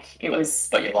and it was.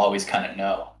 But you'll always kind of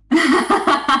know.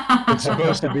 It's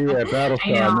supposed to be a battle I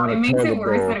cry, know, not it a makes it toilet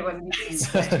worse bowl. that it wasn't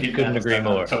being You couldn't agree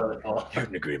more.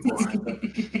 Couldn't agree more.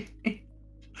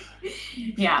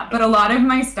 Yeah, but a lot of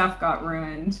my stuff got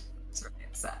ruined. It's really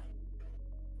upset.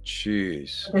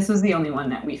 Jeez. This was the only one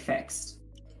that we fixed.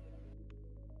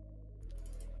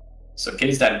 So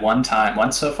Katie's died once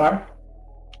so far?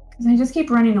 Because I just keep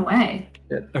running away.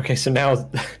 Okay, so now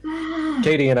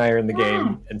Katie and I are in the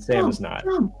game, and Sam is not.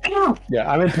 No. Yeah,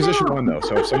 I'm in position 1 though,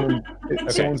 so if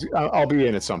someone's, I'll be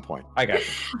in at some point. I got you.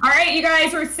 All right, you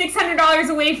guys, we're $600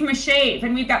 away from a shave,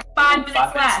 and we've got 5 minutes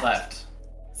 5 minutes left. left.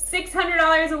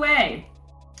 $600 away.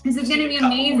 This is going to be A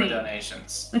couple more amazing.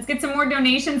 donations. Let's get some more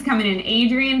donations coming in.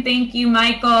 Adrian, thank you.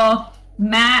 Michael,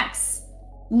 Max,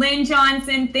 Lynn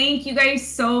Johnson, thank you guys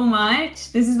so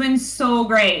much. This has been so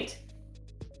great.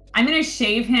 I'm going to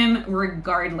shave him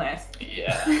regardless.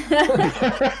 Yeah,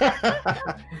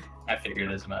 I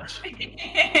figured as much.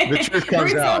 The truth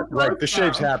comes We're so out. close, The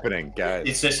shave's though. happening, guys.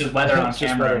 It's just whether on It's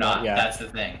just camera whether or or not. not, yeah. That's the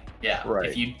thing. Yeah. Right.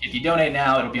 If you donate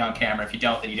now, it'll be on camera. If you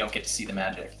don't, then you don't get to see the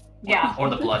magic. Yeah. Or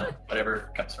the blood,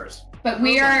 whatever comes first. But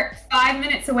we are 5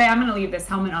 minutes away. I'm going to leave this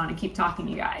helmet on and keep talking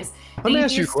to you guys. Let me Thank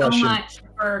ask you you a so question. much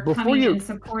for Before coming you- and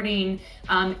supporting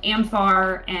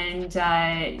amfAR and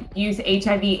Youth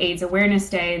HIV/AIDS Awareness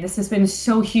Day. This has been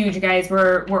so huge, guys.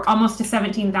 We're almost to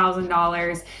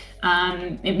 $17,000.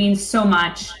 It means so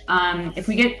much. If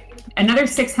we get another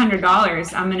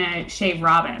 $600, I'm going to shave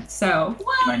Robin. So You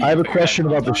might need I have to a put your question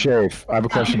about the headphones shave. I have a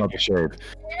question about the shave. Is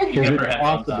Put it your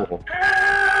headphones on. possible?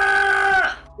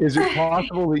 Is it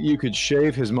possible that you could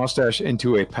shave his mustache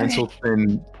into a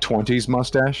pencil-thin 20s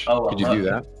mustache? Oh, Could you well, do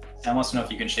that? I want to know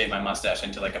if you can shave my mustache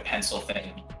into like a pencil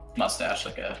thin mustache,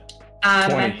 like a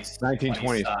 20s,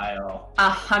 1920 1920s. style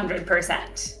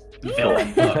 100%.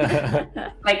 villain look.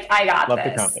 Like, I got Love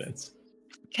this. the confidence.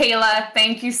 Kayla,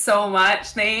 thank you so much.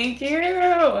 Thank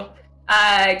you.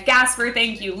 Gasper,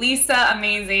 thank you. Lisa,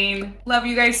 amazing. Love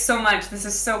you guys so much. This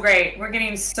is so great. We're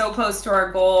getting so close to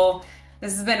our goal.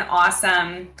 This has been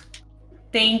awesome.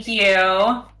 Thank you.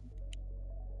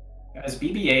 Guys,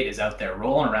 BB-8 is out there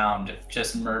rolling around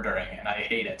just murdering, and I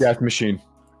hate it. Death machine.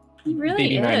 He really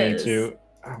BB-9 is. too.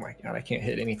 Oh my god, I can't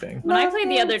hit anything. When I played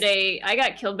the other day, I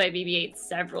got killed by BB-8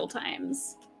 several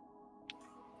times.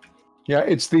 Yeah,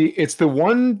 it's the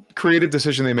one creative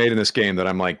decision they made in this game that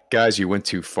I'm like, guys, you went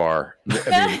too far.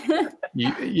 I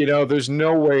mean, you know, there's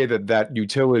no way that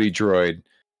utility droid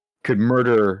could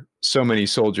murder so many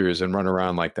soldiers and run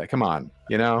around like that. Come on,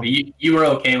 you know. You were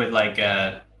okay with like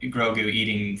Grogu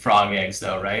eating frog eggs,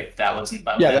 though, right? That wasn't.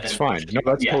 Yeah, that's fine. No,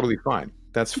 that's totally fine.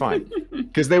 That's fine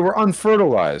because they were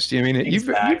unfertilized. I mean,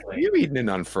 Exactly. you've eaten an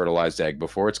unfertilized egg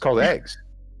before. It's called eggs.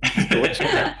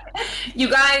 You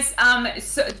guys,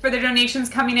 so for the donations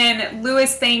coming in,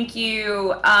 Lewis, thank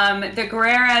you. The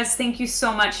Guerreras, thank you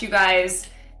so much, you guys.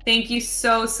 Thank you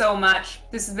so much.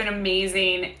 This has been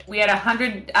amazing. We had a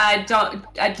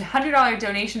 $100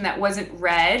 donation that wasn't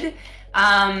read.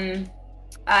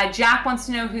 Jack wants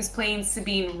to know who's playing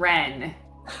Sabine Wren.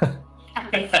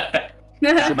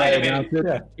 Should I announce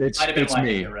it? It's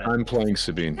me. I'm playing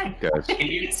Sabine, guys. Can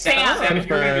you Sam, if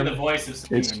you remember the voice of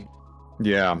Sabine?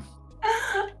 Yeah.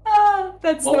 Oh,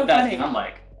 that's What so would that funny. sound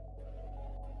like?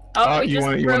 Oh, you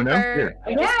want to know? Here.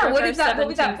 Yeah, what would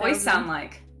that voice sound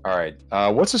like? All right.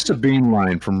 What's a Sabine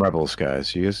line from Rebels,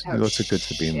 guys? What's a good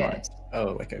Sabine line?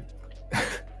 Oh, like a.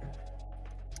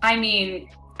 I mean,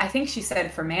 I think she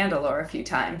said for Mandalore a few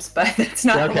times, but that's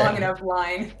not a long enough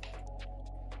line.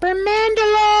 For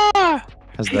Mandalore!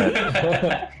 How's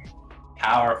that?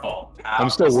 Powerful. I'm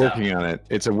still working on it.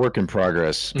 It's a work in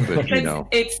progress, but you know.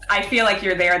 I feel like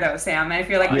you're there though, Sam. I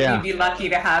feel like we'd be lucky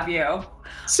to have you.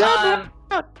 There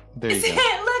you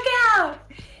go. Look out!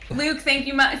 Luke, thank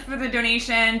you much for the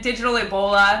donation. Digital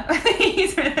Ebola,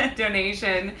 thanks for the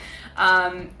donation.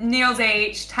 Niels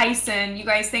H, Tyson, you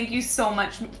guys, thank you so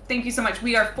much. Thank you so much.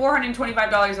 We are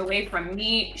 $425 away from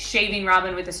me shaving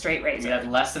Robin with a straight razor. We have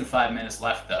less than 5 minutes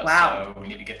left, though. Wow. So we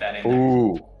need to get that in there.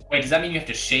 Ooh. Wait, does that mean you have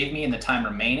to shave me in the time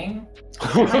remaining?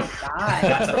 Oh my god.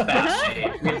 That's a fast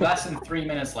shave. We have less than 3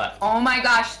 minutes left. Oh my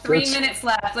gosh, 3 minutes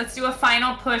left. Let's do a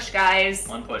final push, guys.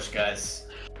 One push, guys.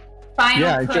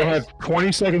 Final push. You'll have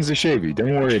 20 seconds to shave you.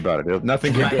 Don't worry about it.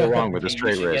 Nothing can go wrong with a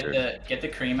straight razor. Get the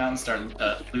cream out and start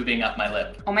lubing up my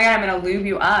lip. Oh my god, I'm gonna lube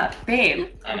you up. Babe,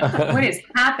 I know. what is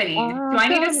happening? Do I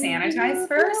need to sanitize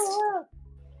first?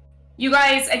 You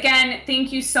guys, again,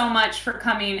 thank you so much for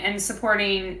coming and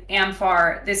supporting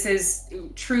amfAR. This has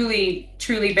truly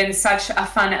been such a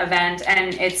fun event,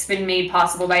 and it's been made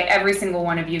possible by every single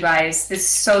one of you guys. This is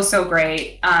so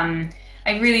great.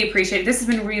 I really appreciate it. This has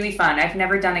been really fun. I've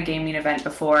never done a gaming event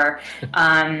before.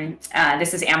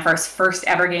 This is amfAR's first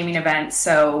ever gaming event,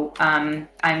 so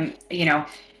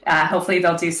hopefully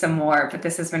they'll do some more, but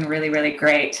this has been really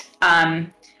great.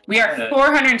 We are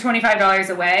 $425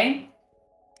 away.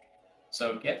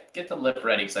 So get the lip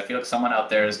ready, because I feel like someone out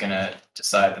there is gonna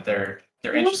decide that they're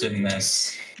interested in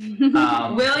this.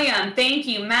 William, thank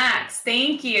you. Max,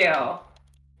 thank you.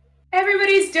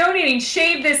 Everybody's donating.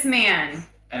 Shave this man.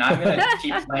 And I'm gonna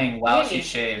keep playing while she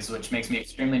shaves, which makes me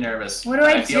extremely nervous. What do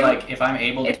I feel like if I'm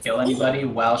able to kill anybody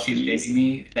while she's shaving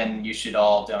me, then you should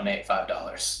all donate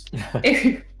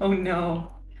 $5. Oh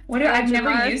no! I've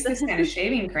never used this kind of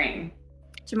shaving cream.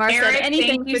 Jamar Eric, said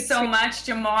anything. thank you so much.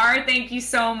 Jamar, thank you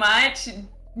so much.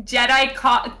 Jedi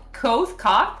Koth,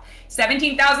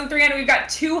 17,300. We've got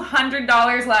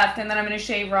 $200 left, and then I'm gonna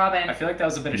shave Robin. I feel like that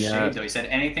was a bit of shade, though. He said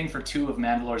anything for 2 of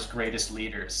Mandalore's greatest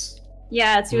leaders.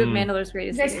 Yeah, 2 of Mandalore's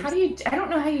greatest Guys, leaders. I don't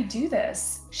know how you do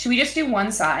this. Should we just do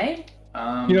one side?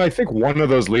 I think one of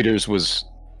those leaders was,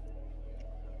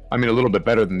 a little bit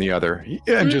better than the other.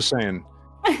 Yeah, I'm just saying.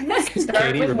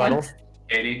 Katie, rebuttal.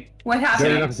 Katie? What Don't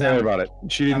happened? have to say about it.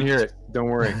 She didn't hear it. Don't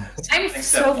worry. I'm I think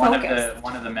so that focused.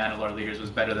 one of the Mandalore leaders was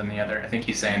better than the other. I think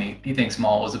he's saying he thinks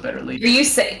Maul was a better leader. You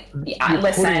say, yeah, You're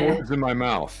putting listen. words in my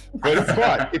mouth. But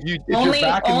if you're Only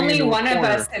backing me into a one of corner-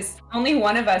 us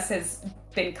has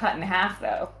been cut in half,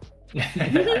 though.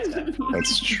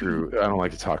 That's true. I don't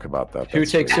like to talk about that. Who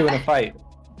takes who in a fight?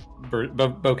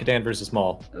 Bo-Katan versus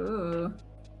Maul. Ooh.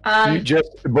 You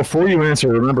just before you answer,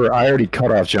 remember I already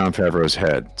cut off Jon Favreau's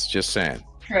head. It's just saying.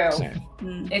 True.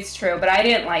 It's true, but I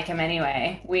didn't like him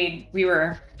anyway. We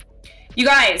were, you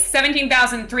guys,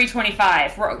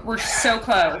 17,325. We're so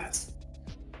close.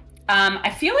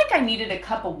 I feel like I needed a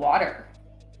cup of water.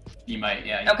 You might,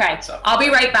 yeah. Okay, I'll be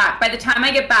right back. By the time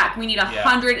I get back, we need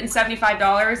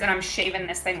 $175, and I'm shaving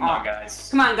this thing off. Come on, guys.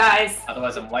 Come on, guys.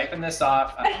 Otherwise, I'm wiping this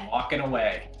off and I'm walking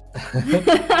away.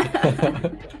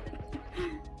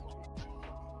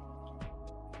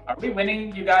 we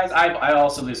winning, you guys? I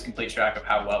also lose complete track of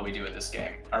how well we do at this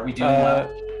game. Are we doing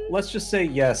well? Let's just say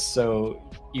yes, so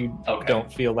you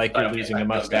don't feel like you're losing a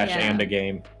mustache and a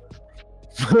game.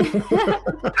 Fair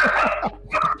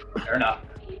enough.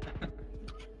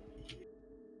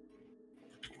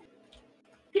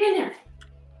 Get in there.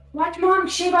 Watch Mom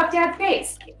shave off Dad's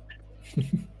face.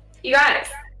 You guys,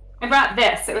 I brought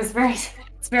this. It's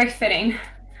very fitting.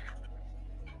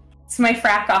 It's my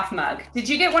frack off mug. Did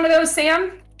you get one of those,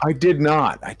 Sam? I did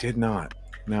not.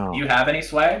 No. Do you have any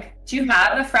swag? Do you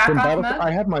have a frack off mug?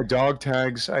 I had my dog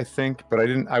tags, I think, but I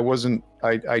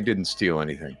didn't steal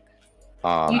anything.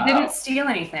 You didn't steal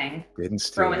anything. Didn't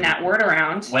steal Throwing that word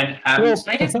around. I just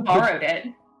borrowed it.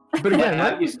 But again,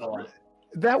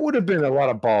 that would have been a lot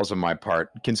of balls on my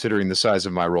part, considering the size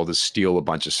of my role to steal a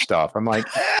bunch of stuff. I'm like,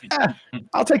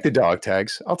 I'll take the dog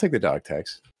tags.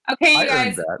 Okay, you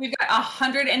guys, we've got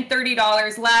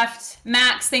 $130 left.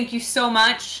 Max, thank you so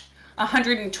much.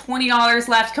 $120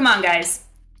 left. Come on, guys.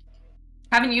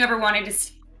 Haven't you ever wanted to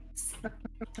steal?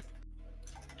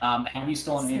 Have you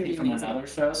stolen anything from another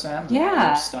show, Sam?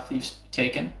 Yeah. Stuff you've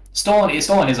taken? Stolen is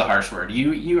a harsh word.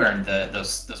 You earned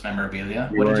those memorabilia.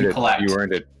 What did you collect? You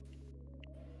earned it.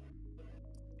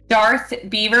 Darth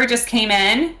Beaver just came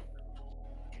in.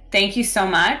 Thank you so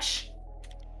much.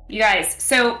 You guys,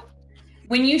 so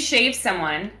when you shave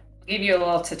someone, I'll give you a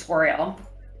little tutorial.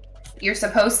 You're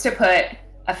supposed to put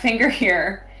a finger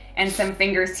here and some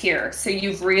fingers here, so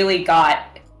you've really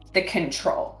got the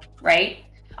control, right?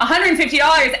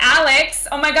 $150, Alex.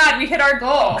 Oh my God, we hit our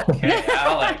goal. Okay,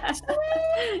 Alex.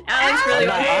 Alex really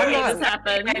wanted this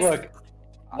happen. Look,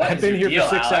 I've been here for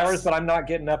 6 hours, but I'm not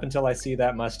getting up until I see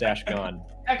that mustache gone.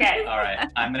 Okay. All right,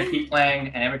 I'm gonna keep playing,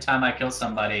 and every time I kill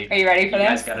somebody, are you ready for this? You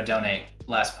guys gotta donate.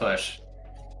 Last push.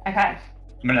 Okay.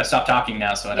 I'm gonna stop talking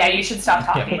now, so I don't you should stop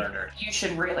talking. Murdered. You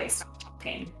should really stop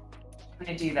talking. I'm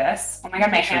gonna do this. Oh my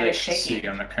God, my hand is shaking. See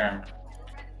on the camera.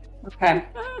 Okay.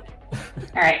 All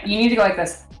right, you need to go like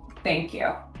this. Thank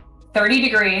you. 30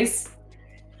 degrees.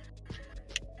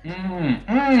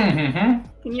 Can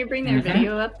you bring their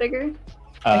video up bigger?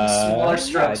 Smaller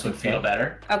strokes would feel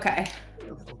better. Okay.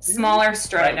 Smaller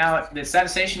strokes. Right now, the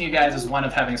sensation, you guys, is one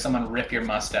of having someone rip your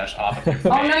mustache off of your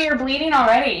face. Oh no, you're bleeding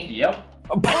already. Yep.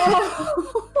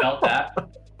 Felt that.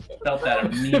 Felt that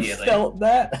immediately. Felt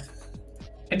that.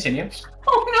 Continue.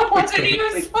 Oh no, Continue.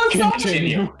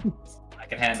 I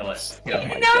can handle it. Go.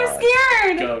 Now I'm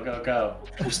scared. Go.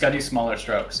 Just gotta do smaller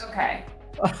strokes. Okay.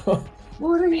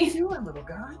 What are you doing, little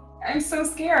guy? I'm so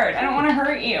scared. I don't want to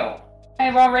hurt you.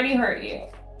 I've already hurt you.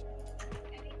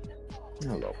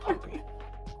 Hello, puppy.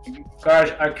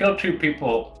 Guys, I killed 2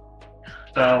 people.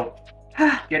 So,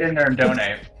 get in there and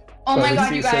donate. Oh my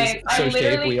God, you guys. I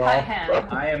literally cut him.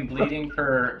 I am bleeding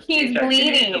for He's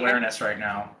bleeding. awareness right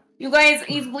now. You guys,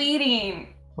 he's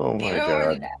bleeding. Oh my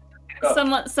God.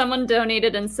 Someone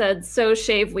donated and said, "So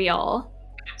shave we all."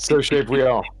 So shave we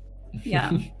all. Yeah.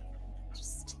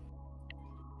 It's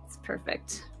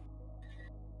perfect.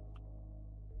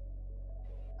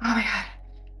 Oh my God.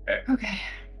 Okay.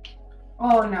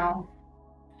 Oh no.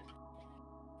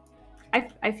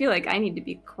 I feel like I need to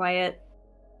be quiet.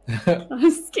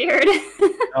 I'm scared.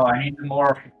 Oh, I need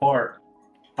more support.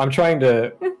 I'm trying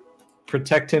to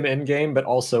protect him in game, but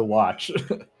also watch.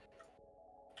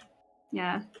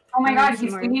 Yeah. Oh my God,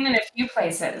 he's bleeding in a few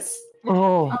places.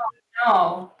 Oh.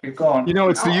 No. Keep going. You know,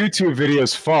 it's the YouTube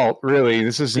video's fault, really.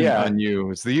 This isn't on you.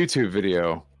 It's the YouTube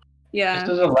video. Yeah.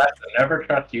 This is a lesson. Never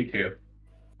trust YouTube.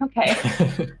 Okay.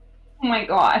 Oh my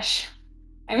gosh.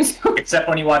 I'm so... Except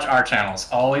when you watch our channels.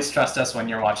 Always trust us when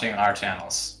you're watching our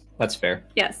channels. That's fair.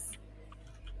 Yes.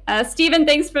 Steven,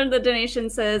 thanks for the donation,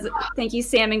 says, "Thank you,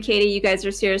 Sam and Katie. You guys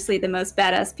are seriously the most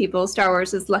badass people. Star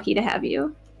Wars is lucky to have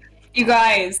you." You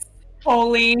guys,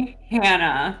 holy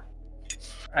Hannah.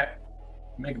 All right.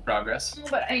 Making progress.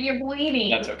 But you're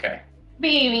bleeding. That's okay.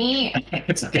 Baby.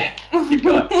 It's okay. Keep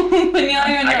going.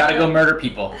 I gotta go murder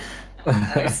people.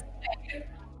 I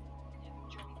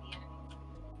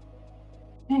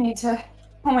need to.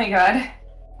 Oh my God.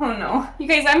 Oh no. You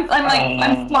guys, I'm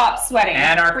flop sweating.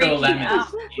 Anarcho lemons.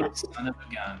 You son of a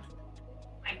gun.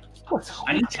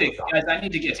 I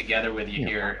need to get together with you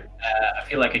here. I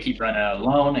feel like I keep running out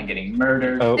alone and getting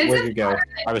murdered. Oh, where'd you go?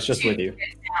 I was just with you.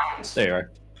 There you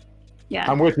are. Yeah.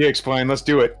 I'm with you, Explain. Let's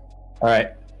do it. All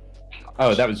right.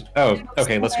 Oh, that was. Oh,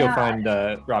 okay. Let's go find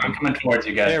Robin. I'm coming towards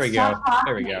you guys. There we go.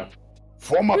 There we go.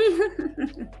 Form up.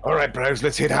 All right, bros.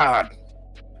 Let's hit hard.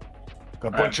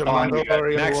 Got a bunch of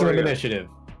maximum initiative.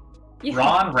 Yeah.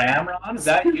 Ron? Is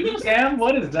that you, Sam?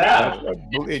 What is that?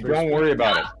 Don't worry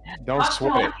about it. Don't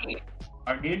sweat it.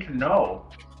 I need to know.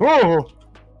 Oh!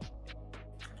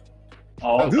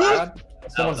 Oh, God.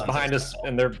 Someone's behind us,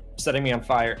 and they're setting me on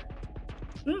fire.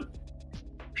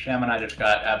 Sham and I just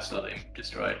got absolutely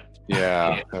destroyed.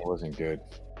 Yeah, that wasn't good.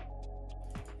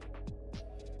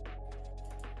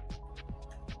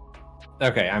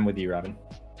 Okay, I'm with you, Robin.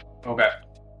 Okay.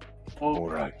 All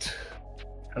right. To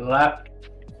the left.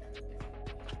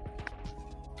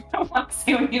 I want to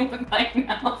see what you look like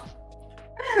now.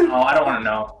 Oh, I don't want to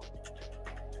know.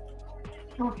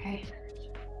 Okay.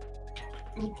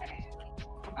 Okay.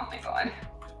 Oh my god.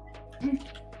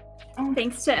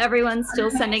 Thanks to everyone still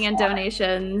sending in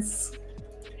donations.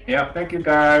 Yeah, thank you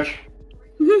guys.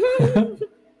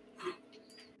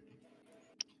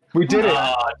 We did it.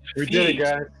 We Defeat. did it,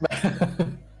 guys.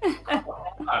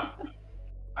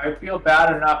 I feel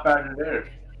bad enough as it is.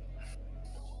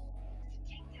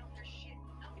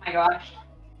 Oh my gosh.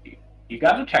 You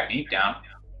got the technique down.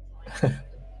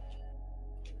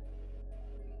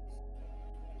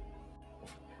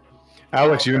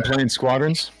 Alex, you been playing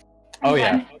Squadrons? Oh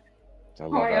yeah. I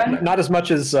love my that. God. Not as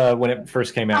much as when it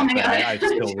first came out, Oh my but God. I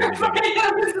still really dig Oh it. my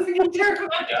God, this is gonna be terrible.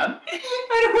 Done?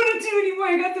 I don't want to do anymore.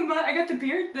 I got the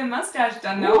beard, the mustache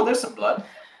done Oh, now. there's some blood.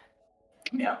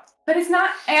 Yeah. But it's not.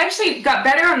 I actually got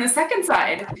better on the second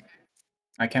side.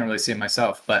 I can't really see it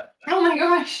myself, but Oh my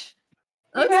gosh.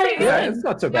 That's You guys, pretty Yeah, good. it's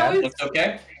not so That bad. was- looks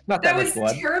okay. Not That that was much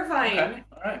blood. terrifying. Okay.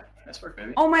 All right. Nice work,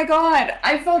 baby. Oh my god,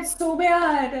 I felt so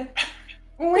bad.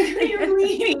 Oh my god, you're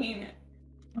bleeding.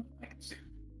 I can see.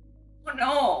 Oh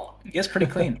no. Yes, pretty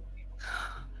clean.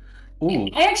 Ooh.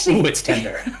 I actually. Ooh, it's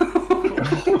tender.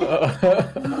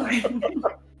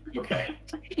 Okay.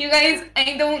 You guys,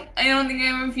 I don't think I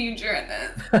have a future in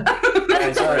this.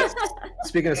 Guys, all right.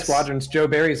 Speaking of Squadrons, Joe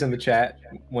Barry's in the chat.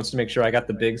 Wants to make sure I got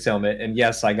the Biggs helmet, and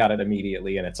yes, I got it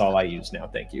immediately, and it's all I use now.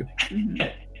 Thank you.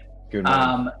 Good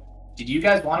man. Did you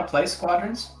guys want to play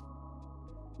Squadrons?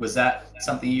 Was that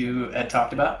something you had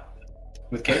talked about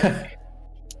with Kate?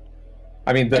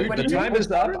 I mean, the What do you time do? is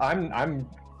up. I'm.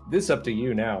 This is up to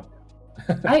you now.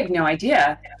 I have no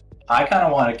idea. I kind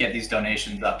of want to get these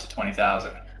donations up to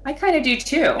 20,000. I kind of do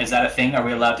too. Is that a thing? Are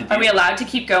we allowed to do? Are we allowed to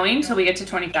keep going till we get to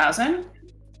 20,000?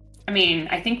 I mean,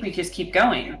 I think we just keep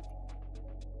going.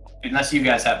 Unless you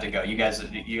guys have to go. You guys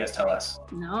tell us.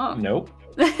 No. Nope.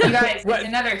 You guys, What? it's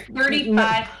another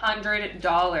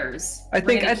 $3,500. I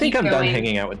think I'm done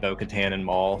hanging out with Bo-Katan and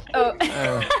Maul. Oh.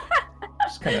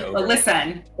 Just kind of But over.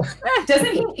 listen,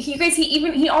 doesn't he? You guys,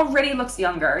 he already looks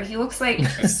younger. He looks like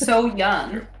so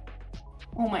young.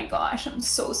 Oh my gosh, I'm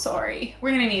so sorry.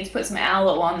 We're gonna need to put some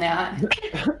aloe on that.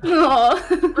 Oh.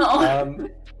 Oh.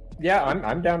 Yeah,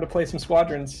 I'm down to play some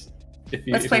Squadrons.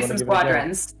 Let's play some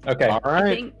Squadrons. Okay. All I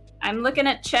right. think I'm looking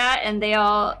at chat and they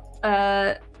all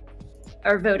are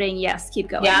voting yes. Keep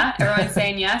going. Yeah, everyone's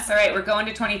saying yes. All right, we're going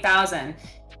to 20,000.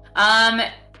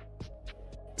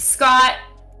 Scott,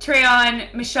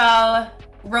 Treon, Michelle,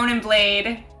 Ronan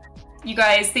Blade, you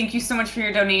guys, thank you so much for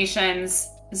your donations.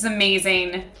 This is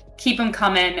amazing. Keep them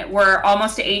coming. We're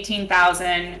almost to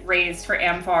 18,000 raised for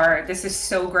amfAR. This is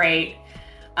so great.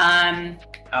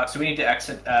 Alex, do we need to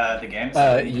exit the game?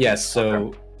 Yes.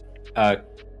 So,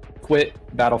 quit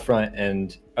Battlefront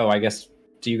and I guess.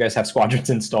 Do you guys have Squadrons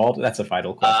installed? That's a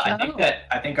vital question.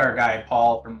 I think our guy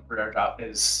Paul from Top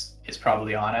is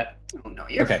probably on it. Oh no,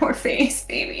 your Okay. poor face,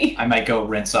 baby. I might go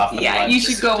rinse off the Yeah, blood. you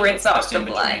should just go to- rinse off just the in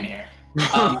between blood. here.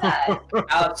 Yeah.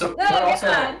 Alex, so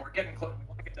No, we're getting close. We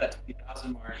want to get to that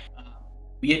 20,000 mark.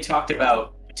 We had talked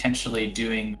about potentially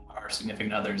doing our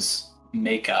significant other's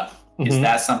makeup. Is Mhm.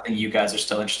 that something you guys are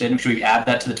still interested in? Should we add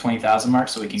that to the 20,000 mark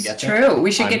so we can get there? True.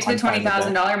 We should get to the I'm fine with that.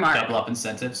 $20,000 mark. Double up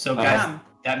incentives. So Uh-huh. guys, Yeah.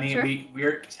 that means Sure.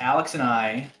 we're Alex and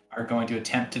I are going to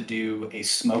attempt to do a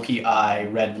smoky eye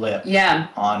red lip Yeah.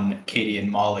 on Katie and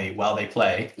Molly while they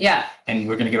play, Yeah. and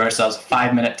we're going to give ourselves a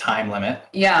 5-minute time limit,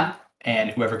 Yeah. and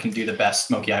whoever can do the best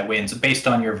smoky eye wins based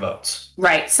on your votes.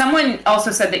 Right. Someone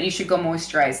also said that you should go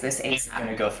moisturize this I'm ASAP.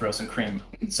 gonna go throw some cream,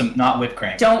 not whipped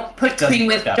cream. Don't put It doesn't cream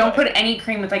work with. that Don't way. put any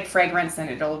cream with like fragrance in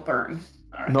it. It'll burn.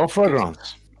 All right. No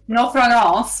fragrance. No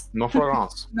fragrance. No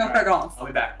fragrance. No All right. fragrance. I'll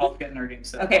be back. Paul's getting our game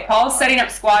set. Okay, Paul's setting up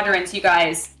Squadrons. You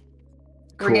guys.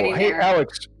 We're Cool. getting Hey, there.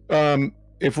 Alex.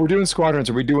 If we're doing Squadrons,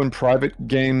 are we doing private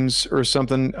games or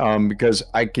something? Because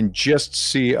I can just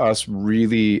see us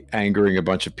really angering a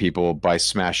bunch of people by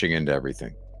smashing into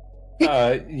everything.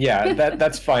 Yeah,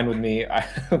 that's fine with me.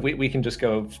 We can just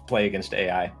go play against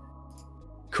AI.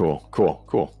 Cool. Cool.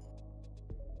 Cool.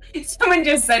 Someone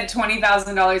just said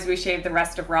 $20,000. We shaved the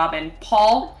rest of Robin.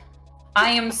 Paul,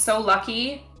 I am so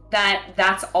lucky that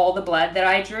that's all the blood that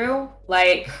I drew.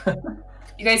 Like,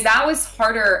 you guys, that was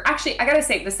harder. Actually, I gotta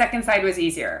say, the second side was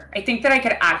easier. I think that I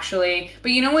could actually,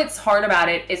 but you know what's hard about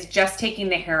it is just taking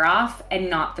the hair off and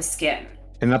not the skin.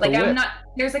 And like I'm not.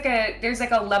 There's like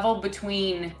a level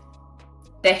between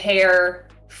the hair,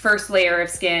 first layer of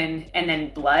skin, and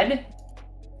then blood.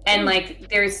 And like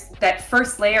there's that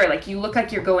first layer, like you look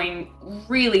like you're going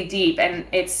really deep, and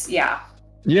it's yeah,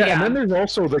 and then there's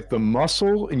also like the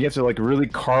muscle, and you have to like really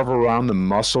carve around the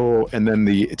muscle, and then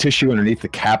the tissue underneath the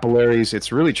capillaries.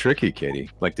 It's really tricky, Katie.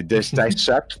 Like to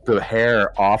dissect the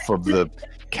hair off of the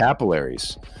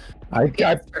capillaries.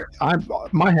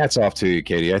 My hat's off to you,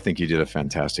 Katie. I think you did a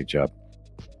fantastic job.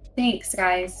 Thanks,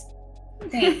 guys.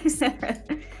 Thanks.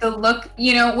 The look,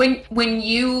 you know, when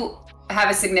you have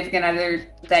a significant other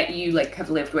that you like have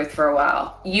lived with for a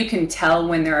while, you can tell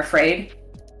when they're afraid,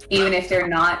 even if they're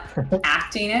not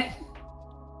acting it.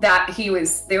 That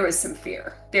there was some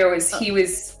fear.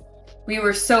 We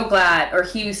were so glad, or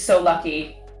he was so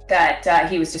lucky that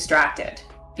he was distracted,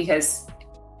 because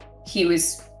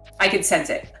I could sense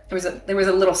it. There was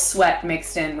a little sweat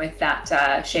mixed in with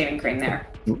that shaving cream there.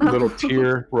 Little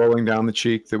tear rolling down the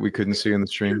cheek that we couldn't see in the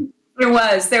stream. There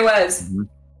was. Mm-hmm.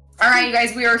 All right, you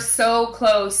guys, we are so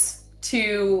close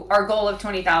to our goal of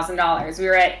 $20,000. We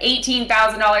were at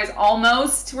 $18,000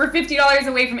 almost. We're $50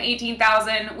 away from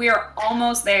 $18,000. We are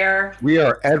almost there. We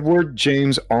are Edward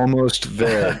James almost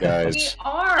there, guys. We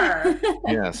are.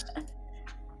 Yes.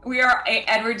 We are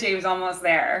Edward James almost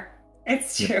there.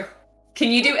 It's true.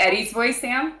 Can you do Eddie's voice,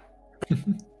 Sam?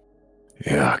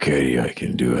 Yeah, Katie, I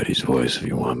can do Eddie's voice if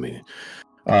you want me.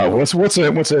 What's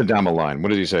it down the line? What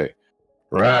did he say?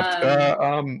 What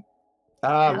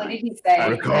did he say?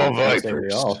 Recall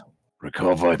Vipers.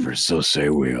 Recall Vipers, so say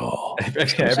we all.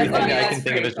 Everything I can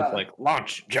think of is just like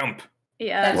launch, jump.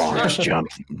 Yeah. Launch, jump,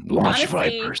 launch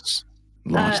Vipers.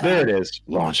 Launch, there it is.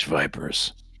 Launch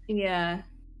Vipers. Yeah.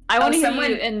 I want to hear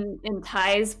you in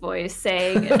Ty's voice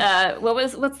saying,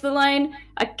 what's the line?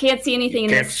 I can't see anything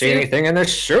in this suit. Can't see anything in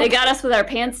this suit. They got us with our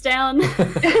pants down.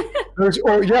 or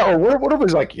what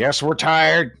was like, yes, we're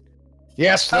tired.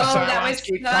 Yes, the silence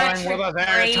keep coming with us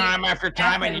there time after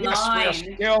time, and yes, we're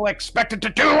still expected to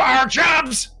do our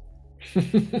jobs.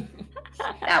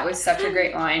 That was such a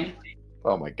great line.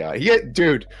 Oh my God.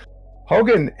 Dude,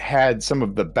 Hogan had some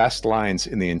of the best lines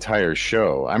in the entire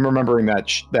show. I'm remembering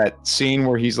that scene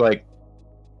where he's like,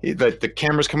 the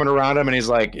camera's coming around him, and he's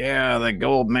like, yeah, the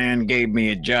gold man gave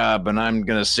me a job, and I'm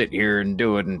going to sit here and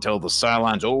do it until the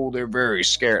Cylons, they're very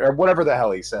scared. Or whatever the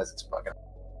hell he says. It's fucking...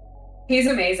 He's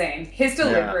amazing. His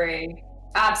delivery,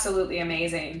 absolutely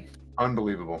amazing.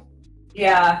 Unbelievable.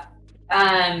 Yeah.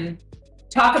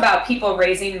 Talk about people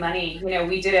raising money. You know,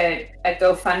 we did a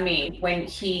GoFundMe when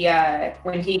he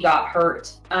got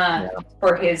hurt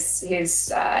for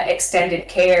his extended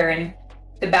care, and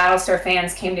the Battlestar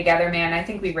fans came together. Man, I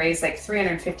think we raised like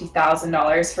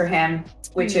 $350,000 for him,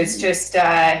 which is just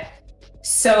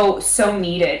so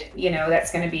needed. You know,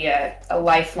 that's going to be a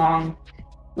lifelong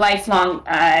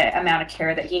amount of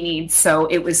care that he needs. So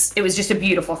it was just a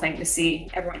beautiful thing to see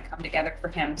everyone come together for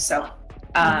him. So.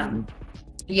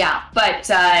 Yeah, but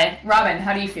Robin,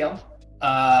 how do you feel?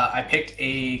 I picked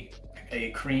a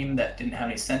cream that didn't have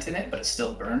any scent in it, but it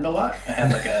still burned a lot. I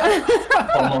had like a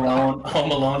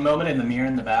Home Alone moment in the mirror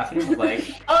in the bathroom, like,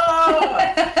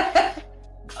 but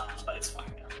it's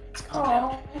fine now. It's calmed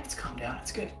down. It's calmed down.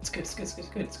 It's good. It's good.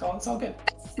 It's all good.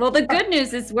 Well, the good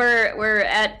news is we're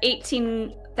at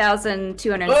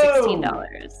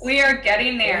 $18,216. We are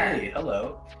getting there. Hey,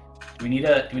 hello. Do we need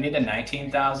a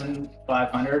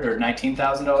 $19,500 or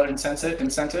 $19,000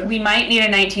 incentive? We might need a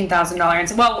 $19,000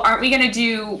 incentive. Well, aren't we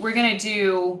we're gonna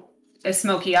do a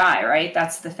smoky eye, right?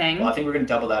 That's the thing. Well, I think we're gonna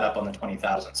double that up on the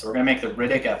 20,000. So we're gonna make the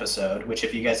Riddick episode, which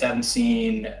if you guys haven't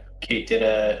seen, Kate did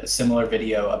a similar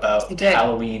video about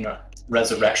Halloween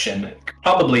Resurrection,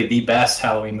 probably the best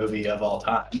Halloween movie of all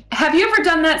time. Have you ever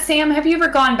done that, Sam? Have you ever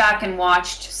gone back and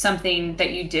watched something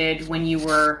that you did when you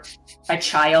were a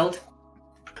child?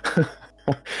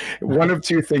 One of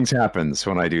two things happens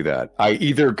when I do that. I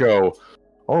either go,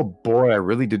 oh boy, I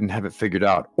really didn't have it figured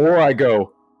out. Or I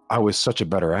go, I was such a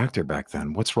better actor back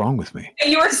then. What's wrong with me?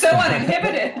 You were so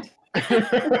uninhibited.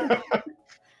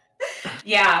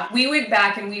 Yeah, we went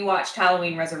back and we watched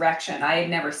Halloween Resurrection. I had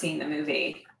never seen the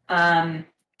movie. And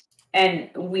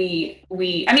I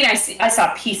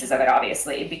saw pieces of it,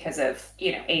 obviously, because of,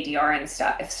 ADR and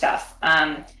stuff.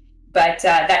 But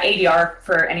that ADR,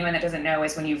 for anyone that doesn't know,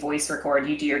 is when you voice record,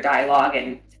 you do your dialogue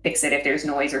and fix it if there's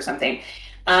noise or something.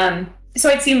 So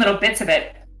I'd seen little bits of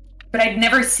it, but I'd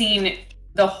never seen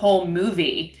the whole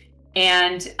movie.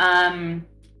 And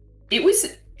it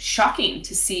was shocking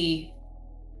to see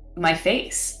my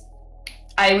face.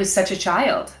 I was such a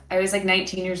child. I was like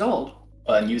 19 years old.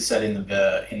 Well, and you said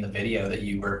in the video that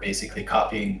you were basically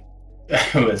copying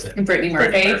Who is it? Brittany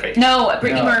Murphy. No,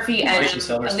 Brittany Murphy and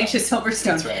Alicia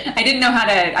Silverstone. Right. I didn't know how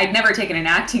to. I'd never taken an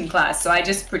acting class, so I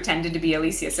just pretended to be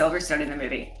Alicia Silverstone in the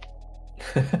movie.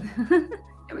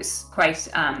 It was quite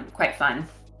fun.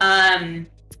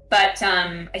 But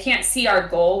I can't see our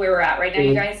goal where we're at right now,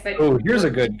 you guys. But here's a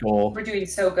good goal. We're doing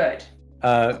so good.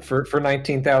 For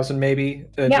 19,000 maybe.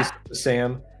 Just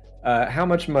Sam, how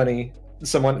much money?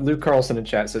 Luke Carlson in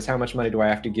chat says, how much money do I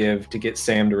have to give to get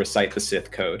Sam to recite the Sith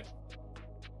code?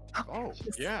 Oh,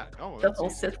 yeah. Oh, The whole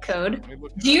Sith code.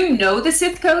 Do you know the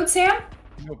Sith code, Sam?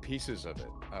 I know pieces of it.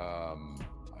 I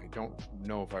don't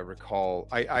know if I recall.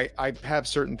 I have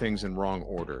certain things in wrong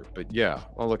order, but yeah,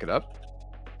 I'll look it up.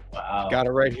 Wow. Got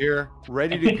it right here,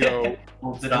 ready to go.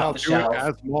 Holds it And off I'll the do shelf. it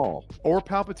as Maul or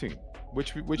Palpatine.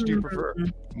 Which do you prefer? Oh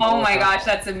Maul my or gosh, Palpatine?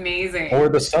 that's amazing. Or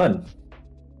the sun?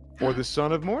 Or the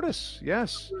son of Mortis,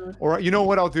 yes. Or you know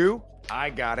what I'll do?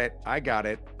 I got it.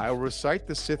 I'll recite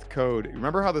the Sith code.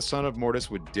 Remember how the son of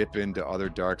Mortis would dip into other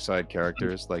dark side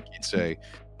characters? Like he'd say,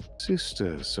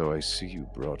 "Sister, so I see you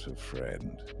brought a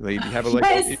friend." He'd have he'd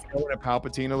go into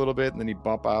Palpatine a little bit, and then he'd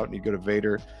bump out and he'd go to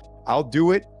Vader. I'll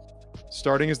do it,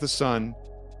 starting as the son,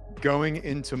 going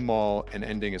into Maul, and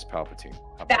ending as Palpatine.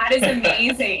 That is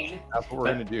amazing. That's what we're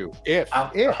gonna do.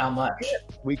 How much?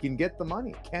 If we can get the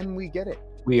money, can we get it?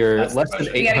 We are That's less the than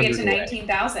question. We gotta 800 get to away.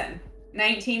 19,000.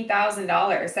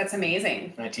 $19,000. That's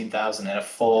amazing. 19,000 and a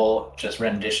full just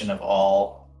rendition of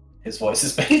all his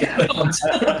voices. All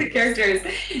the characters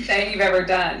that you've ever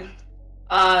done.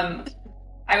 I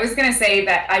was gonna say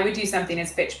that I would do something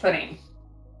as bitch pudding.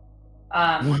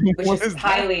 Which What is is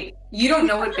highly. You don't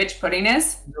know what bitch pudding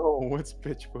is? No, what's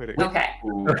bitch pudding? Okay.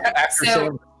 After So-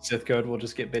 saying Sith code, we'll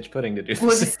just get bitch pudding to do We'll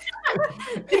this. just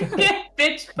get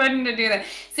bitch pudding to do that.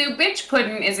 So bitch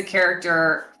pudding is a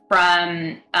character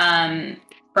from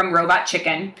Robot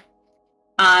Chicken.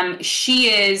 She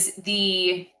is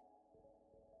the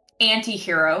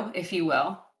anti-hero, if you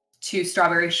will, to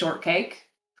Strawberry Shortcake.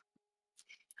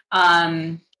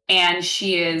 And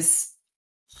she is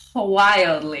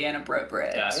wildly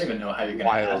inappropriate. Yeah, I don't even know how you're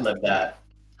gonna live that.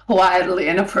 Wildly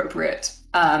inappropriate.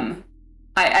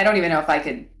 I don't even know if I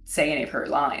could say any of her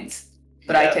lines,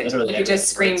 but I could. You could just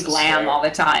scream glam all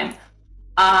the time.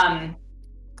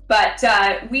 But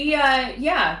we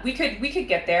could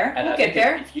get there. And We'll I get think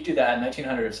there. If you do that in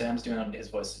 1900, if Sam's doing on his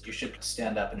voice, you should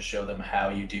stand up and show them how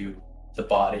you do the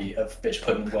body of bitch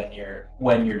pudding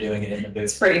when you're doing it in the booth.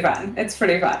 It's pretty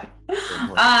fun.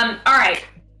 All right,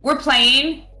 we're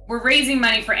playing. We're raising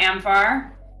money for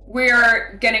amfAR.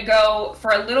 We're gonna go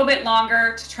for a little bit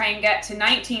longer to try and get to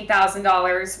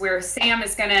 $19,000, where Sam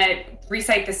is gonna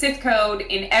recite the Sith code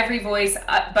in every voice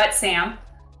but Sam.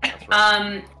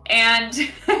 And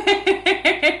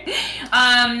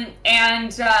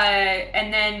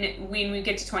then when we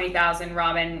get to 20,000,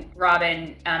 Robin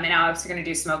and Alex are gonna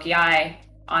do Smokey Eye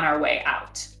on our way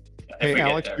out. Hey,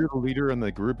 Alex, you're the leader in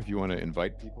the group. If you want to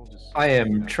invite people, I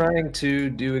am trying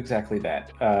to do exactly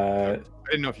that. I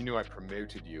didn't know if you knew I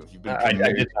promoted you. You've been I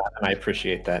did not, and I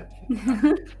appreciate that. You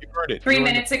heard it. 3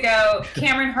 minutes ago,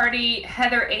 Cameron Hardy,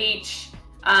 Heather H,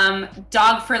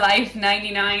 Dog for Life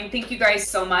 99. Thank you guys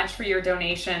so much for your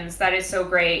donations. That is so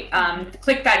great.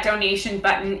 Click that donation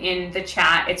button in the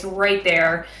chat. It's right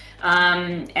there.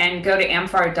 And go to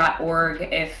amfAR.org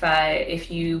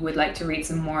if you would like to read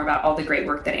some more about all the great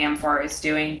work that amfAR is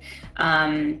doing.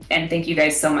 And thank you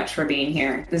guys so much for being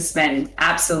here. This has been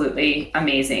absolutely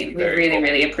amazing. We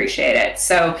really appreciate it.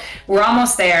 So we're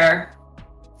almost there.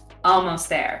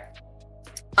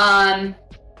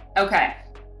 Okay.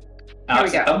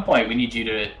 Alex, at some point we need you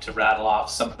to rattle off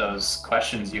some of those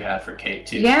questions you had for Kate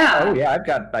too. Yeah. Oh yeah, I've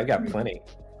got plenty.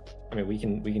 I mean, we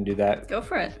can do that. Go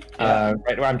for it.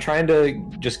 Right. I'm trying to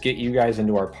just get you guys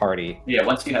into our party. Yeah.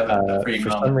 Once you have a free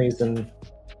moment.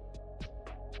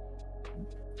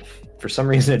 For some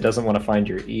reason, it doesn't want to find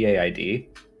your EA ID.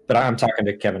 But I'm talking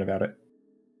to Kevin about it.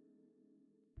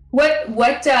 What?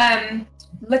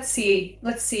 Let's see.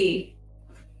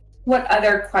 What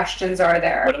other questions are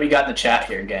there? What do we got in the chat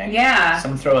here, gang? Yeah.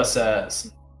 Someone throw us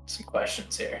some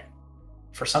questions here.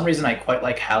 For some reason, I quite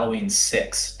like Halloween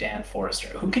 6, Dan Forrester.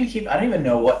 Who can keep? I don't even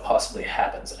know what possibly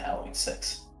happens in Halloween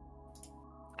 6.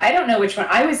 I don't know which one.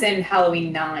 I was in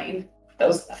Halloween 9.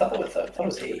 I thought it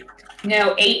was 8.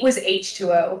 No, 8 was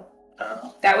H2O.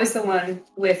 Oh. That was the one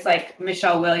with like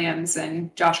Michelle Williams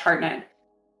and Josh Hartnett.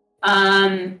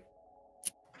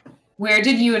 Where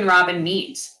did you and Robin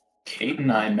meet? Kate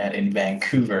and I met in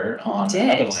Vancouver on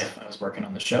Another Life. I was working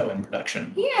on the show in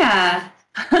production. Yeah.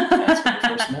 That's when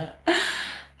we first met.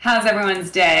 How's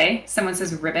everyone's day? Someone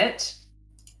says ribbit.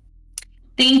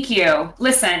 Thank you.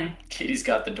 Listen. Katie's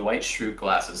got the Dwight Schrute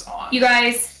glasses on. You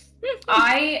guys,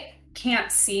 I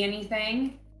can't see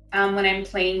anything when I'm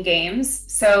playing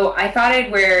games, so I thought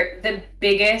I'd wear the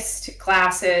biggest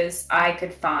glasses I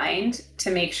could find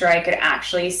to make sure I could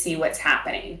actually see what's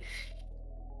happening.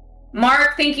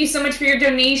 Mark, thank you so much for your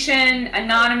donation.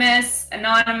 Anonymous,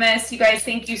 you guys,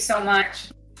 thank you so much.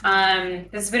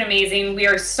 This has been amazing. We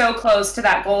are so close to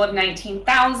that goal of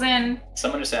 19,000.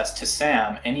 Someone just asked, to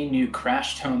Sam, any new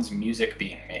Crash Tones music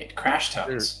being made? Crash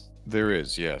Tones. There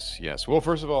is, yes. Well,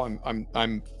 first of all,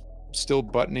 I'm still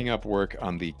buttoning up work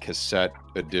on the cassette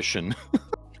edition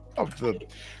of the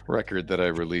record that I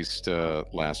released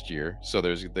last year. So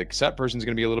the cassette version is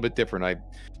going to be a little bit different. I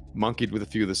monkeyed with a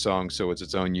few of the songs, so it's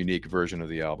its own unique version of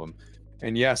the album.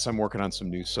 And yes, I'm working on some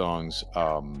new songs.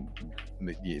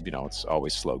 It's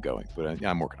always slow going, but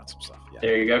I'm working on some stuff. Yeah.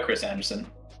 There you go, Chris Anderson.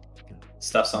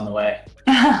 Stuff's on the way.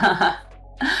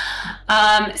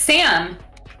 Sam,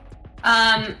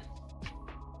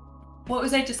 what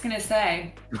was I just gonna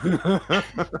say?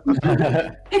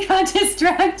 I got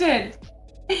distracted.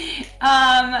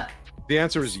 The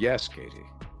answer is yes, Katie.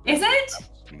 Is it?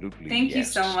 Absolutely. Thank you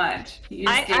so much.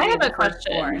 I have a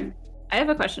question. I have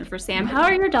a question for Sam. How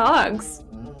are your dogs?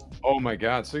 Oh my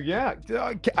God. So yeah,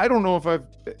 I don't know if I've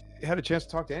had a chance to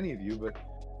talk to any of you, but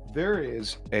there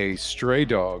is a stray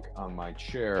dog on my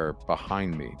chair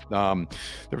behind me. There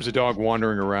was a dog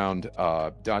wandering around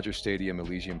Dodger Stadium,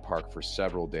 Elysian Park for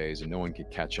several days, and no one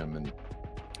could catch him. And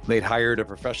they'd hired a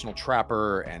professional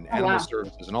trapper and animal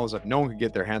services and all this stuff. No one could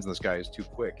get their hands on this guy. He's too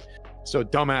quick. So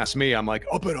dumbass me, I'm like,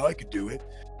 oh, but I could do it.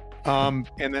 And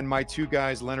then my two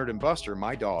guys, Leonard and Buster,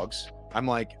 my dogs, I'm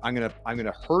like, I'm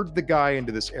gonna herd the guy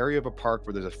into this area of a park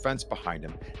where there's a fence behind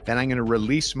him. Then I'm gonna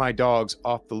release my dogs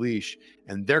off the leash,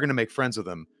 and they're gonna make friends with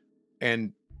them.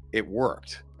 And it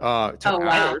worked. It took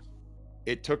hours.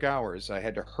 It took hours. I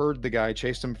had to herd the guy,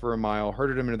 chased him for a mile,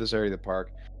 herded him into this area of the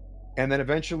park, and then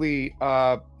eventually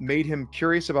made him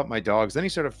curious about my dogs. Then he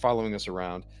started following us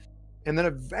around. And then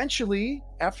eventually,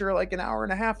 after like an hour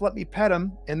and a half, let me pet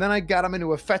him. And then I got him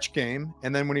into a fetch game.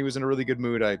 And then when he was in a really good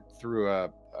mood, I threw I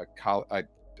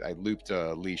looped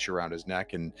a leash around his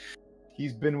neck, and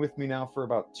he's been with me now for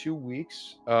about 2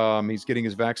 weeks. He's getting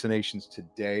his vaccinations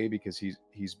today because he's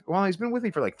been with me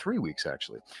for like 3 weeks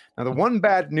actually. Now the one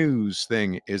bad news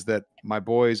thing is that my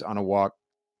boys on a walk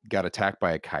got attacked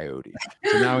by a coyote.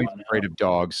 So now he's afraid of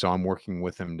dogs. So I'm working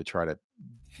with him to try to.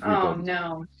 Oh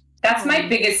no. That's my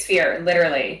biggest fear,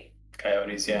 literally.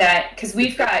 Coyotes, yeah. That because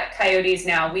we've got coyotes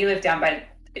now. We live down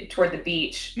toward the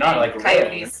beach. Not like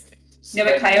coyotes. No,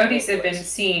 but coyotes have been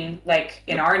seen like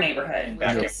in our neighborhood.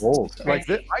 I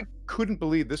couldn't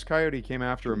believe this coyote came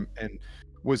after him and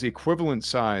was equivalent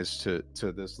size to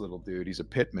this little dude. He's a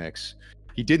pit mix.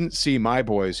 He didn't see my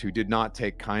boys, who did not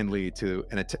take kindly to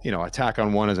an attack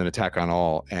on one as an attack on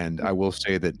all. And I will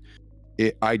say that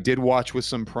I did watch with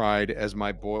some pride as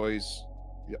my boys.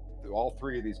 All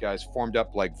three of these guys formed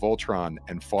up like Voltron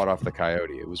and fought off the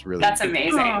coyote. It was really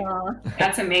amazing. Aww.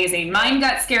 That's amazing. Mine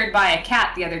got scared by a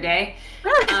cat the other day.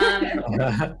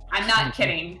 I'm not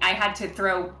kidding. I had to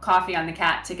throw coffee on the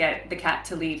cat to get the cat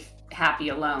to leave happy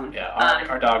alone. Yeah,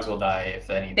 our dogs will die if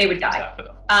anything. They would die.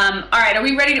 All right, are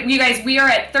we ready? You guys, we are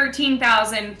at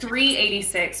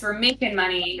 13,386. We're making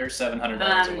money. You're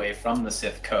 $700 away from the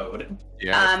Sith code.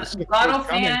 Yeah. Bottle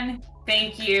fan.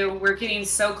 Thank you. We're getting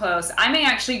so close. I may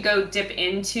actually go dip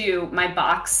into my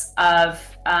box of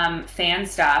fan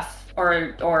stuff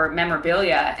or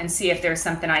memorabilia and see if there's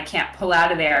something I can't pull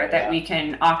out of there that we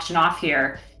can auction off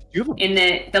here in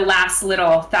the last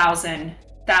little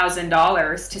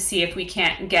 $1,000 to see if we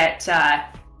can't get.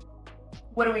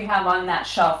 What do we have on that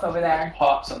shelf over there?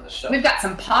 Pops on the shelf. We've got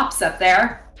some pops up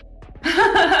there.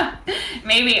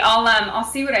 Maybe I'll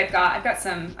see what I've got. I've got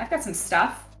some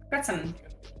stuff.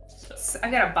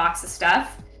 I've got a box of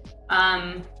stuff.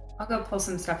 I'll go pull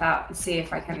some stuff out and see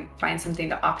if I can find something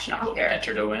to auction off there.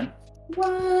 Enter to win.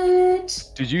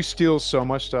 What? Did you steal so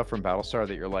much stuff from Battlestar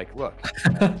that you're like, look,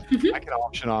 I can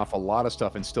auction off a lot of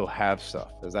stuff and still have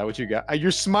stuff? Is that what you got? You're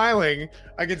smiling.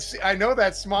 I can see. I know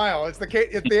that smile. If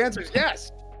the answer is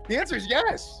yes, the answer is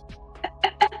yes.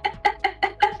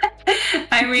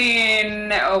 I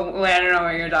mean, I don't know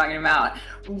what you're talking about.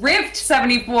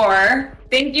 Rift74,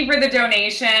 thank you for the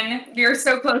donation. We're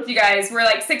so close, you guys. We're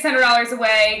like $600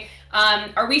 away.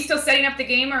 Are we still setting up the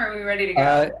game, or are we ready to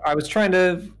go? I was trying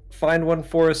to find one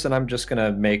for us, and I'm just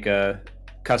gonna make a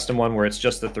custom one where it's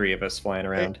just the three of us flying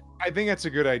around. I think that's a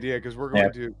good idea because we're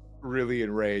going to really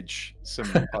enrage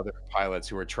some other pilots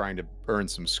who are trying to earn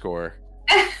some score.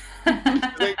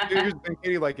 Here's the thing,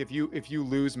 Katie, like if you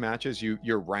lose matches,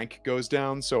 your rank goes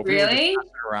down. So if really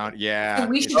around, yeah. So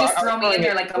we should just throw me in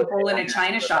there like a bull in a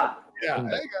china shop. Yeah.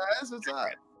 Hey guys, what's up?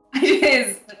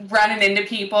 Just running into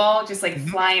people, just like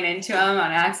flying into them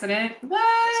on accident.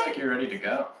 What? Looks like you're ready to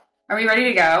go. Are we ready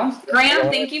to go?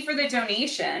 Graham, thank you for the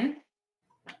donation.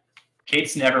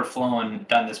 Kate's never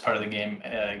done this part of the game,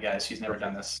 guys. She's never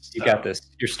done this. You got this.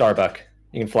 You're Starbuck.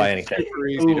 You can fly anything.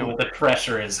 Ooh, the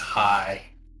pressure is high.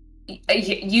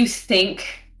 You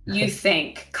think.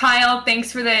 Kyle,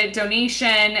 thanks for the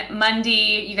donation.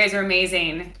 Mundy, you guys are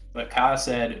amazing. But Kyle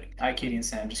said, hi, Katie and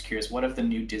Sam. Just curious, what of the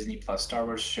new Disney Plus Star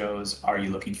Wars shows are you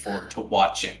looking forward to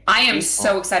watching? I am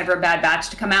so excited for Bad Batch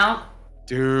to come out.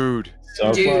 Dude.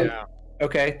 So fun. Yeah.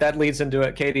 Okay, that leads into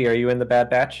it. Katie, are you in the Bad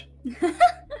Batch?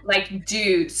 Like,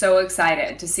 dude, so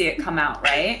excited to see it come out,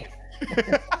 right?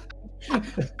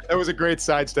 That was a great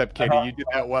sidestep, Katie. You did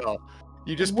that well.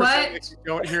 You just pretend like you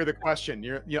don't hear the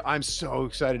question. I'm so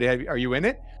excited to have you. Are you in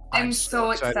it? I'm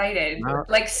so excited.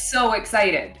 Like, so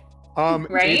excited.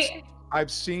 Right?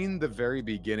 I've seen the very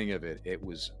beginning of it. It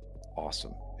was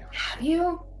awesome. Have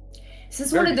you? This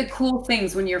is one of the cool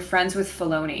things when you're friends with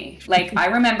Filoni. Like, I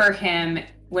remember him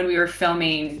when we were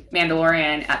filming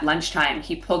Mandalorian at lunchtime.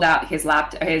 He pulled out his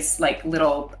like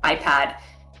little iPad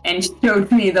and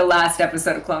showed me the last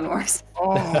episode of Clone Wars.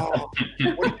 Oh,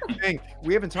 what do you think?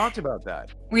 We haven't talked about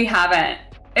that. We haven't.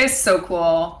 It's so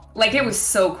cool. Like, it was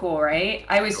so cool, right?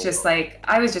 I was just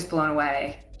blown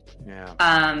away. Yeah.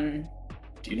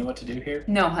 Do you know what to do here?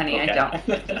 No, honey, okay. I don't.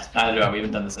 I don't know. We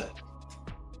haven't done this yet.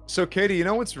 So, Katie, you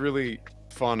know what's really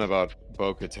fun about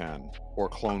bo-katan or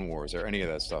Clone Wars or any of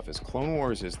that stuff is Clone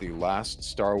Wars is the last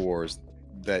Star Wars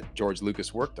that George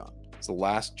Lucas worked on. It's the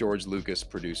last George Lucas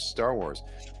produced Star Wars.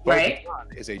 Right.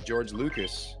 Bo-katan is a George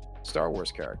Lucas Star Wars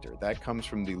character. That comes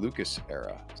from the Lucas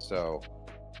era. So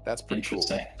that's pretty cool.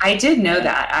 I did know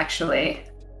that, actually.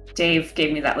 Dave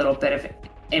gave me that little bit of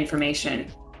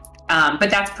information. But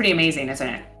that's pretty amazing, isn't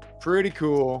it? Pretty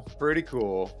cool. Pretty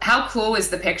cool. How cool was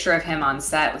the picture of him on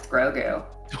set with Grogu?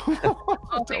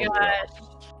 Oh my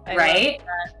gosh. Right?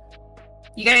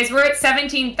 You guys, we're at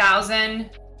 17,000.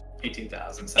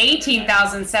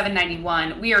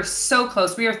 18,791. We are so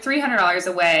close. We are $300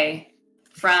 away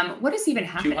from what is even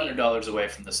happening? $200 away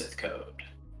from the Sith code.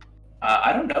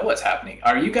 I don't know what's happening.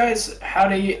 Are you guys? How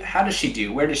does she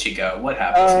do? Where does she go? What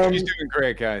happens? She's doing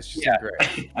great, guys. She's doing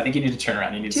great. I think you need to turn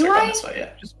around. You need to start going this way.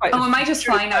 Yeah. Am I just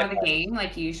flying out of the game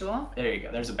like usual? There you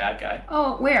go. There's a bad guy.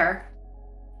 Oh, where?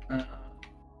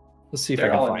 Let's see if I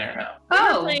can find it. We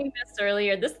were playing this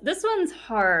earlier. This one's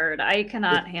hard. I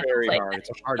cannot handle it.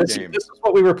 It's a hard game. This is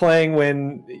what we were playing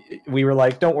when we were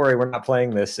like, "Don't worry, we're not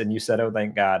playing this," and you said, "Oh,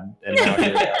 thank God." And now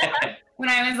here we are. When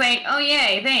I was like, "Oh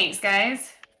yay, thanks,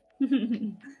 guys."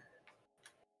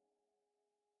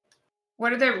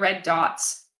 What are the red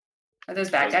dots? Are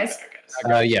those bad guys?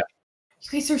 Yeah.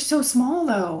 You guys are so small,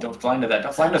 though. Don't fly into that.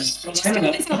 Don't fly into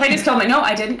that. I just told me. No,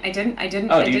 I didn't.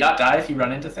 Oh, do you not die if you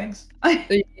run into things?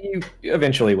 You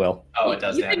eventually will. Oh, it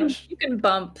does damage. You can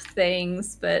bump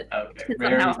things, but okay.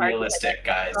 Very realistic,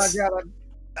 guys. Oh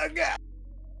God.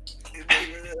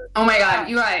 Oh my God,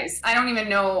 you guys! I don't even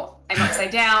know. I'm upside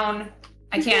down.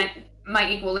 I can't. My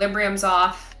equilibrium's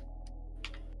off.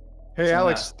 Hey,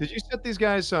 Alex, did you set these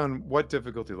guys on what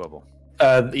difficulty level?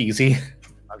 Easy.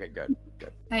 Okay, good.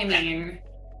 I mean,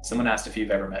 someone asked if you've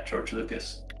ever met George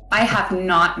Lucas. I have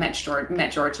not met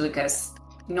George Lucas,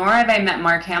 nor have I met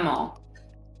Mark Hamill.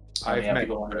 I've met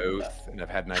both, and I've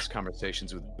had nice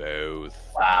conversations with both.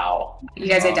 Wow. You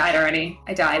guys, I died already.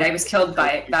 I was killed by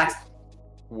it.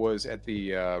 Was at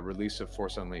the release of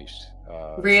Force Unleashed.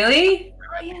 Really?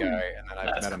 Guy, and then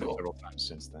I've met him several times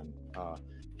since then.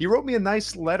 He wrote me a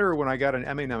nice letter when I got an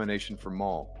Emmy nomination for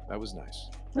Maul. That was nice.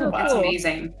 Oh, that's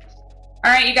amazing.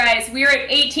 All right, you guys, we are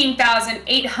at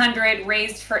 18,800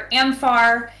 raised for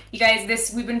amfAR. You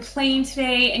guys, we've been playing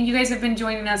today, and you guys have been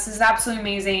joining us. This is absolutely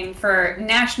amazing for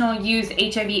National Youth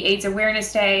HIV/AIDS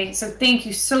Awareness Day. So thank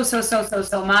you so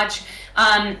much.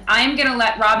 I'm gonna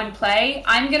let Robin play.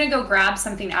 I'm gonna go grab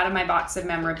something out of my box of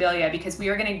memorabilia because we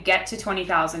are gonna get to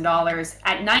 $20,000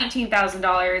 at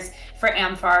 $19,000 for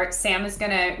amfAR. Sam is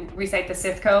gonna recite the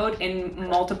Sith code in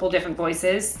multiple different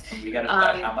voices. We gotta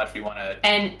decide how much we want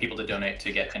people to donate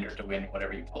to get entered to win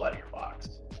whatever you pull out of your box.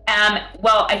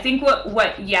 Well, I think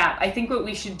I think what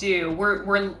we should do.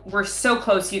 We're so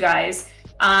close, you guys.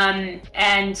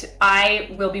 And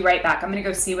I will be right back. I'm gonna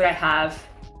go see what I have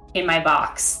in my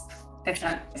box. That's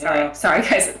not sorry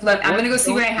guys. Look, I'm gonna go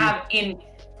see what I have in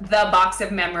the box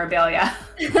of memorabilia.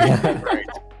 Right.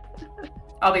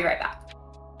 I'll be right back.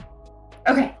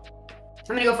 Okay. I'm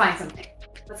gonna go find something.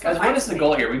 Let's go. Guys, what is the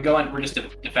goal here? We're just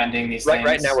defending these things.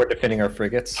 Right now we're defending our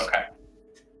frigates. Okay.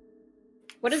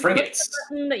 What's the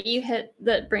button that you hit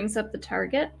that brings up the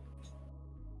target?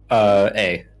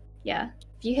 A. Yeah.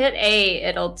 If you hit A,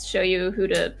 it'll show you who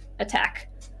to attack.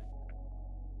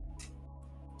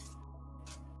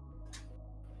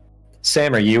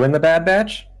 Sam, are you in the Bad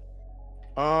Batch?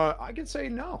 I can say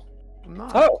no. I'm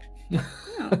not. Oh.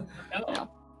 No.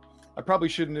 I probably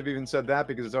shouldn't have even said that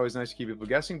because it's always nice to keep people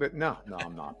guessing, but no,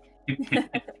 I'm not.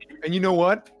 And you know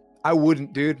what? I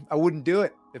wouldn't, dude. I wouldn't do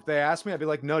it. If they asked me, I'd be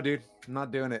like, no, dude, I'm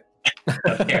not doing it.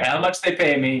 Don't care how much they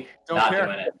pay me. Don't not care.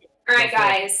 doing it. All right,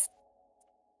 guys.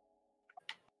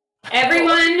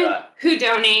 Everyone who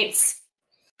donates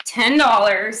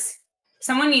 $10,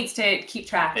 someone needs to keep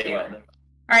track They here. will.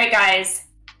 All right, guys.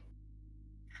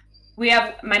 We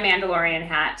have my Mandalorian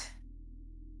hat.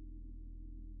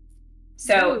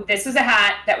 So this is a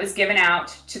hat that was given out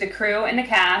to the crew and the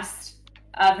cast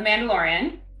of The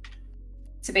Mandalorian.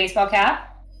 It's a baseball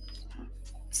cap,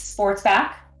 sports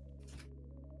back.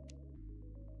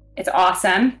 It's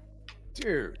awesome.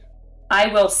 Dude. I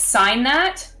will sign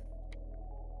that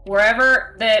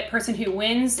wherever the person who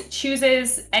wins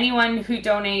chooses. Anyone who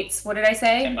donates, what did I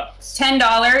say? $10.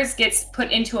 $10 gets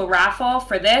put into a raffle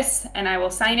for this, and I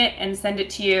will sign it and send it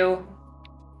to you.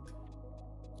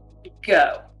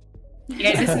 Go. You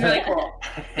guys, this is really cool.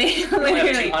 They We have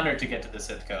literally, 200 to get to the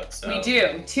Sith code. So. we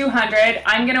do. 200.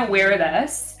 I'm going to wear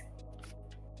this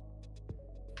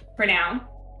for now.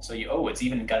 So it's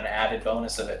even got an added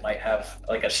bonus of it might have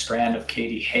like a strand of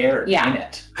Katie hair Yeah. in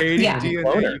it. Katie Yeah. DNA,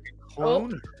 Clone you her. can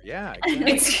clone her. Yeah,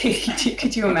 exactly. It's Katie.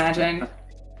 Could you imagine? All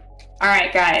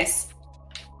right, guys.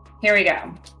 Here we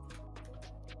go.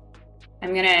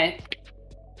 I'm going to...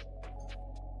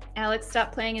 Alex,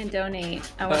 stop playing and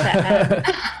donate. I want that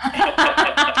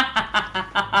hat.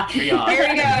 Treon. Here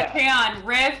we go, Treon.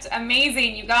 Rift,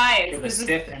 amazing, you guys. The This is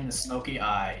Sith and the smoky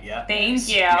eye. Yeah. Thank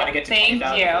you. You gotta get to Thank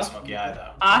 20,000 you. for the smoky eye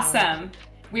though. awesome.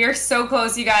 We are so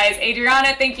close, you guys.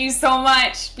 Adriana, thank you so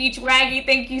much. Beach Waggy,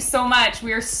 thank you so much.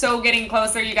 We are so getting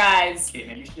closer, you guys. Okay,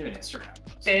 maybe you should do an Instagram.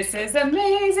 This is Have some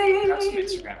amazing.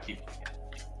 Instagram people.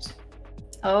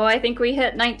 Oh, I think we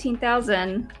hit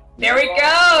 19,000. There we go.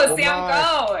 Oh Sam, my.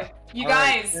 go. You All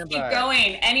right, guys, stand keep by.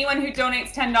 going. Anyone who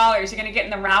donates $10, you're going to get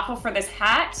in the raffle for this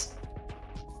hat.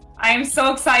 I am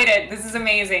so excited. This is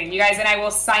amazing. You guys, and I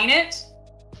will sign it.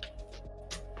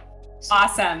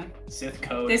 Awesome. Sith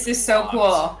code. This is so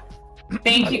cool.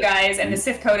 Thank you guys. And the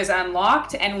Sith code is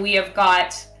unlocked, and we have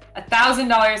got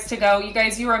 $1,000 to go. You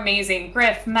guys, you are amazing.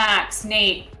 Griff, Max,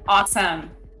 Nate, awesome.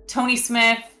 Tony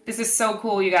Smith, this is so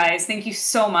cool, you guys. Thank you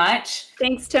so much.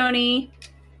 Thanks, Tony.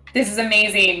 This is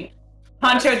amazing.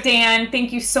 Poncho Dan,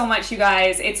 thank you so much, you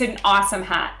guys. It's an awesome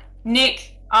hat.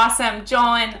 Nick, awesome.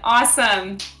 John,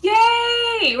 awesome.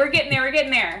 Yay! We're getting there. We're getting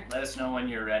there. Let us know when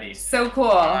you're ready. So cool.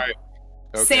 All right.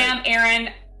 Okay. Sam, Aaron,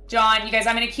 John, you guys,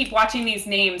 I'm going to keep watching these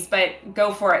names, but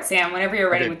go for it, Sam, whenever you're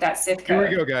ready Okay. with that Sith Here code.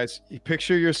 we go, guys. You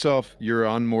picture yourself, you're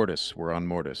on Mortis. We're on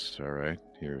Mortis, all right?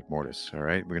 Here, Mortis, all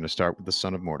right? We're going to start with the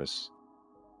son of Mortis.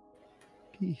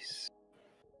 Peace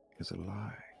is a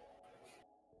lie.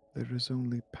 There is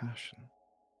only passion.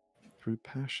 Through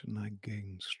passion I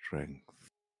gain strength.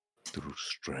 Through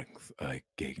strength I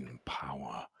gain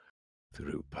power.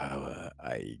 Through power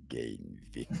I gain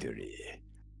victory.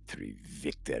 Through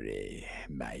victory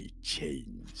my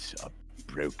chains are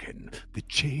broken. The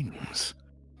chains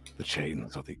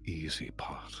are the easy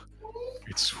part.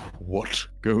 It's what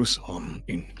goes on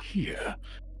in here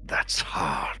that's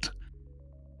hard.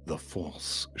 The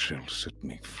Force shall set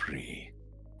me free.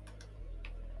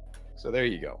 So there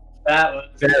you go. That was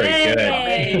Very Yay. good.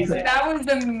 amazing. That was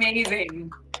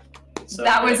amazing. So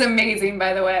That good. was amazing,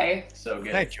 by the way. So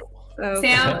good. Thank you. So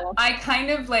Sam, cool. I kind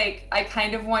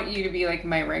of want you to be like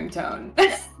my ringtone.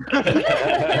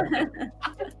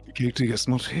 Katie is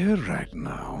not here right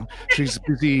now. She's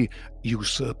busy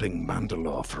usurping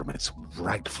Mandalore from its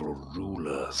rightful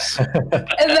rulers.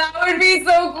 That would be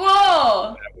so cool.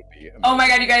 That would be Oh my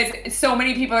god, you guys, so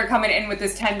many people are coming in with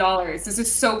this $10. This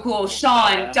is so cool.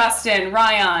 Sean, Yeah. Dustin,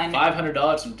 Ryan,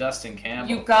 $500 from Dustin Campbell.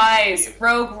 you guys,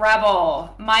 Rogue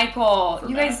Rebel, Michael, For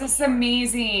you guys, this is Mandalore.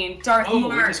 amazing. Darth Oh, we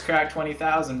Mark. just cracked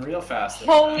 20,000 real fast. there.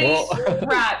 Holy Whoa.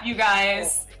 crap, you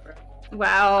guys.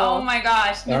 Wow. Oh my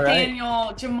gosh, All right.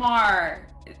 Nathaniel, Jamar,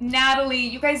 Natalie,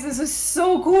 you guys, this is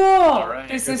so cool. right.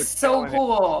 This You is guys are so killing it.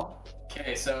 cool.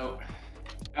 Okay, so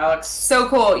Alex, So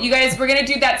cool. You guys, we're gonna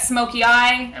do that smoky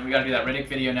eye. and we gotta do that Riddick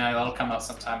video now. That'll come out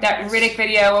sometime. That next Riddick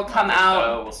video will come month or out.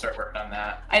 so. We'll start working on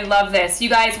that. I love this. You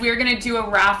guys, we're going to do a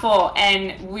raffle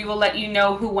and we will let you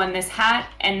know who won this hat.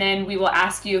 And then we will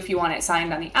ask you if you want it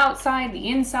signed on the outside, the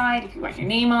inside, if you want your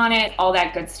name on it, all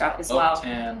that good stuff as well.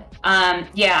 Bo-katan.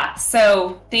 Yeah,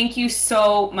 so thank you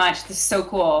so much. This is so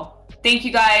cool. Thank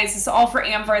you guys. This is all for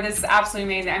amfAR. This is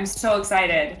absolutely amazing. I'm so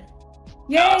excited.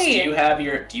 Yay!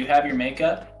 Do you have your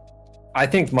makeup? I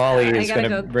think Molly is going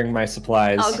to bring my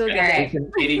supplies. I'll go get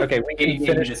it. We can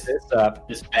finish this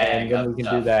up, and then we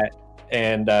can do that.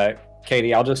 And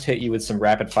Katie, I'll just hit you with some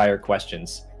rapid fire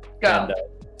questions. Go. And,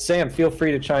 Sam, feel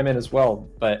free to chime in as well.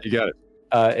 But you got it.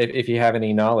 If you have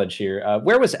any knowledge here,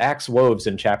 where was Axe Woves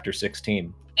in Chapter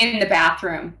 16? In the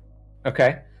bathroom.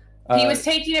 Okay. He was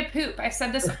taking a poop. I've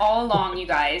said this all along, you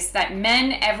guys, that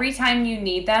men, every time you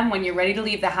need them, when you're ready to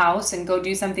leave the house and go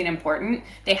do something important,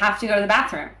 they have to go to the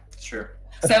bathroom. Sure.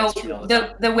 So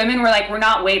the women were like, we're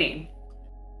not waiting.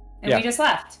 And we just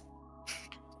left.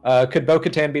 Could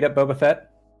Bo-Katan beat up Boba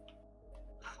Fett?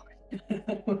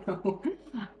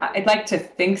 I'd like to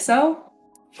think so.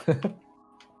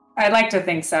 I'd like to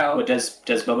think so. But does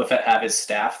Boba Fett have his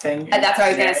staff thing? That's what I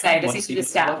was going to say. Does he do the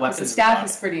staff? Because the staff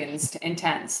is pretty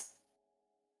intense.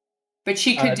 But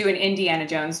she could do an Indiana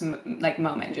Jones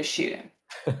moment, just shoot him.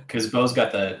 Because Bo's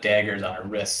got the daggers on her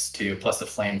wrists too, plus the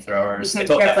flamethrowers. They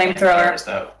got flamethrowers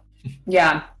though.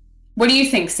 Yeah. What do you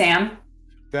think, Sam?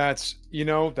 That's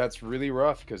really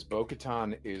rough because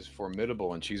Bo-Katan is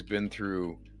formidable and she's been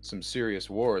through some serious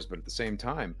wars, but at the same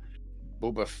time,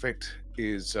 Boba Fett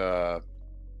is kind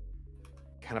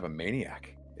of a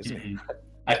maniac, isn't he?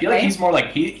 I feel like he's more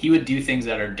like he would do things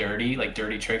that are dirty, like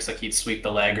dirty tricks, like he'd sweep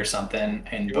the leg or something,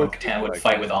 and Bo-Katan would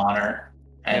fight with honor,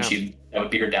 and that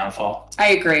would be her downfall.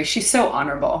 I agree. She's so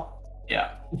honorable.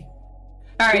 Yeah. All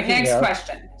right, next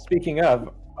question. Speaking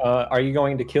of, are you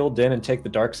going to kill Din and take the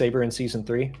Darksaber in season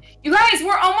 3? You guys,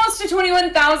 we're almost to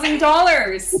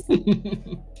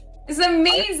 $21,000. It's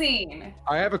amazing.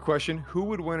 I have a question. Who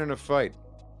would win in a fight?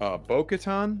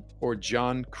 Bo-Katan or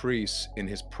John Kreese in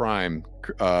his prime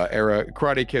era,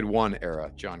 Karate Kid 1 era,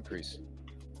 John Kreese?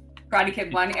 Karate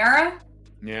Kid 1 era?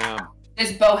 Yeah.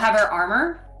 Does Bo have her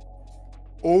armor?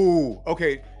 Oh,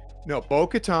 okay. No,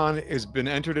 Bo-Katan has been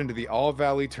entered into the All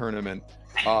Valley tournament,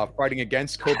 fighting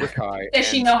against Cobra Kai. Does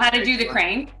she know how to do the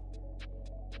crane?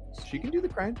 She can do the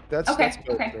crane. That's okay.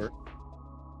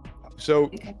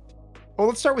 So, well,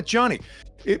 let's start with Johnny.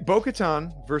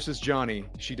 Bo-Katan versus Johnny.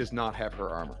 She does not have her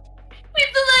armor.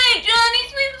 Sweep the leg, Johnny.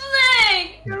 Sweep the leg.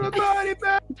 Get my body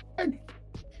back.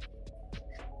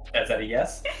 Is that a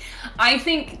yes? I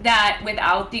think that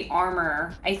without the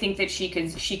armor, I think that she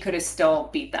could have still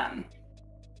beat them.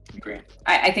 Agree.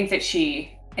 I think she's.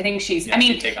 I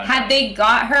mean, had they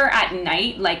got her at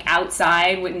night, like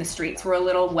outside when the streets were a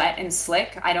little wet and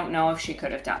slick, I don't know if she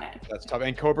could have done it. That's tough.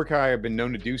 And Cobra Kai have been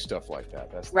known to do stuff like that.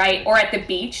 That's right. Or at the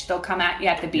beach, they'll come at you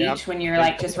at the beach when you're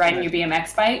like just riding your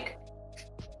BMX bike.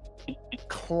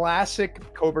 Classic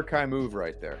Cobra Kai move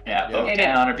right there. Yeah,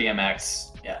 Bo-Katan on her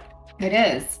BMX. Yeah. It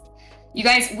is. You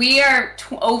guys, we are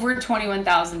over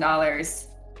 $21,000.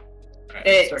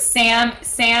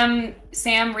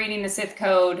 Sam reading the Sith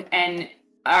code and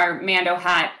our Mando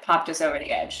hat popped us over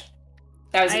the edge.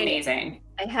 That was amazing.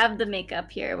 I have the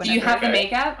makeup here. Do you have the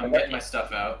makeup? I'm getting my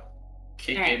stuff out.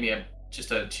 Kate gave me she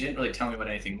didn't really tell me what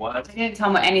anything was. I didn't tell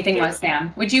me what anything was,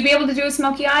 Sam. Would you be able to do a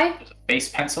smoky eye? There's a face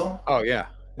pencil. Oh yeah,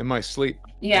 in my sleep.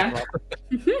 Yeah.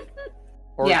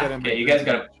 Okay, you guys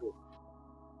gotta.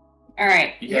 All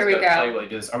right, here we go.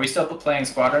 Are we still playing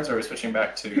Squadrons, or are we switching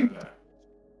back to?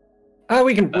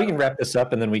 We can wrap this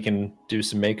up and then we can do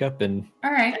some makeup and.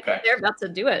 All right. Okay. They're about to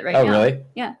do it right now. Oh really?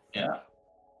 Yeah. Yeah.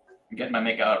 I'm getting my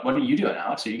makeup out. What are you doing,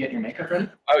 Alex? Are you getting your makeup ready?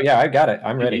 Oh yeah, I got it.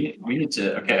 I'm ready. We need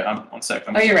to. Okay, 1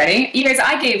 second. You ready? You guys,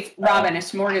 I gave Robin a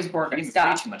smorgasbord of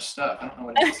stuff. Too much stuff. I don't know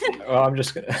what it is. Well, I'm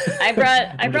just gonna. I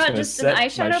brought just an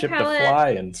eyeshadow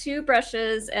palette, 2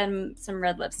 brushes, and some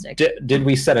red lipstick. Did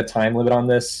we set a time limit on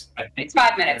this? I think it's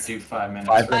 5 minutes. Do 5 minutes.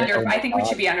 I think we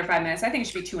should be under 5 minutes. I think it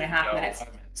should be 2.5 minutes. 5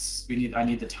 minutes. I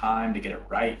need the time to get it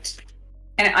right.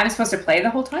 And I'm supposed to play the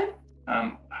whole time?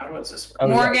 How does this work?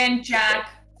 Morgan, Jack,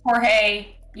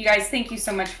 Jorge, you guys, thank you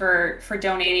so much for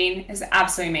donating. It's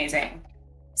absolutely amazing.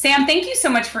 Sam, thank you so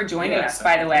much for joining us,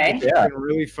 by the way. Yeah,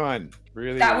 really fun.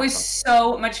 That was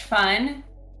so much fun.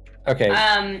 Okay.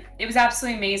 It was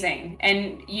absolutely amazing,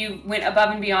 and you went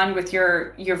above and beyond with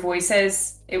your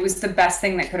voices. It was the best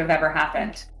thing that could have ever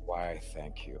happened. Why?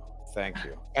 Thank you.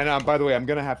 And by the way, I'm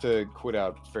gonna have to quit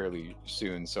out fairly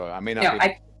soon, so I may not be able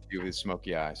to do with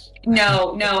smoky eyes.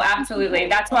 No, absolutely.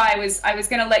 That's why I was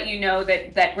gonna let you know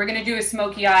that we're gonna do a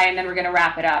smoky eye and then we're gonna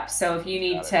wrap it up. So if you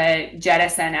need to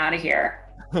jettison out of here,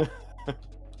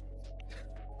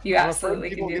 you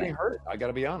absolutely can do it. Hurt. I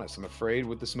gotta be honest. I'm afraid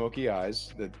with the smoky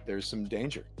eyes that there's some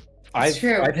danger. I've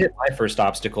hit my first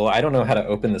obstacle. I don't know how to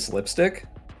open this lipstick.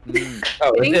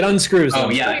 Oh, it unscrews. Oh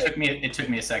yeah, it took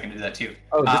me a second to do that too.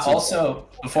 Also,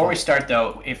 before we start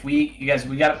though, we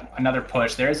got another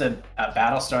push. There's a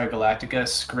Battlestar Galactica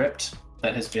script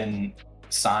that has been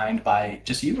signed by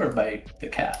just you or by the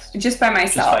cast? Just by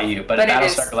myself. Just by you. But a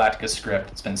Battlestar Galactica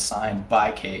script, it's been signed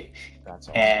by Kate. That's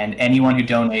awesome. And anyone who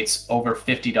donates over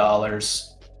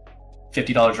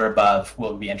 $50 or above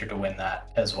will be entered to win that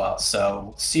as well.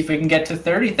 So see if we can get to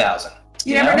 30,000.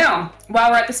 You never know.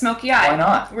 While we're at the Smoky Eye. Why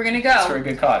not? We're gonna go. It's for a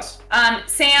good cause.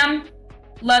 Sam,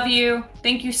 love you.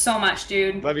 Thank you so much,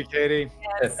 dude. Love you, Katie.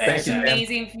 Yes. Thank you, man.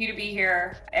 Amazing for you to be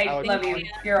here. I love you.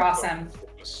 You're awesome. It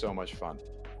was so much fun.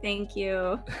 Thank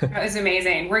you. That was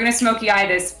amazing. We're gonna Smoky Eye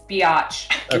this biatch.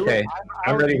 Okay,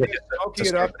 I'm ready to smoking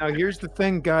it up. Now, here's the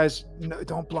thing, guys. No,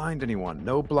 don't blind anyone.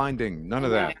 No blinding. None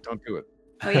of that. Don't do it.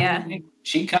 Oh yeah.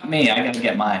 She cut me. I got to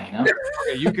get mine. You know.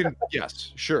 Okay, you can.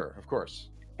 Yes, sure, of course.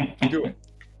 Do it.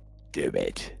 Do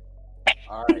it.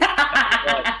 All right.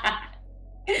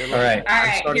 All right. All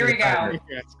right, here we go.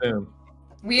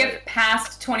 We have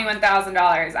passed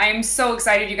 $21,000. I am so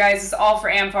excited, you guys. It's all for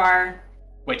amfAR.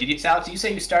 Wait, Alex, did you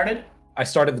say you started? I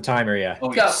started the timer, yeah. Oh,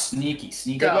 Go. you're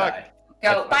sneaky Go. guy.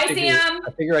 Go. Bye, Sam.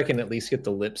 I figure I can at least get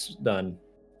the lips done.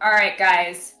 All right,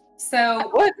 guys. So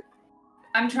What?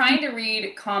 I'm trying to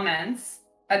read comments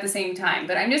at the same time,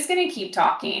 but I'm just going to keep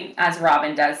talking as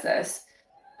Robin does this.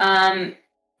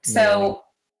 So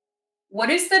what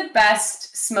is the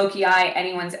best smoky eye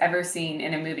anyone's ever seen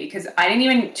in a movie? Because I didn't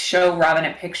even show Robin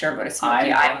a picture of what a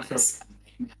smoky eye was.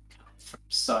 From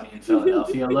Sunny in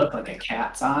Philadelphia, look like a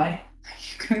cat's eye. Are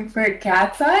you going for a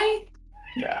cat's eye?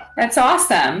 Yeah. That's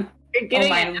awesome. You're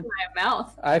getting it in my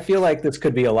mouth. I feel like this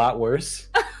could be a lot worse.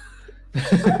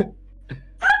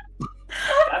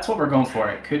 That's what we're going for.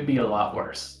 It could be a lot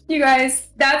worse. You guys,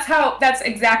 that's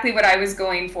exactly what I was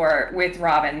going for with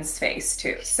Robin's face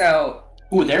too. So,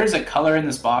 Ooh, there is a color in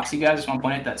this box, you guys. Just want to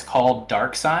point out that's called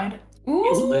Dark Side.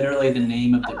 It's literally the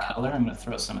name of the color. I'm going to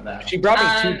throw some of that. She brought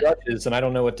me 2 brushes, and I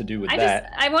don't know what to do with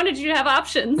that. I wanted you to have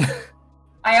options.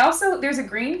 there's a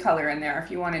green color in there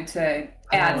if you wanted to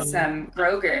add some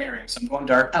Groger. Layering. So I'm going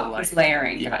dark to light. It's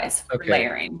layering, Yeah. guys. Okay.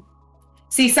 Layering.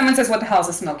 See, someone says, what the hell is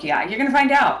a smoky eye? You're going to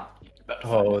find out.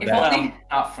 Oh, If that only-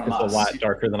 Not from is a us. lot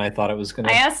darker than I thought it was going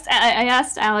to. I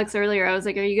asked Alex earlier. I was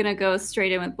like, "Are you gonna go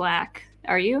straight in with black?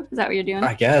 Are you? Is that what you're doing?"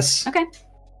 I guess. Okay.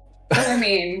 I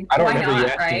mean, I don't why remember you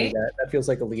not, asking me right? that. That feels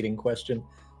like a leading question.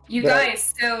 You But-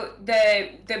 guys, so the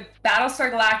Battlestar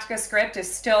Galactica script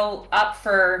is still up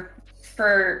for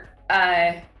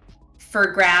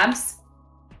grabs.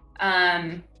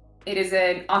 It is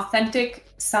an authentic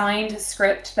signed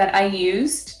script that I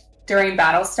used during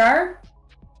Battlestar.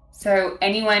 So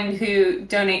anyone who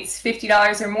donates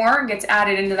 $50 or more gets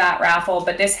added into that raffle,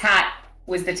 but this hat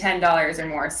was the $10 or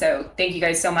more. So thank you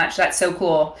guys so much. That's so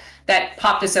cool. That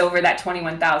popped us over that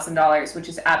 $21,000, which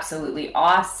is absolutely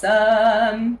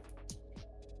awesome.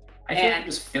 I feel like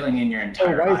just filling in your Oh,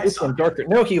 entire why is eye this one socket. darker?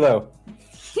 No, Hilo.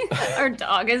 Our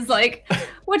dog is like,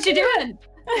 "What you doing?"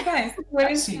 Guys, what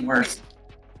I've is seen worse.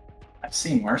 I've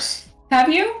seen worse.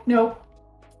 Have you? No.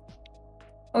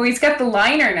 Oh, he's got the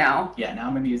liner now. Yeah, now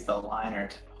I'm going to use the liner.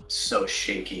 So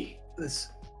shaky. This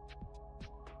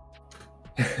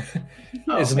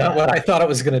Oh, is not man. what I thought it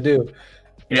was going to do.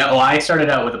 Yeah, well, I started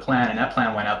out with a plan, and that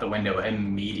plan went out the window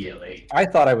immediately. I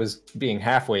thought I was being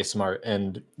halfway smart,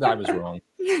 and I was wrong.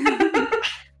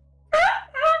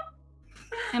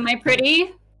 Am I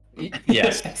pretty?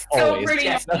 Yes, So always. pretty.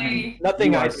 Yes. Emily.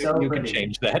 Nothing You I are do so can pretty.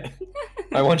 change that.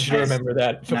 I want you to Nice. remember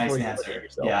that before Nice you answer. look at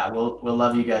yourself. Yeah, we'll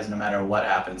love you guys no matter what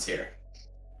happens here.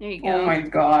 There you go. Oh my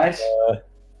gosh.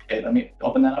 Okay, let me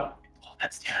open that up. Oh,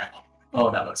 that's terrible. Oh,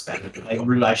 that looks bad. Like,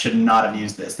 really, I should not have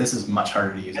used this. This is much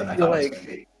harder to use than I feel thought it was like- going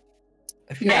to be.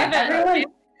 I feel Yeah, like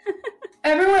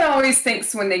everyone always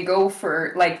thinks when they go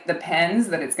for like the pens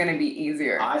that it's going to be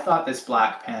easier. I thought this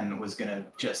black pen was going to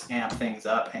just amp things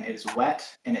up, and it is wet,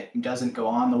 and it doesn't go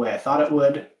on the way I thought it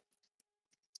would.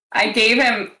 I gave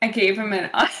him an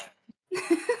eye.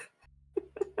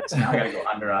 So now I got to go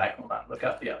under eye. Hold on, look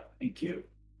up. Yeah, thank you.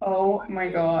 Oh my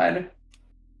god.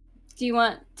 Do you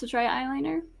want to try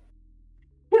eyeliner?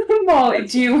 Molly,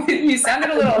 you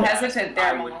sounded a little hesitant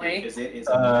there, I would be, Molly. because it is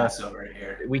a mess over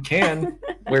here. we can.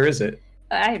 Where is it?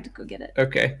 I have to go get it.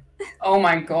 Okay. Oh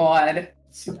my god.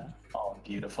 See that? Oh,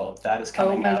 beautiful. That is Oh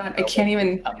coming my out. god. I can't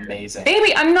even. Amazing.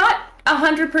 Baby, I'm not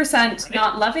 100%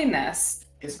 not loving this.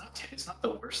 It's not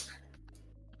the worst.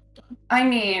 I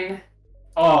mean,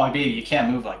 Oh, baby, you can't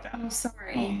move like that. I'm Oh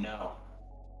sorry. no.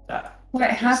 That What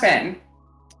happened?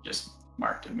 just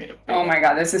marked and made a big Oh my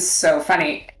god, this is so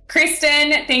funny.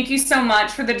 Kristen, thank you so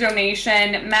much for the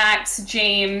donation. Max,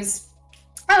 James,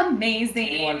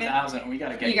 amazing. 1,000. We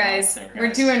gotta get You guys, there,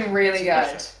 we're doing really good.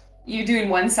 Suspicious. You doing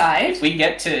one side? If we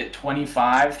get to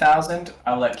 25,000,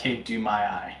 I'll let Kate do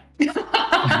my eye.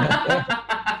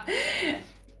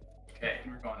 Okay,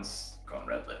 we're going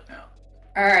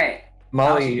All right.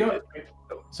 Molly.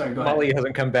 Sorry, go Molly ahead.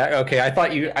 hasn't come back. Okay, I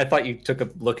thought you took a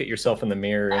look at yourself in the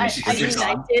mirror. And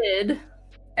I did.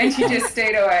 And she just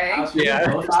stayed away.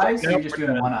 Yeah. Both eyes, or you're just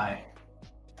doing one eye?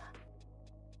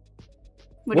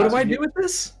 What do I do with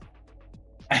this?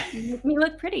 You make me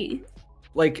look pretty.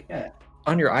 Like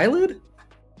on your eyelid?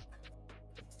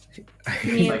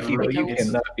 Yeah. You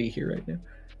cannot be here right now.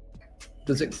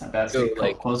 Does it go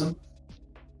like close them?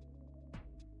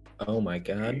 Oh my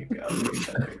god. There you go.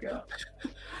 There you go.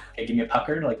 Okay, give me a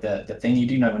pucker, like the thing you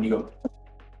do know when you go.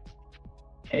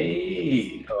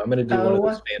 Hey. Oh, I'm gonna do one of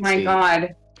those fancy. Oh my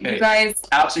god. Okay. You guys.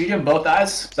 Alex, are you doing both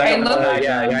eyes? I look,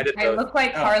 I did both. I look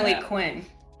like Harley Quinn.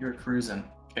 You're cruising.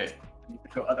 Okay.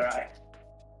 Go other eye.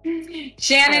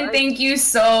 Shannon, thank you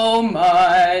so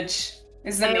much.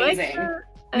 This is amazing.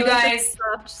 You guys,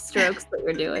 soft strokes that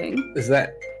you're doing. Is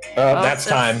that? That's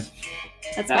time.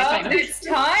 That's my time. It's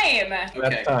time. Okay.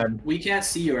 That's time. We can't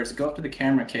see yours. Go up to the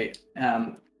camera, Kate.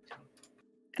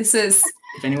 This is.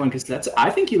 If anyone, because I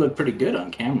think you look pretty good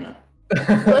on camera.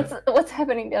 What's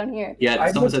happening down here?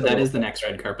 Yeah, someone said that is the next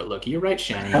red carpet look. You're right,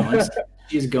 Shannon.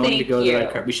 She's going to go to the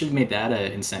red carpet. We should have made that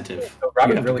an incentive.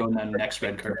 You have to go on the next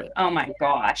red carpet. Oh my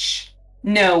gosh.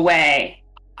 No way.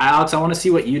 Alex, I want to see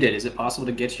what you did. Is it possible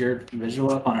to get your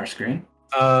visual up on our screen?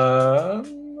 Or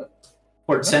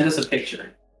send us a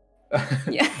picture.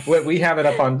 Yeah. We have it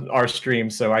up on our stream,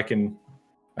 so I can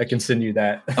send you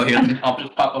that. Okay, I'll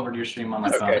just pop over to your stream on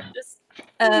my phone.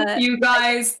 You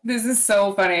guys, this is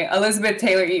so funny. Elizabeth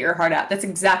Taylor, eat your heart out. That's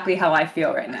exactly how I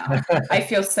feel right now. I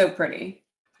feel so pretty.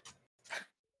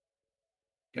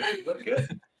 You look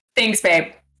good. Thanks,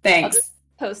 babe. Thanks.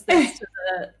 I'll just post this to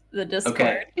the Discord.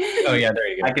 Okay. Oh yeah, there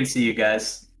you go. I can see you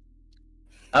guys.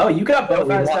 Oh, you got both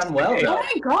eyes done well. Oh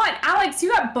my god, Alex,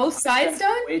 you got both sides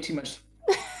done? Way too much.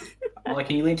 Like,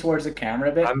 can you lean towards the camera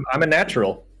a bit? I'm a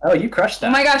natural. Oh, you crushed that.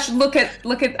 Oh my gosh, look at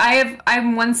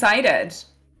I'm one-sided.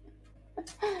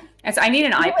 I need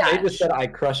an eye I patch. just said I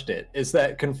crushed it. Is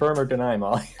that confirm or deny,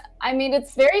 Molly? I mean,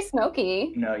 it's very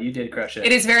smoky. No, you did crush it.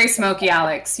 It is very smoky,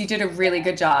 Alex. You did a really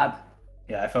good job.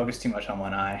 Yeah, I focused too much on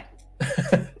one eye.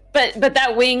 But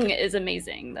that wing is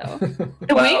amazing, though.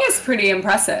 The wing is pretty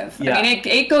impressive. Yeah. I mean,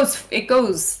 it goes. That's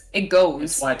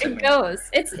why It goes.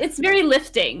 It's very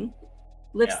lifting.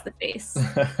 Lifts the face.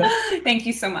 Thank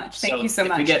you so much. Thank you so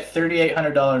much. If we get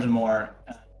 $3,800 or more,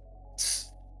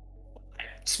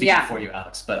 speaking for you,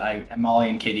 Alex, but Molly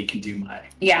and Katie can do my.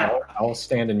 Yeah. I'll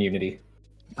stand in unity.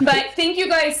 But thank you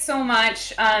guys so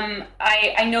much.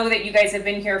 I know that you guys have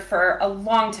been here for a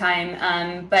long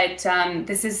time, but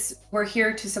we're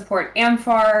here to support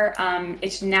amfAR.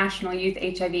 It's National Youth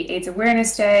HIV/AIDS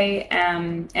Awareness Day,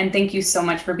 and thank you so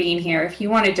much for being here. If you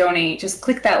want to donate, just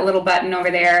click that little button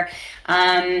over there.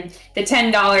 The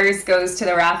 $10 goes to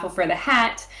the raffle for the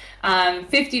hat.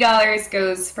 $50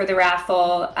 goes for the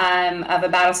raffle of a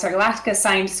Battlestar Galactica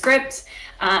signed script.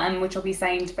 Which will be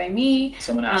signed by me.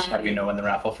 Someone asked, how do you know when the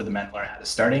raffle for the Mandalorian hat is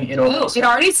starting? It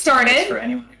already started. For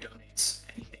anyone who donates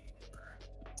anything.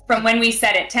 From when we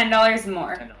said it, $10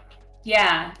 more. $10.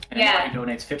 Yeah, Anyone who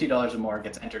donates $50 or more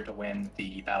gets entered to win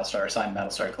the signed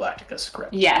Battlestar Galactica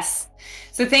script. Yes.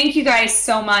 So thank you guys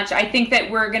so much. I think that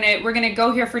we're gonna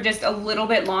go here for just a little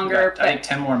bit longer. I think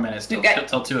 10 more minutes till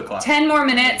 2 o'clock. 10 more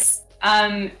minutes.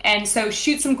 And so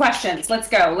shoot some questions. Let's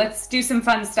go. Let's do some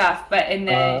fun stuff. But in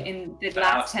the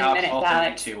last 10 minutes,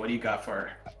 Alex. What do you got for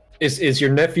her? Is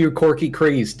your nephew Corky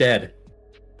Kreese dead?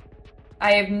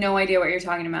 I have no idea what you're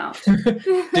talking about.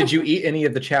 Did you eat any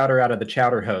of the chowder out of the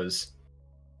chowder hose?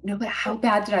 No, but how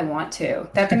bad did I want to?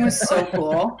 That thing was so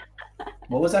cool.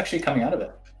 What was actually coming out of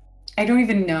it? I don't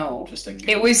even know.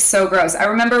 It was so gross. I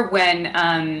remember when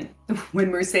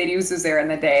Mercedes was there in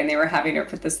the day and they were having her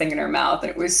put this thing in her mouth, and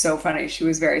it was so funny. She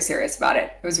was very serious about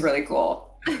it. It was really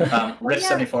cool.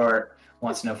 Riff74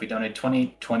 wants to know if we donate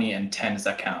 20, 20, and 10, does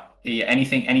that count? Yeah,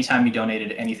 anytime you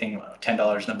donated anything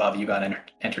 $10 and above, you got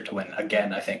entered to win.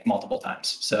 Again, I think multiple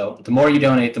times. So the more you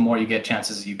donate, the more you get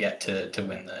chances you get to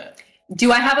win the.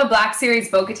 Do I have a Black Series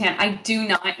bo-katan? I do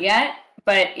not yet,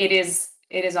 but it is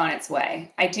on its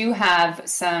way. I do have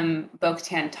some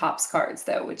bo-katan Topps cards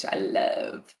though, which I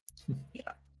love.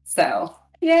 Yeah. So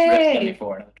yay!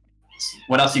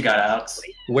 What else you got, Alex?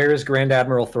 Where is Grand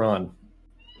Admiral Thrawn?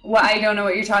 Well, I don't know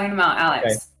what you're talking about, Alex.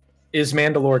 Okay. Is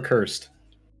Mandalore cursed?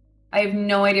 I have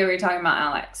no idea what you're talking about,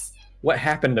 Alex. What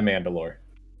happened to Mandalore?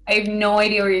 I have no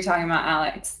idea what you're talking about,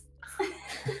 Alex.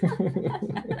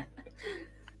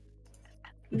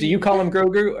 Do you call him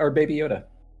Grogu or Baby Yoda?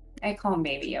 I call him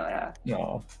Baby Yoda.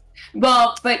 No.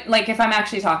 Well, but like if I'm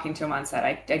actually talking to him on set,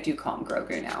 I do call him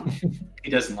Grogu now.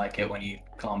 He doesn't like it when you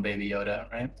call him Baby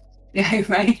Yoda, right? Yeah,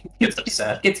 right. Gets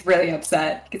upset. Gets really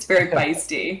upset. Gets very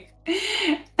feisty.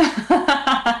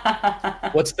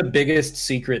 What's the biggest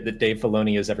secret that Dave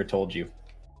Filoni has ever told you?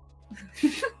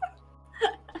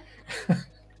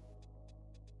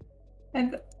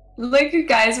 And look,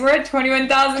 guys, we're at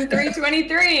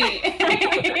 21,323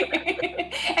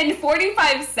 and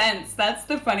 45 cents. That's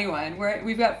the funny one.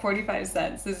 We've got 45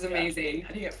 cents. This is amazing.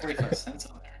 How do you get 45 cents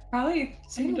on there? Probably.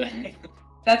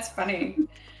 That's funny.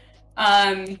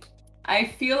 I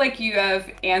feel like you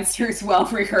have answers well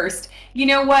rehearsed. You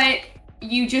know what?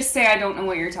 You just say I don't know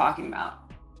what you're talking about.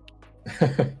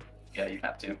 Yeah, you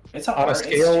have to. It's on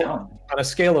a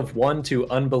scale of 1 to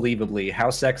unbelievably, how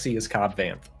sexy is Cobb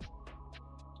Vanth?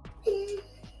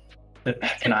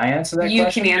 Can I answer that question? You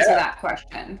can answer that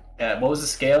question. Yeah, what was the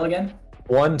scale again?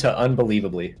 1 to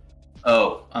unbelievably.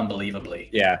 Oh, unbelievably.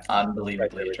 Yeah.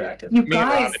 Unbelievably attractive. You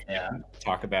guys.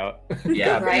 Talk about.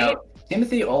 Yeah, right? You know,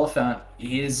 Timothy Oliphant,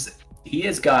 he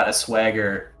has got a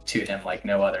swagger to him like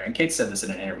no other. And Kate said this in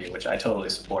an interview, which I totally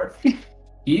support.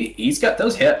 He's got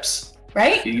those hips.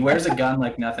 Right? He wears a gun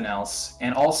like nothing else.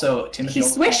 And also, Timothy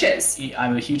Oliphant, swishes.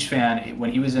 I'm a huge fan.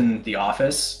 When he was in The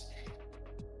Office,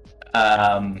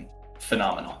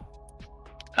 phenomenal.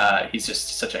 He's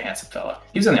just such a handsome fellow.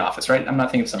 He was in The Office, right? I'm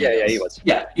not thinking of something else. He was.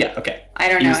 Yeah, okay. I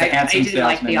don't He know. was the I handsome didn't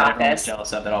like salesman The that everyone was Office.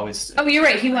 jealous of that always. Oh, you're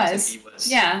right. He was. He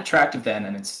was Yeah. attractive then,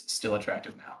 and it's still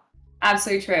attractive now.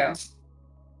 Absolutely true.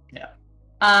 Yeah.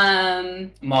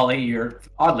 Molly, you're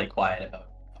oddly quiet about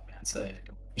Vanth, so I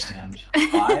don't understand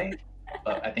why.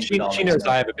 But I think she knows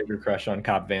I have a bigger crush on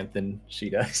Cobb Vanth than she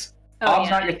does. Cobb's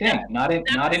not your thing. Not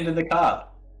into the Cobb.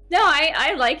 No,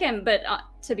 I like him, but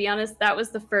to be honest, that was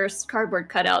the first cardboard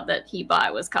cutout that he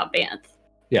bought was Cobb Vanth.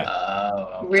 Yeah.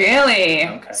 Oh. Really?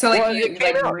 Okay. So like it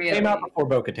came out before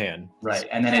Bo-Katan. Right,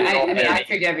 and then I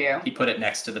forgive you. He put it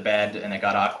next to the bed, and it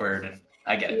got awkward, and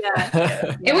I get it.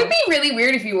 Yeah. It would be really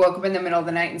weird if you woke up in the middle of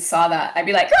the night and saw that. I'd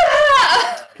be like,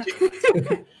 ah!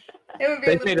 It would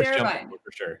be really terrifying.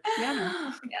 For sure. Yeah.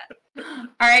 All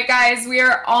right, guys, we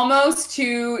are almost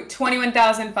to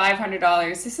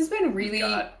 $21,500. This has been really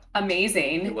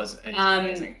amazing. It was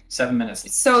amazing. 7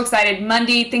 minutes. So excited.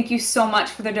 Mundy, thank you so much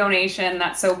for the donation.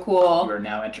 That's so cool. We're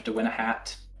now entered to win a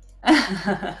hat.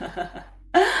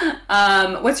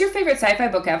 What's your favorite sci-fi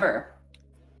book ever?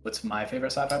 What's my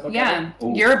favorite sci-fi book? Yeah,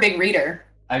 you're a big reader.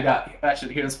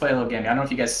 Actually, here, let's play a little game. I don't know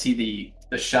if you guys see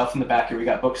the shelf in the back here. We've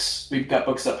got books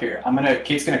up here.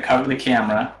 Kate's gonna cover the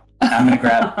camera. I'm gonna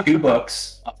grab 2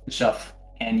 books off the shelf,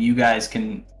 and you guys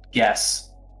can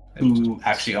guess who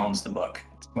actually owns the book,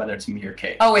 whether it's me or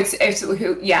Kate. Oh, it's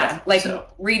who? Yeah,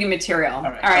 reading material. All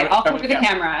right, I'll cover the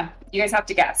camera. You guys have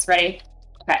to guess. Ready?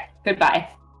 Okay. Goodbye.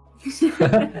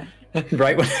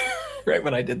 right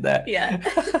when I did that. Yeah.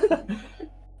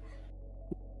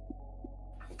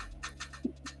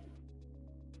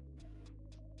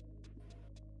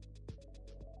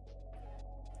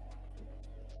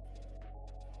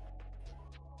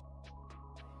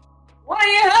 What do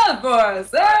you have for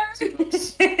us? On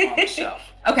the shelf.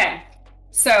 Okay,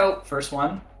 so first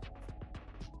one,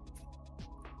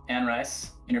 Anne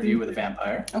Rice, Interview with a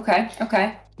Vampire.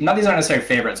 Okay. Now these aren't necessarily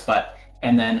favorites,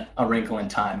 and then A Wrinkle in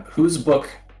Time. Whose book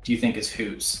do you think is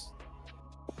whose?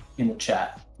 In the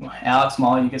chat. Alex,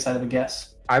 Molly, you guys have a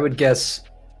guess? I would guess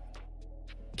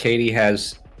Katie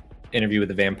has Interview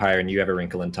with a Vampire and you have A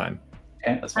Wrinkle in Time.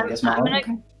 Okay, let's guess Molly.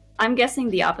 I'm guessing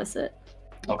the opposite.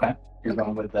 Okay. You're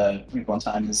going with the Wrinkle in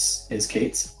Time is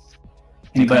Kate's.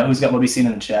 Anybody who's got what we've seen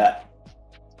in the chat?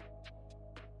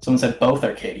 Someone said both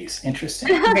are Katie's. Interesting.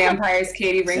 Vampires,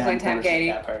 Katie, Wrinkle in Time,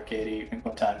 Katie. Vampire, Katie, Wrinkle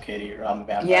in Time, Katie, Robin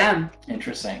Vampire. Yeah.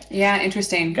 Interesting. Yeah,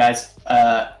 interesting. Guys,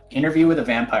 Interview with a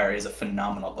Vampire is a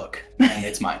phenomenal book, and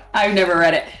it's mine. I've never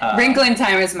read it. Wrinkle in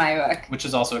Time is my book. Which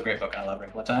is also a great book. I love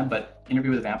Wrinkle in Time, but Interview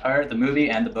with a Vampire, the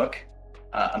movie and the book,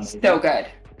 so good.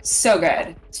 So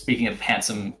good. Speaking of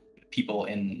handsome people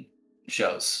in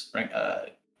shows, right?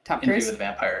 Tom Interview Cruise? with a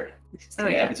Vampire. Oh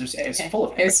yeah, it's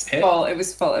full of. It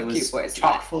was full of cute boys.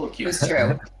 Chock full of cute. It was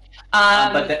true.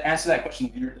 But to answer that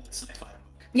question, your sci-fi book.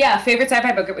 Yeah, favorite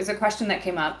sci-fi book. It was a question that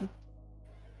came up.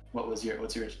 What's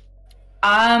yours?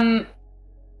 I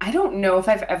don't know if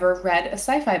I've ever read a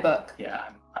sci-fi book. Yeah,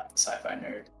 I'm a sci-fi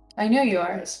nerd. I know you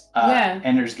are. Yeah.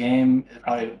 Ender's Game is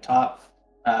probably the top.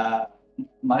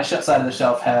 My side of the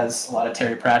shelf has a lot of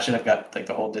Terry Pratchett. I've got like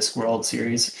the whole Discworld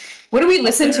series. What do we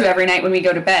listen to every night when we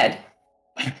go to bed?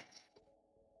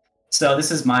 So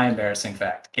this is my embarrassing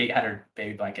fact. Kate had her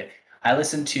baby blanket. I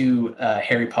listen to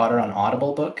Harry Potter on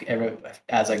Audible book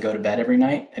as I go to bed every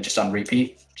night, and just on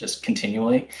repeat, just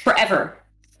continually. Forever.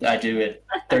 I do it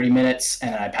 30 minutes,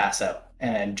 and then I pass out,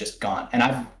 and just gone.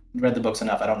 And read the books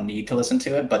enough. I don't need to listen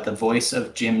to it, but the voice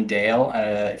of Jim Dale,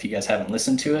 if you guys haven't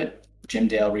listened to it, Jim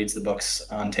Dale reads the books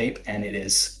on tape, and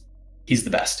he's the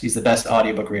best. He's the best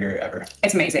audiobook reader ever.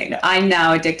 It's amazing. Yeah. I'm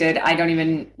now addicted. I don't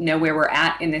even know where we're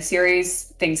at in this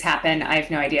series. Things happen. I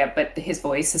have no idea, but his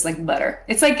voice is like butter.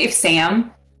 It's like if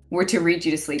Sam were to read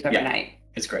you to sleep every night.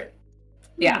 It's great.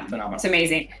 Yeah, phenomenal. It's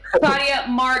amazing. Claudia,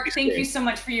 Mark, thank you so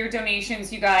much for your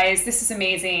donations, you guys. This is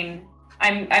amazing.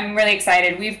 I'm really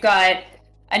excited. We've got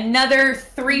another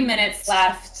 3 minutes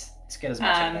left. Let's get as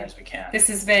much in there as we can. This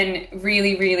has been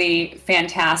really, really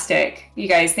fantastic. You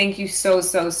guys, thank you so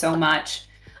much.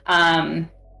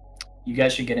 You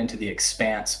guys should get into the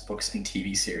Expanse books and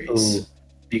TV series. Ooh.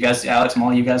 You guys, Alex,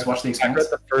 Molly, you guys watch the Expanse? I read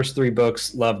the first 3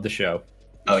 books, loved the show.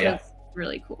 Oh, yeah. That's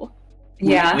really cool.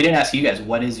 Yeah. We didn't ask you guys,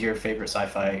 what is your favorite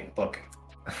sci-fi book?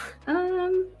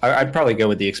 I'd probably go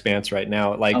with the Expanse right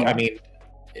now. Like, I mean,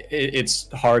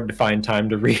 it's hard to find time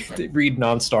to read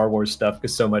non-Star Wars stuff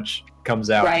because so much comes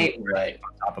out right on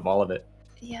top of all of it.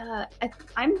 Yeah,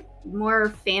 I'm more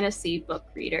fantasy book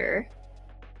reader.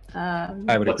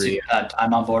 I would agree.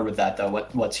 I'm on board with that, though.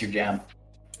 What's your jam?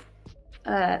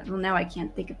 Well, now I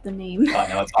can't think of the name. Oh,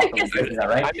 no, it's awful. Is that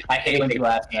right? I hate when people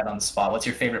ask me that on the spot. What's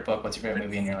your favorite book? What's your favorite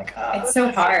movie? And you're like, it's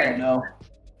so hard. No.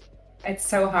 It's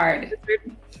so hard.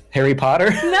 Harry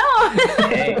Potter? No.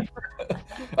 Hey.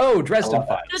 Oh, Dresden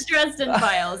Files. The Dresden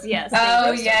Files, yes.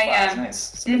 Oh, yeah. Files. Nice.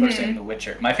 Some people are saying The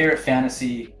Witcher. My favorite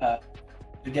fantasy, I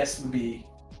guess, would be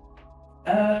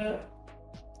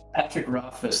Patrick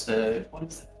Rothfuss. What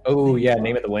is that? Oh, yeah,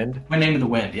 Name of the Wind. My Name of the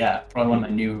Wind, yeah. Probably one of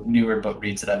my newer book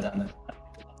reads that I've done.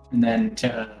 And then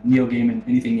Neil Gaiman,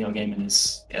 anything Neil Gaiman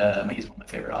is, he's one of my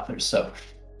favorite authors. So,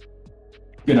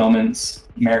 Good Omens,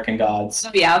 American Gods.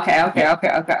 Yeah, okay.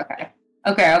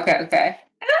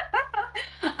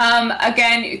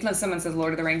 Again, someone says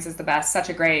Lord of the Rings is the best. Such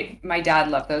a great, my dad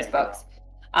loved those books.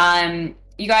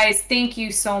 You guys, thank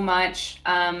you so much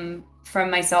from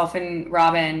myself and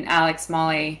Robin, Alex,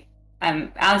 Molly.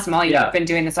 Alex and Molly, you've been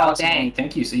doing this all day.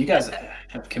 Thank you. So you guys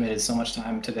have committed so much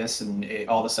time to this, and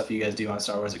all the stuff you guys do on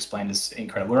Star Wars Explained is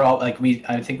incredible. We're all like,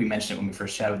 I think we mentioned it when we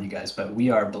first chatted with you guys, but we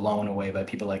are blown away by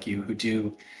people like you who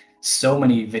do so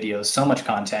many videos, so much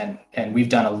content, and we've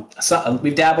dabbled.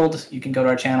 You can go to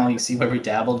our channel, you see where we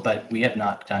dabbled, but we have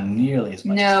not done nearly as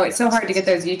much. No, it's so hard to get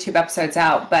those YouTube episodes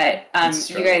out, but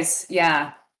you guys,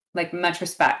 like, much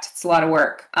respect. It's a lot of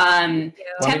work.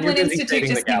 Templin Institute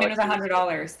just came in with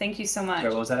 $100. Thank you so much.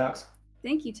 Sorry, what was that, Alex?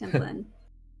 Thank you, Templin.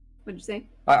 What'd you say?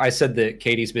 I said that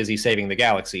Katie's busy saving the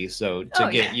galaxy, so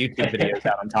to get YouTube videos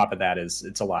out on top of that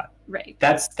it's a lot. Right.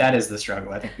 That is the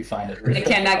struggle. I think we find it really I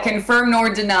cannot confirm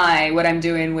nor deny what I'm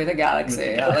doing with a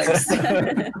galaxy.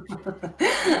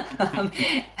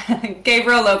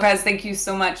 Gabriel Lopez, thank you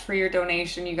so much for your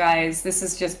donation, you guys. This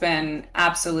has just been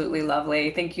absolutely lovely.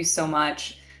 Thank you so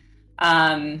much.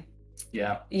 This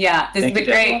has been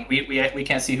great. We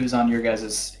can't see who's on your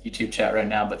guys' YouTube chat right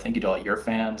now, but thank you to all your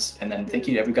fans, and then thank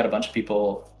you. We've got a bunch of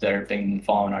people that have been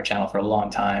following our channel for a long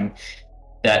time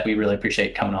that we really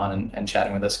appreciate coming on and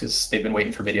chatting with us, because they've been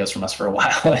waiting for videos from us for a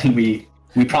while, and we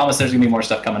promise there's gonna be more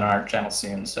stuff coming on our channel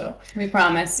soon. So we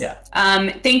promise. Yeah.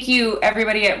 Thank you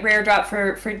everybody at Rare Drop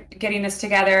for getting this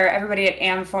together. Everybody at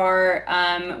amfAR.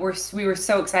 We were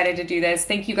so excited to do this.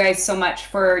 Thank you guys so much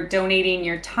for donating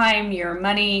your time, your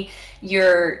money,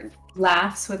 your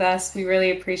laughs with us. We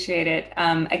really appreciate it.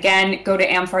 Again, go to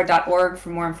amfAR.org for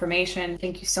more information.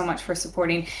 Thank you so much for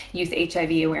supporting Youth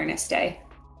HIV Awareness Day.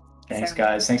 Thanks,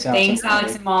 guys. Thanks, Alex. Thanks,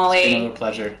 Alex and Molly. It's been a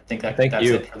pleasure. I think that's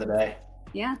it for the day.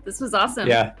 Yeah, this was awesome.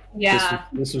 Yeah.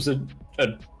 This was a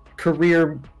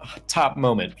career top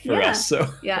moment for us. So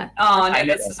yeah. Oh,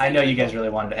 no, I know you guys really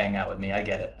wanted to hang out with me. I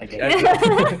get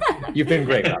it. You've been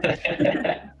great, Robin.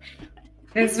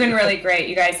 This has been really great,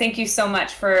 you guys. Thank you so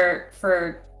much for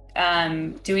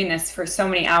doing this for so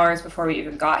many hours before we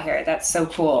even got here. That's so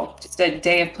cool. Just a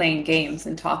day of playing games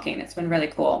and talking. It's been really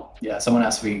cool. Yeah, someone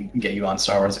asked if we can get you on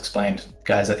Star Wars Explained.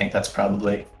 Guys, I think that's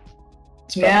probably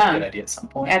a good idea at some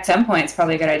point. At some point, it's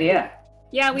probably a good idea.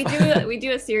 Yeah, we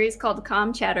do a series called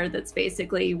Com Chatter that's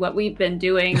basically what we've been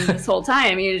doing this whole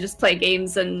time. You just play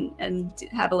games and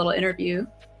have a little interview.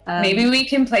 Maybe we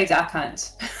can play Duck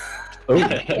Hunt. Oh. I'm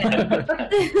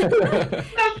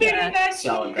kidding. That's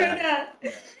so good at.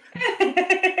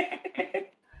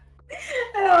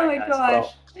 Oh my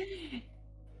gosh. Well,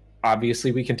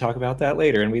 obviously, we can talk about that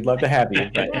later, and we'd love to have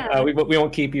you. But we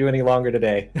won't keep you any longer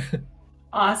today.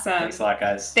 Awesome. Thanks a lot,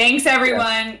 guys. Thanks,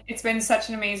 everyone. It's been such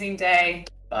an amazing day.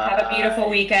 Bye. Have a beautiful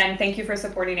weekend. Thank you for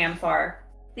supporting amfAR.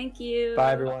 Thank you.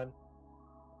 Bye, everyone.